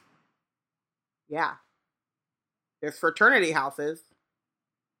my. Yeah. There's fraternity houses,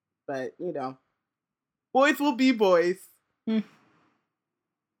 but, you know, boys will be boys.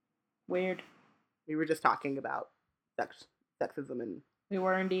 Weird. We were just talking about sexism and... We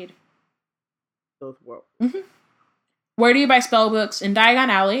were indeed. Those were... Where do you buy spell books? In Diagon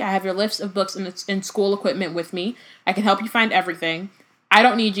Alley. I have your list of books and school equipment with me. I can help you find everything. I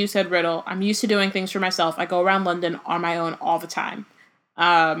don't need you, said Riddle. I'm used to doing things for myself. I go around London on my own all the time.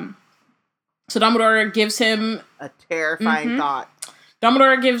 So Dumbledore gives him... a terrifying thought.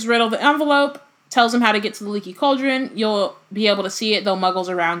 Dumbledore gives Riddle the envelope, tells him how to get to the Leaky Cauldron. You'll be able to see it, though muggles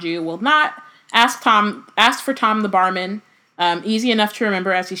around you will not. Ask for Tom the barman. Easy enough to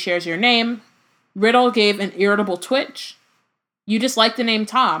remember as he shares your name. Riddle gave an irritable twitch. You just like the name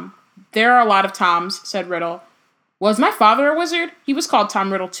Tom. There are a lot of Toms, said Riddle. Was my father a wizard? He was called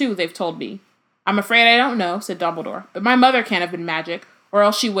Tom Riddle too, they've told me. I'm afraid I don't know, said Dumbledore. But my mother can't have been magic, or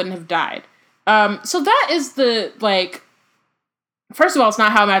else she wouldn't have died. So that is the, like... First of all, it's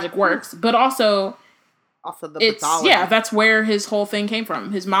not how magic works, but also... Also the pathology. Yeah, that's where his whole thing came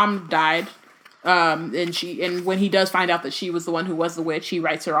from. His mom died, and when he does find out that she was the one who was the witch, he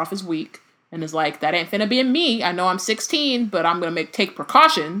writes her off as weak. And is like, that ain't finna be me. I know I'm 16, but I'm gonna take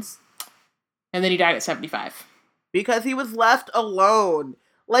precautions. And then he died at 75. Because he was left alone.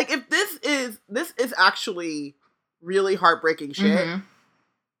 Like, if this is actually really heartbreaking shit.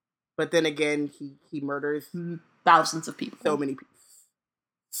 But then again, he murders thousands of people. So many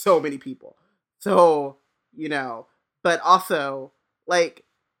people. So, you know, but also, like,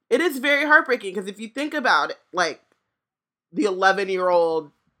 it is very heartbreaking because if you think about it, like, the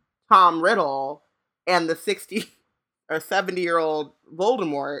 11-year-old Tom Riddle and the 60 or 70-year-old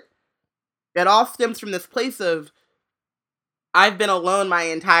Voldemort, it all stems from this place of, I've been alone my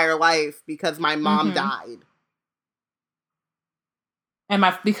entire life because my mom died. And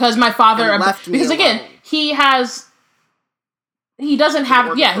because my father left me because alone. Again, he doesn't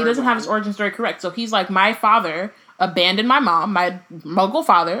have his origin story correct. So he's like, my father abandoned my mom, my Muggle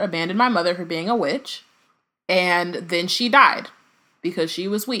father abandoned my mother for being a witch, and then she died because she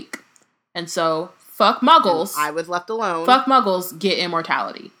was weak. And so, fuck Muggles. And I was left alone. Fuck Muggles, get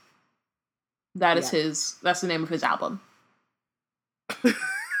immortality. That is that's the name of his album.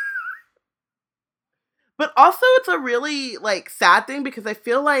 But also, it's a really, like, sad thing because I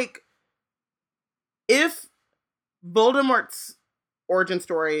feel like if Voldemort's origin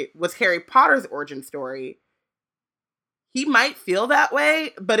story was Harry Potter's origin story, he might feel that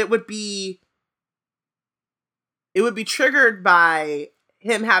way, but it would be triggered by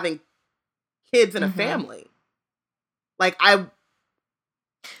him having kids and a family. Like, I'm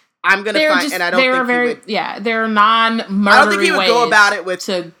gonna find, and I don't think he would. Yeah, they're non-murdery I don't think he would go about it with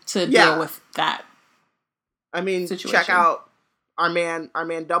to deal with that. I mean, situation. Check out our man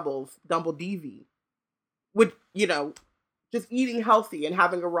Dumbledore, with, you know, just eating healthy and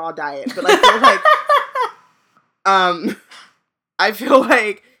having a raw diet. But I feel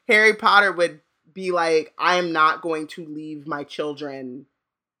like Harry Potter would be like, I am not going to leave my children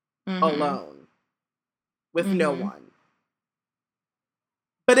alone with no one.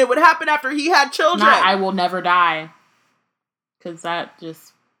 But it would happen after he had children. Not, I will never die. Because that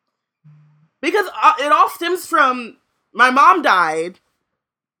just... Because it all stems from my mom died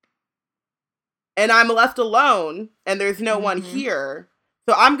and I'm left alone and there's no one here.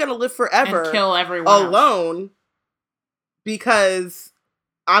 So I'm going to live forever and kill everyone alone else. Because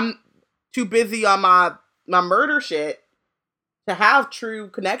I'm too busy on my murder shit to have true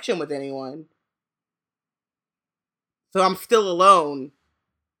connection with anyone. So I'm still alone,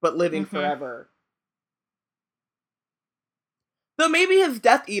 but living forever. So maybe his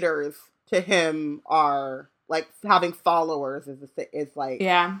Death Eaters to him are like having followers is like...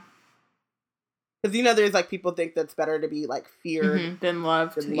 Yeah. Because, you know, there's like people think that's better to be like feared than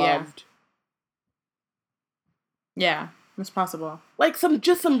loved. Yeah, it's possible. Like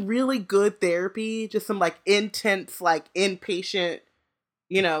some really good therapy, just some like intense, like inpatient,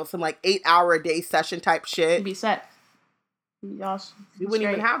 you know, some like 8-hour a day session type shit. You'd be set. Y'all, we wouldn't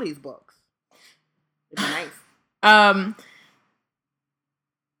even have these books. It'd be nice.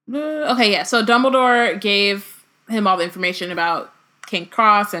 Okay, yeah. So Dumbledore gave him all the information about King's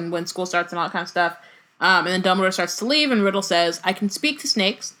Cross and when school starts and all that kind of stuff. And then Dumbledore starts to leave, and Riddle says, "I can speak to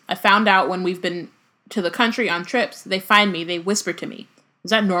snakes. I found out when we've been to the country on trips. They find me. They whisper to me.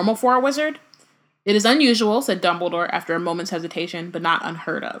 Is that normal for a wizard?" "It is unusual," said Dumbledore after a moment's hesitation, "but not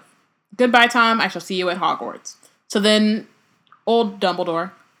unheard of. Goodbye, Tom. I shall see you at Hogwarts." So then old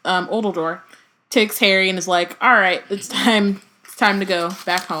Dumbledore, Oldledore, takes Harry and is like, "All right, it's time to go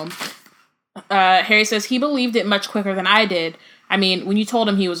back home." Harry says he believed it much quicker than I did. I mean, when you told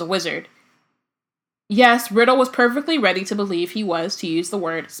him he was a wizard. "Yes, Riddle was perfectly ready to believe he was, to use the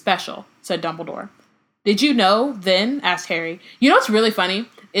word, special," said Dumbledore. "Did you know then?" asked Harry. You know what's really funny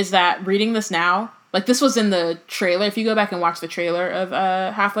is that reading this now, like this was in the trailer. If you go back and watch the trailer of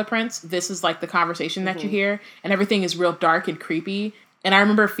Half-Blood Prince, this is like the conversation that you hear, and everything is real dark and creepy. And I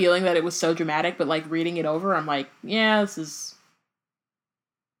remember feeling that it was so dramatic, but like reading it over, I'm like, yeah, this is...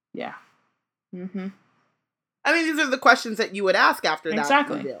 Yeah. Mm-hmm. I mean, these are the questions that you would ask after that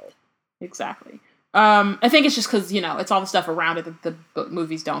reveal. Exactly. I think it's just because, you know, it's all the stuff around it that the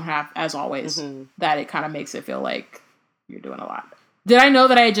movies don't have, as always, that it kind of makes it feel like you're doing a lot. Did I know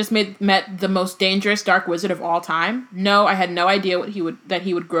that I had just met the most dangerous dark wizard of all time? No, I had no idea that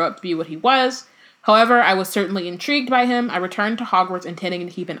he would grow up to be what he was. However, I was certainly intrigued by him. I returned to Hogwarts intending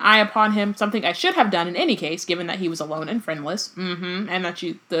to keep an eye upon him, something I should have done in any case, given that he was alone and friendless. And that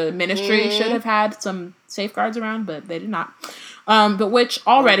the Ministry should have had some safeguards around, but they did not. But which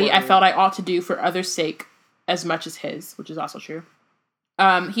already I felt I ought to do for others' sake as much as his, which is also true.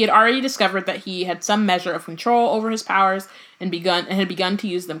 He had already discovered that he had some measure of control over his powers and had begun to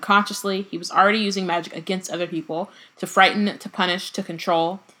use them consciously. He was already using magic against other people, to frighten, to punish, to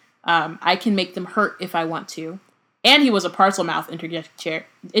control. I can make them hurt if I want to. And he was a parcel mouth,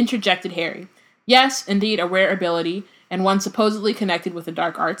 interjected Harry. Yes, indeed, a rare ability, and one supposedly connected with the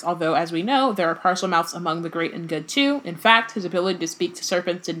dark arts, although, as we know, there are parcel mouths among the great and good too. In fact, his ability to speak to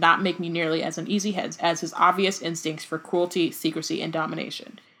serpents did not make me nearly as uneasy as his obvious instincts for cruelty, secrecy, and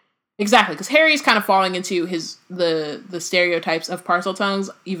domination. Exactly, because Harry's kind of falling into the stereotypes of parcel tongues,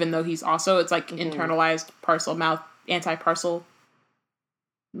 even though he's also, it's like internalized parcel mouth, anti-parcel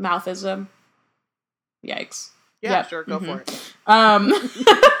mouthism. Yikes. Yeah, sure, go for it.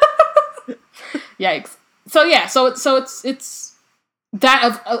 Yikes. So yeah, so it's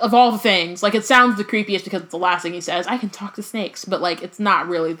that of all the things, like it sounds the creepiest because it's the last thing he says, I can talk to snakes, but like it's not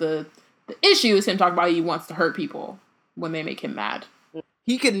really the issue is him talking about he wants to hurt people when they make him mad.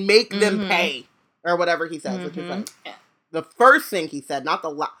 He can make them pay, or whatever he says, which is like the first thing he said, not the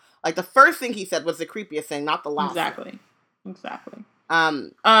like the first thing he said was the creepiest thing, not the last. Exactly. I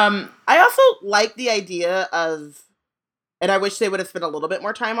also like the idea of, and I wish they would have spent a little bit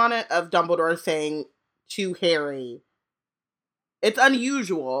more time on it, of Dumbledore saying to Harry, it's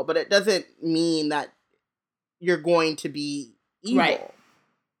unusual, but it doesn't mean that you're going to be evil. Right.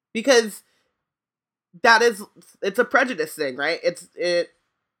 Because it's a prejudice thing, right? It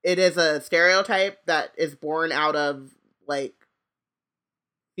is a stereotype that is born out of, like,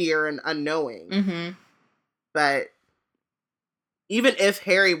 fear and unknowing. But even if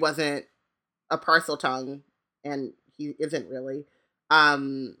Harry wasn't a Parseltongue, and he isn't really,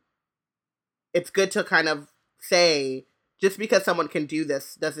 it's good to kind of say, just because someone can do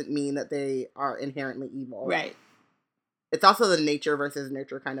this doesn't mean that they are inherently evil. Right. It's also the nature versus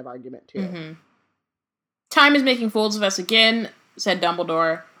nurture kind of argument, too. Time is making fools of us again, said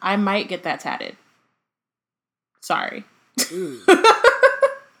Dumbledore. I might get that tatted. Sorry. It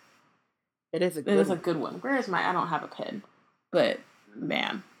is a good one. Where is my... I don't have a pen. But,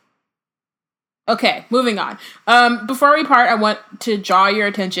 man. Okay, moving on. Before we part, I want to draw your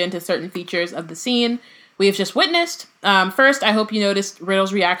attention to certain features of the scene, we have just witnessed. First, I hope you noticed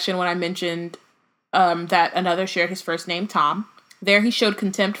Riddle's reaction when I mentioned that another shared his first name, Tom. There, he showed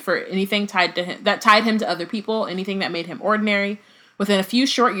contempt for anything tied him to other people, anything that made him ordinary. Within a few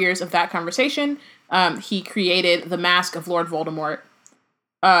short years of that conversation, he created the mask of Lord Voldemort,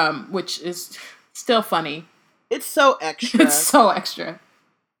 which is still funny. It's so extra. It's so extra.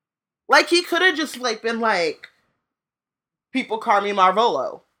 Like, he could have just, like, been like, people call me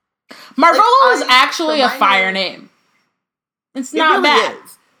Marvolo. Marvolo is actually a fire name. It's not really bad.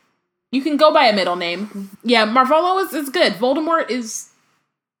 Is. You can go by a middle name. Yeah, Marvolo is good. Voldemort is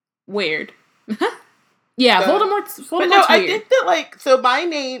weird. Yeah, Voldemort's but no, weird. I think that, like, so my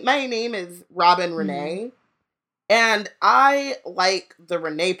name is Robin Renee, and I like the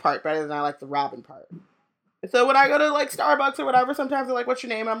Renee part better than I like the Robin part. So when I go to, like, Starbucks or whatever, sometimes they're like, what's your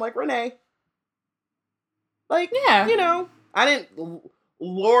name? I'm like, Renee. Like, yeah. You know, I didn't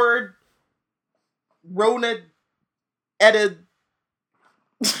Lord Rona Edda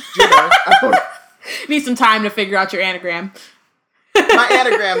Need some time to figure out your anagram. My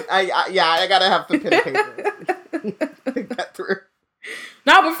anagram, I gotta have some pen and paper to get through.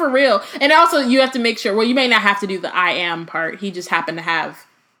 No, but for real. And also, you have to make sure, well, you may not have to do the I am part. He just happened to have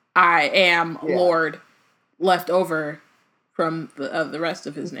I am Lord left over from the rest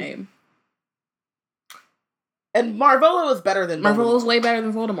of his name. And Marvolo is better than Voldemort. Marvolo is way better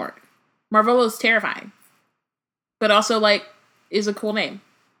than Voldemort. Marvolo is terrifying. But also, like, is a cool name.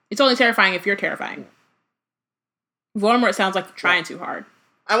 It's only terrifying if you're terrifying. Voldemort sounds like you're trying too hard.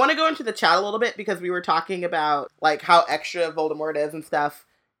 I want to go into the chat a little bit because we were talking about, like, how extra Voldemort is and stuff,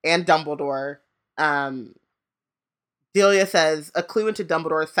 and Dumbledore. Delia says, a clue into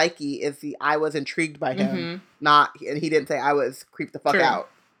Dumbledore's psyche is the I was intrigued by him, and he didn't say I was creeped the fuck out.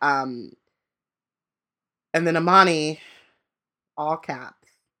 And then Amani, all caps,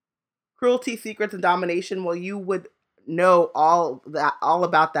 cruelty, secrets, and domination. Well, you would know all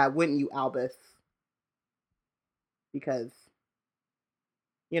about that, wouldn't you, Albus? Because,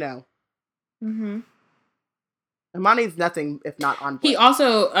 you know, Amani's nothing if not on point. He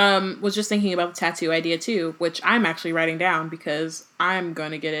also was just thinking about the tattoo idea too, which I'm actually writing down because I'm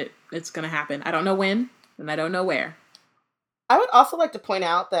going to get it. It's going to happen. I don't know when, and I don't know where. I would also like to point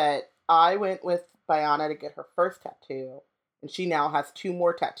out that I went with Bayana to get her first tattoo, and she now has 2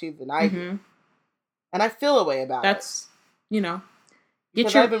 more tattoos than I do. And I feel a way about it. You know,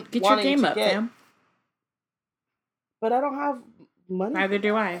 get your game up, fam. But I don't have money. Neither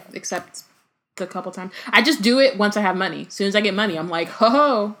do I, except a couple times. I just do it once I have money. As soon as I get money, I'm like,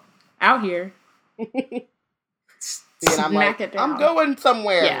 ho, out here. I'm like, it down. I'm going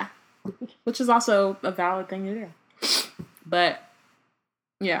somewhere. Yeah. Which is also a valid thing to do. But,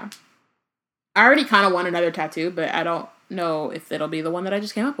 yeah. I already kind of want another tattoo, but I don't know if it'll be the one that I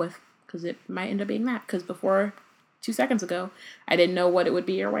just came up with. Because it might end up being that. Because before 2 seconds ago, I didn't know what it would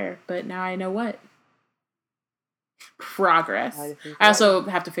be or where. But now I know what. Progress. I also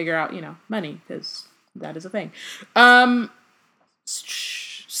have to figure out, money, because that is a thing.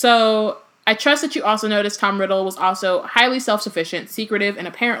 So I trust that you also noticed Tom Riddle was also highly self-sufficient, secretive, and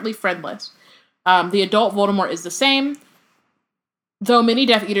apparently friendless. The adult Voldemort is the same. Though many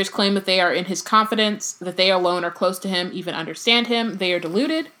Death Eaters claim that they are in his confidence, that they alone are close to him, even understand him, they are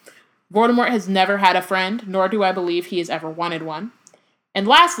deluded. Voldemort has never had a friend, nor do I believe he has ever wanted one. And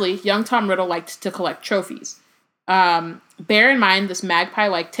lastly, young Tom Riddle liked to collect trophies. Bear in mind this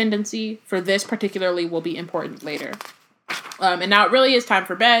magpie-like tendency for this particularly will be important later. And now it really is time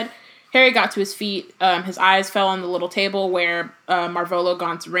for bed. Harry got to his feet. His eyes fell on the little table where Marvolo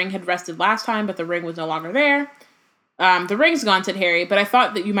Gaunt's ring had rested last time, but the ring was no longer there. The ring's gone, said Harry, but I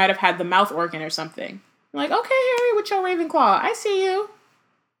thought that you might have had the mouth organ or something. I'm like, okay, Harry, with your Ravenclaw. I see you.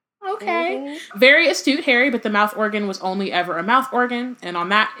 Okay. Very astute, Harry, but the mouth organ was only ever a mouth organ. And on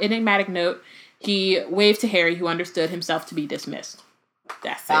that enigmatic note, he waved to Harry, who understood himself to be dismissed.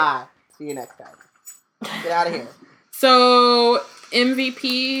 That's it. See you next time. Get out of here. So,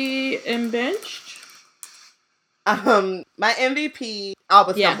 MVP and benched? My MVP,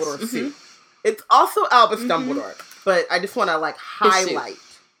 Albus Dumbledore's suit. It's also Albus Dumbledore, but I just want to, highlight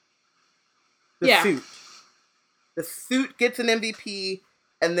the suit. The suit gets an MVP,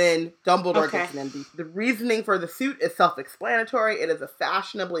 and then Dumbledore gets an MVP. The reasoning for the suit is self-explanatory. It is a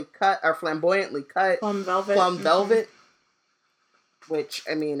fashionably cut, or flamboyantly cut plum velvet. Which,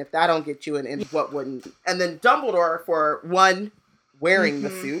 I mean, if that don't get you an MVP, what wouldn't? And then Dumbledore, for 1, wearing the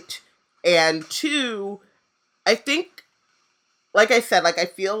suit, and 2, I think, like I said, I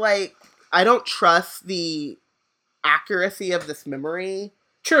feel like I don't trust the accuracy of this memory.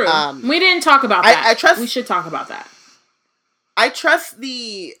 True. We didn't talk about that. We should talk about that. I trust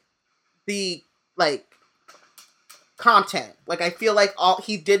the content. Like, I feel like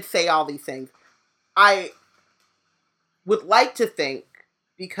he did say all these things. I would like to think,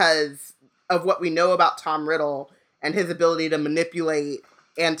 because of what we know about Tom Riddle and his ability to manipulate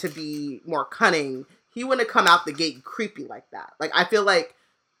and to be more cunning, he wouldn't have come out the gate creepy like that. Like, I feel like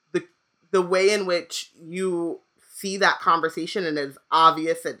the way in which you see that conversation and it's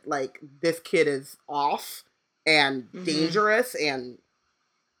obvious that, like, this kid is off and dangerous and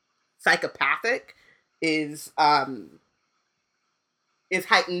psychopathic is heightened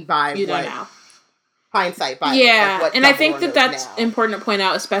by hindsight bias. Yeah, like, and I think that's important to point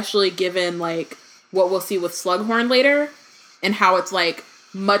out, especially given, like, what we'll see with Slughorn later and how it's, like,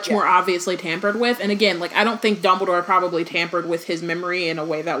 much more obviously tampered with. And again, like, I don't think Dumbledore probably tampered with his memory in a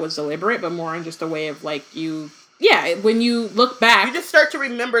way that was deliberate, but more in just a way of, like, when you look back, you just start to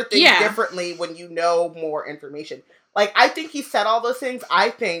remember things differently when you know more information. Like, I think he said all those things.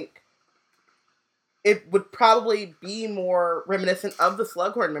 I think it would probably be more reminiscent of the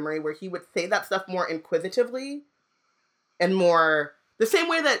Slughorn memory, where he would say that stuff more inquisitively and more the same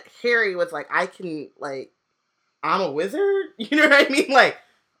way that Harry was like, I'm a wizard. You know what I mean? Like,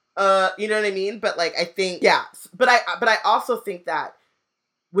 you know what I mean? But, like, I think, but I also think that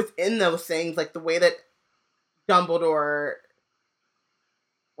within those things, like, the way that Dumbledore,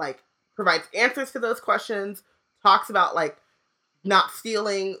 like, provides answers to those questions, talks about, like, not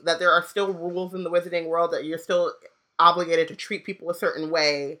stealing, that there are still rules in the wizarding world, that you're still obligated to treat people a certain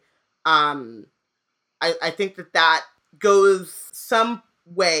way. I think that goes some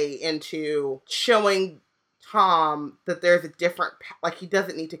way into showing Tom that there's a different, like, he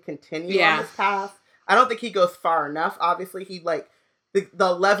doesn't need to continue on this path. I don't think he goes far enough. Obviously, he, like, the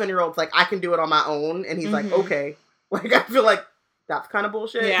 11-year-old's like, I can do it on my own, and he's like, okay. Like, I feel like that's kind of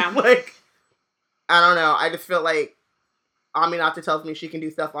bullshit. Yeah. Like, I don't know. I just feel like Aminata tells me she can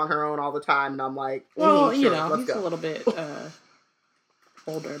do stuff on her own all the time, and I'm like, well, sure, you know, let's he's go. a little bit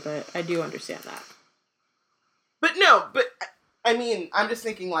older, but I do understand that. But no, I mean, I'm just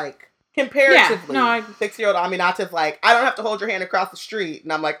thinking, like, comparatively, 6-year-old Aminata's like, I don't have to hold your hand across the street,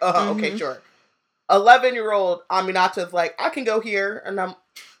 and I'm like, okay, sure. 11-year-old Aminata's like, I can go here, and I'm,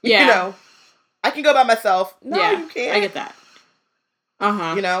 you know, I can go by myself. No, you can't. I get that.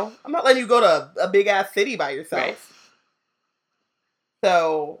 You know, I'm not letting you go to a big ass city by yourself. Right.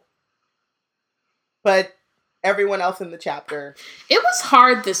 So, but everyone else in the chapter. It was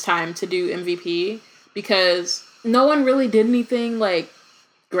hard this time to do MVP because no one really did anything, like,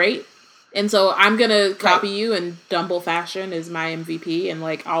 great. And so I'm going to copy you, and Dumble fashion is my MVP, and,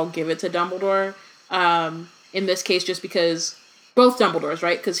 like, I'll give it to Dumbledore. In this case, just because both Dumbledores,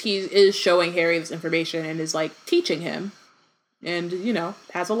 right? Because he is showing Harry this information and is, like, teaching him. And, you know,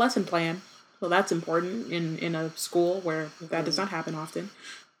 has a lesson plan. So that's important in a school where that does not happen often.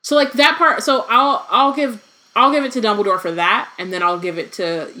 So, like, that part, so I'll give it to Dumbledore for that, and then I'll give it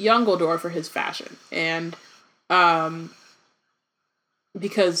to Youngledore for his fashion. And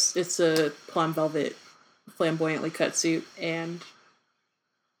because it's a plum velvet flamboyantly cut suit, and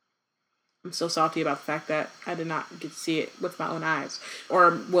I'm so salty about the fact that I did not get to see it with my own eyes,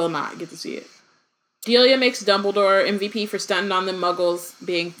 or will not get to see it. Delia makes Dumbledore MVP for stunting on the Muggles,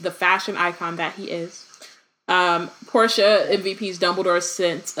 being the fashion icon that he is. Portia MVP's Dumbledore's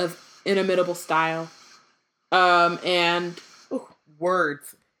sense of inimitable style. And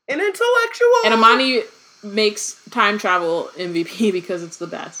words. An intellectual. And Amani makes time travel MVP because it's the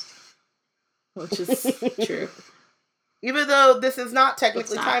best. Which is true. Even though this is not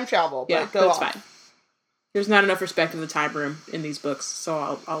technically time travel, but but it's fine. There's not enough respect of the time room in these books,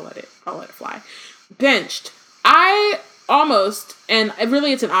 so I'll let it fly. Benched. I almost, and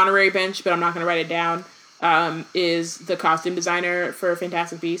really it's an honorary bench, but I'm not going to write it down, is the costume designer for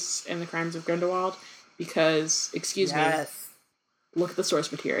Fantastic Beasts and the Crimes of Grindelwald, because, excuse me, look at the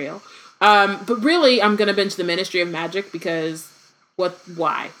source material. But really, I'm going to bench the Ministry of Magic, because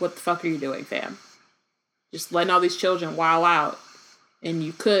why? What the fuck are you doing, fam? Just letting all these children wow out, and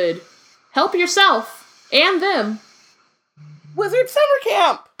you could help yourself and them. Wizard Summer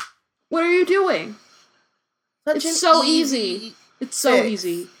Camp! What are you doing? It's so easy. It's so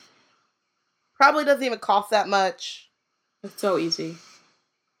easy. Probably doesn't even cost that much. It's so easy.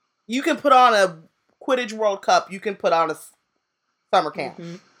 You can put on a Quidditch World Cup. You can put on a summer camp.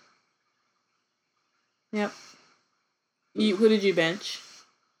 Mm-hmm. Yep. Who did you bench?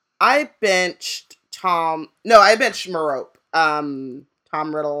 I benched Tom. No, I benched Merope. Tom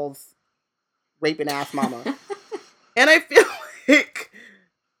Riddle's raping ass mama. And I feel like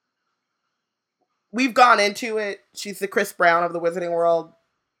we've gone into it. She's the Chris Brown of the Wizarding world.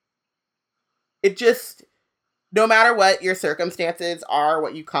 It just, no matter what your circumstances are,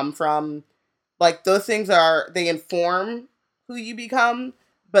 what you come from, Like, those things they inform who you become,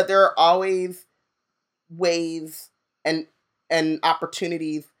 but there are always ways and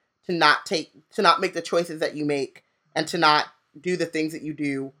opportunities to not make the choices that you make, and to not do the things that you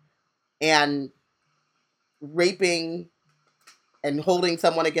do, and raping and holding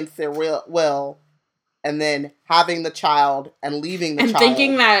someone against their will, and then having the child and leaving the and child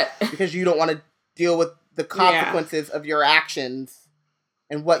thinking that because you don't want to deal with the consequences of your actions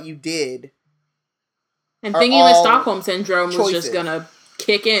and what you did. And thinking the Stockholm Syndrome was just gonna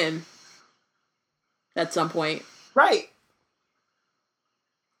kick in at some point. Right.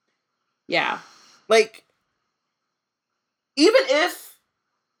 Yeah. Like, even if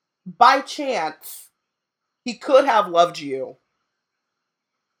by chance he could have loved you,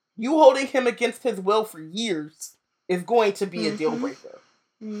 you holding him against his will for years is going to be a deal breaker.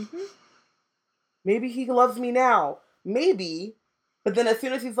 Mm-hmm. Maybe he loves me now. Maybe. But then as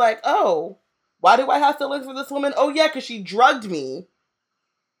soon as he's like, oh, why do I have feelings for this woman? Oh, yeah, because she drugged me.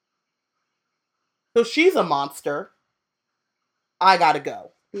 So she's a monster. I gotta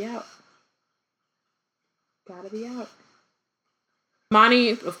go. Be out. Gotta be out.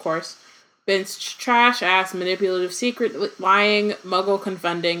 Monty, of course, Ben's trash-ass, manipulative, secret lying,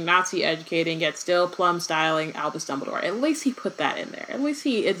 muggle-confunding, Nazi-educating, yet still plum-styling Albus Dumbledore. At least he put that in there. At least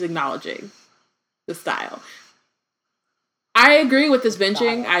he is acknowledging the style. I agree with this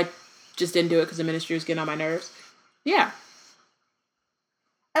benching. I just didn't do it because the ministry was getting on my nerves. Yeah.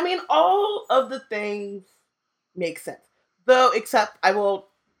 I mean, all of the things make sense. Though, except I will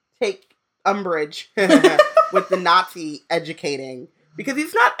take umbrage with the Nazi educating. Because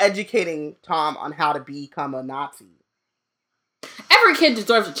he's not educating Tom on how to become a Nazi. Every kid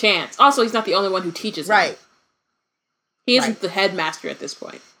deserves a chance. Also, he's not the only one who teaches him. Right. He isn't the headmaster at this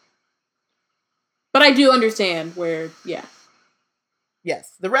point. But I do understand where, yeah.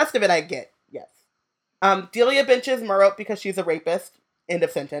 Yes. The rest of it I get. Yes. Delia benches Merope because she's a rapist. End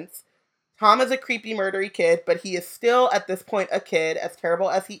of sentence. Tom is a creepy, murdery kid, but he is still, at this point, a kid. As terrible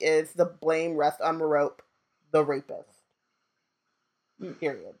as he is, the blame rests on Merope, the rapist.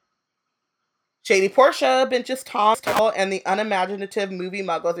 Period. Shady Portia benches Tom and the unimaginative movie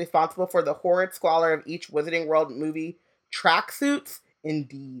muggles responsible for the horrid squalor of each Wizarding World movie tracksuits.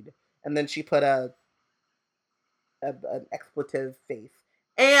 Indeed. And then she put an expletive face.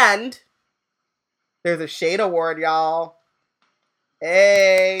 And there's a Shade Award, y'all.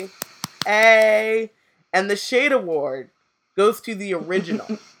 Hey. And the Shade Award goes to the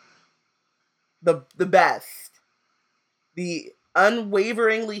original. the best. The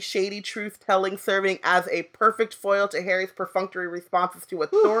unwaveringly shady truth-telling, serving as a perfect foil to Harry's perfunctory responses to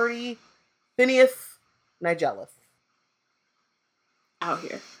authority, Phineas Nigellus. Out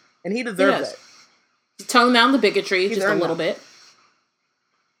here. And he deserves it. Tone down the bigotry just a little bit.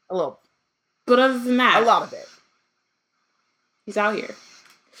 A little. But other than that, a lot of it. He's out here.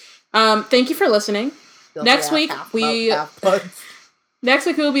 Thank you for listening. Next week we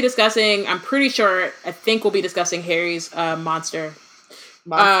will be discussing, I think we'll be discussing Harry's monster.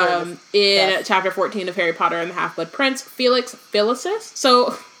 In chapter 14 of Harry Potter and the Half-Blood Prince, Felix Felicis.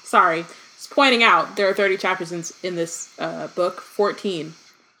 So, sorry, just pointing out, there are 30 chapters in this book, 14.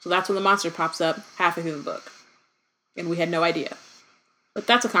 So that's when the monster pops up halfway through the book. And we had no idea. But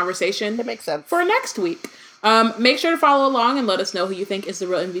that's a conversation that makes sense for next week. Make sure to follow along and let us know who you think is the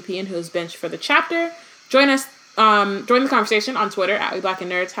real MVP and who is benched for the chapter. Join us. Join the conversation on Twitter at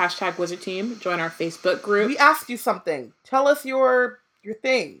WeBlackandNerds, #WizardTeam. Join our Facebook group. We asked you something. Tell us your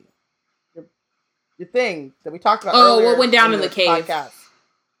thing. Your thing that we talked about earlier. What went down in the cave? Podcast.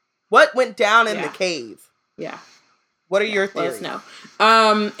 What went down in the cave? Yeah. What are your theories? Let us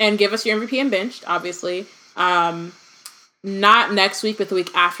know. And give us your MVP and benched, obviously. Not next week, but the week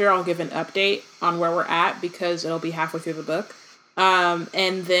after, I'll give an update on where we're at because it'll be halfway through the book.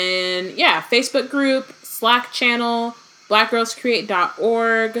 And then, Facebook group, Slack channel,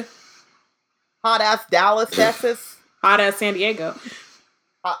 blackgirlscreate.org. Hot ass Dallas, Texas. Hot ass San Diego.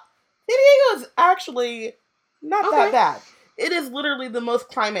 San Diego is actually not that bad. It is literally the most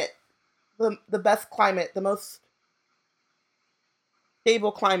climate, the best climate, the most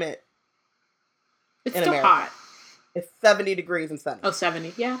stable climate. It's in still America. hot. It's 70 degrees and sunny. Oh,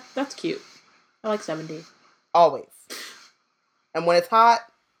 70. Yeah, that's cute. I like 70. Always. And when it's hot.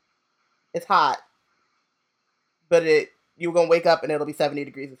 But you're going to wake up and it'll be 70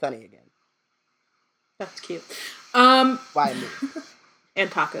 degrees and sunny again. That's cute. Why me?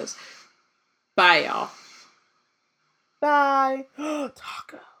 And tacos. Bye, y'all. Bye.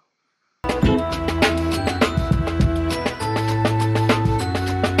 Taco.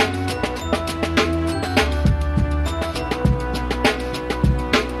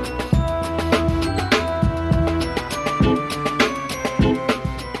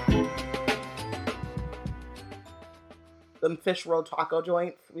 fish roll taco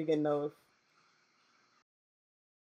joints. We getting those.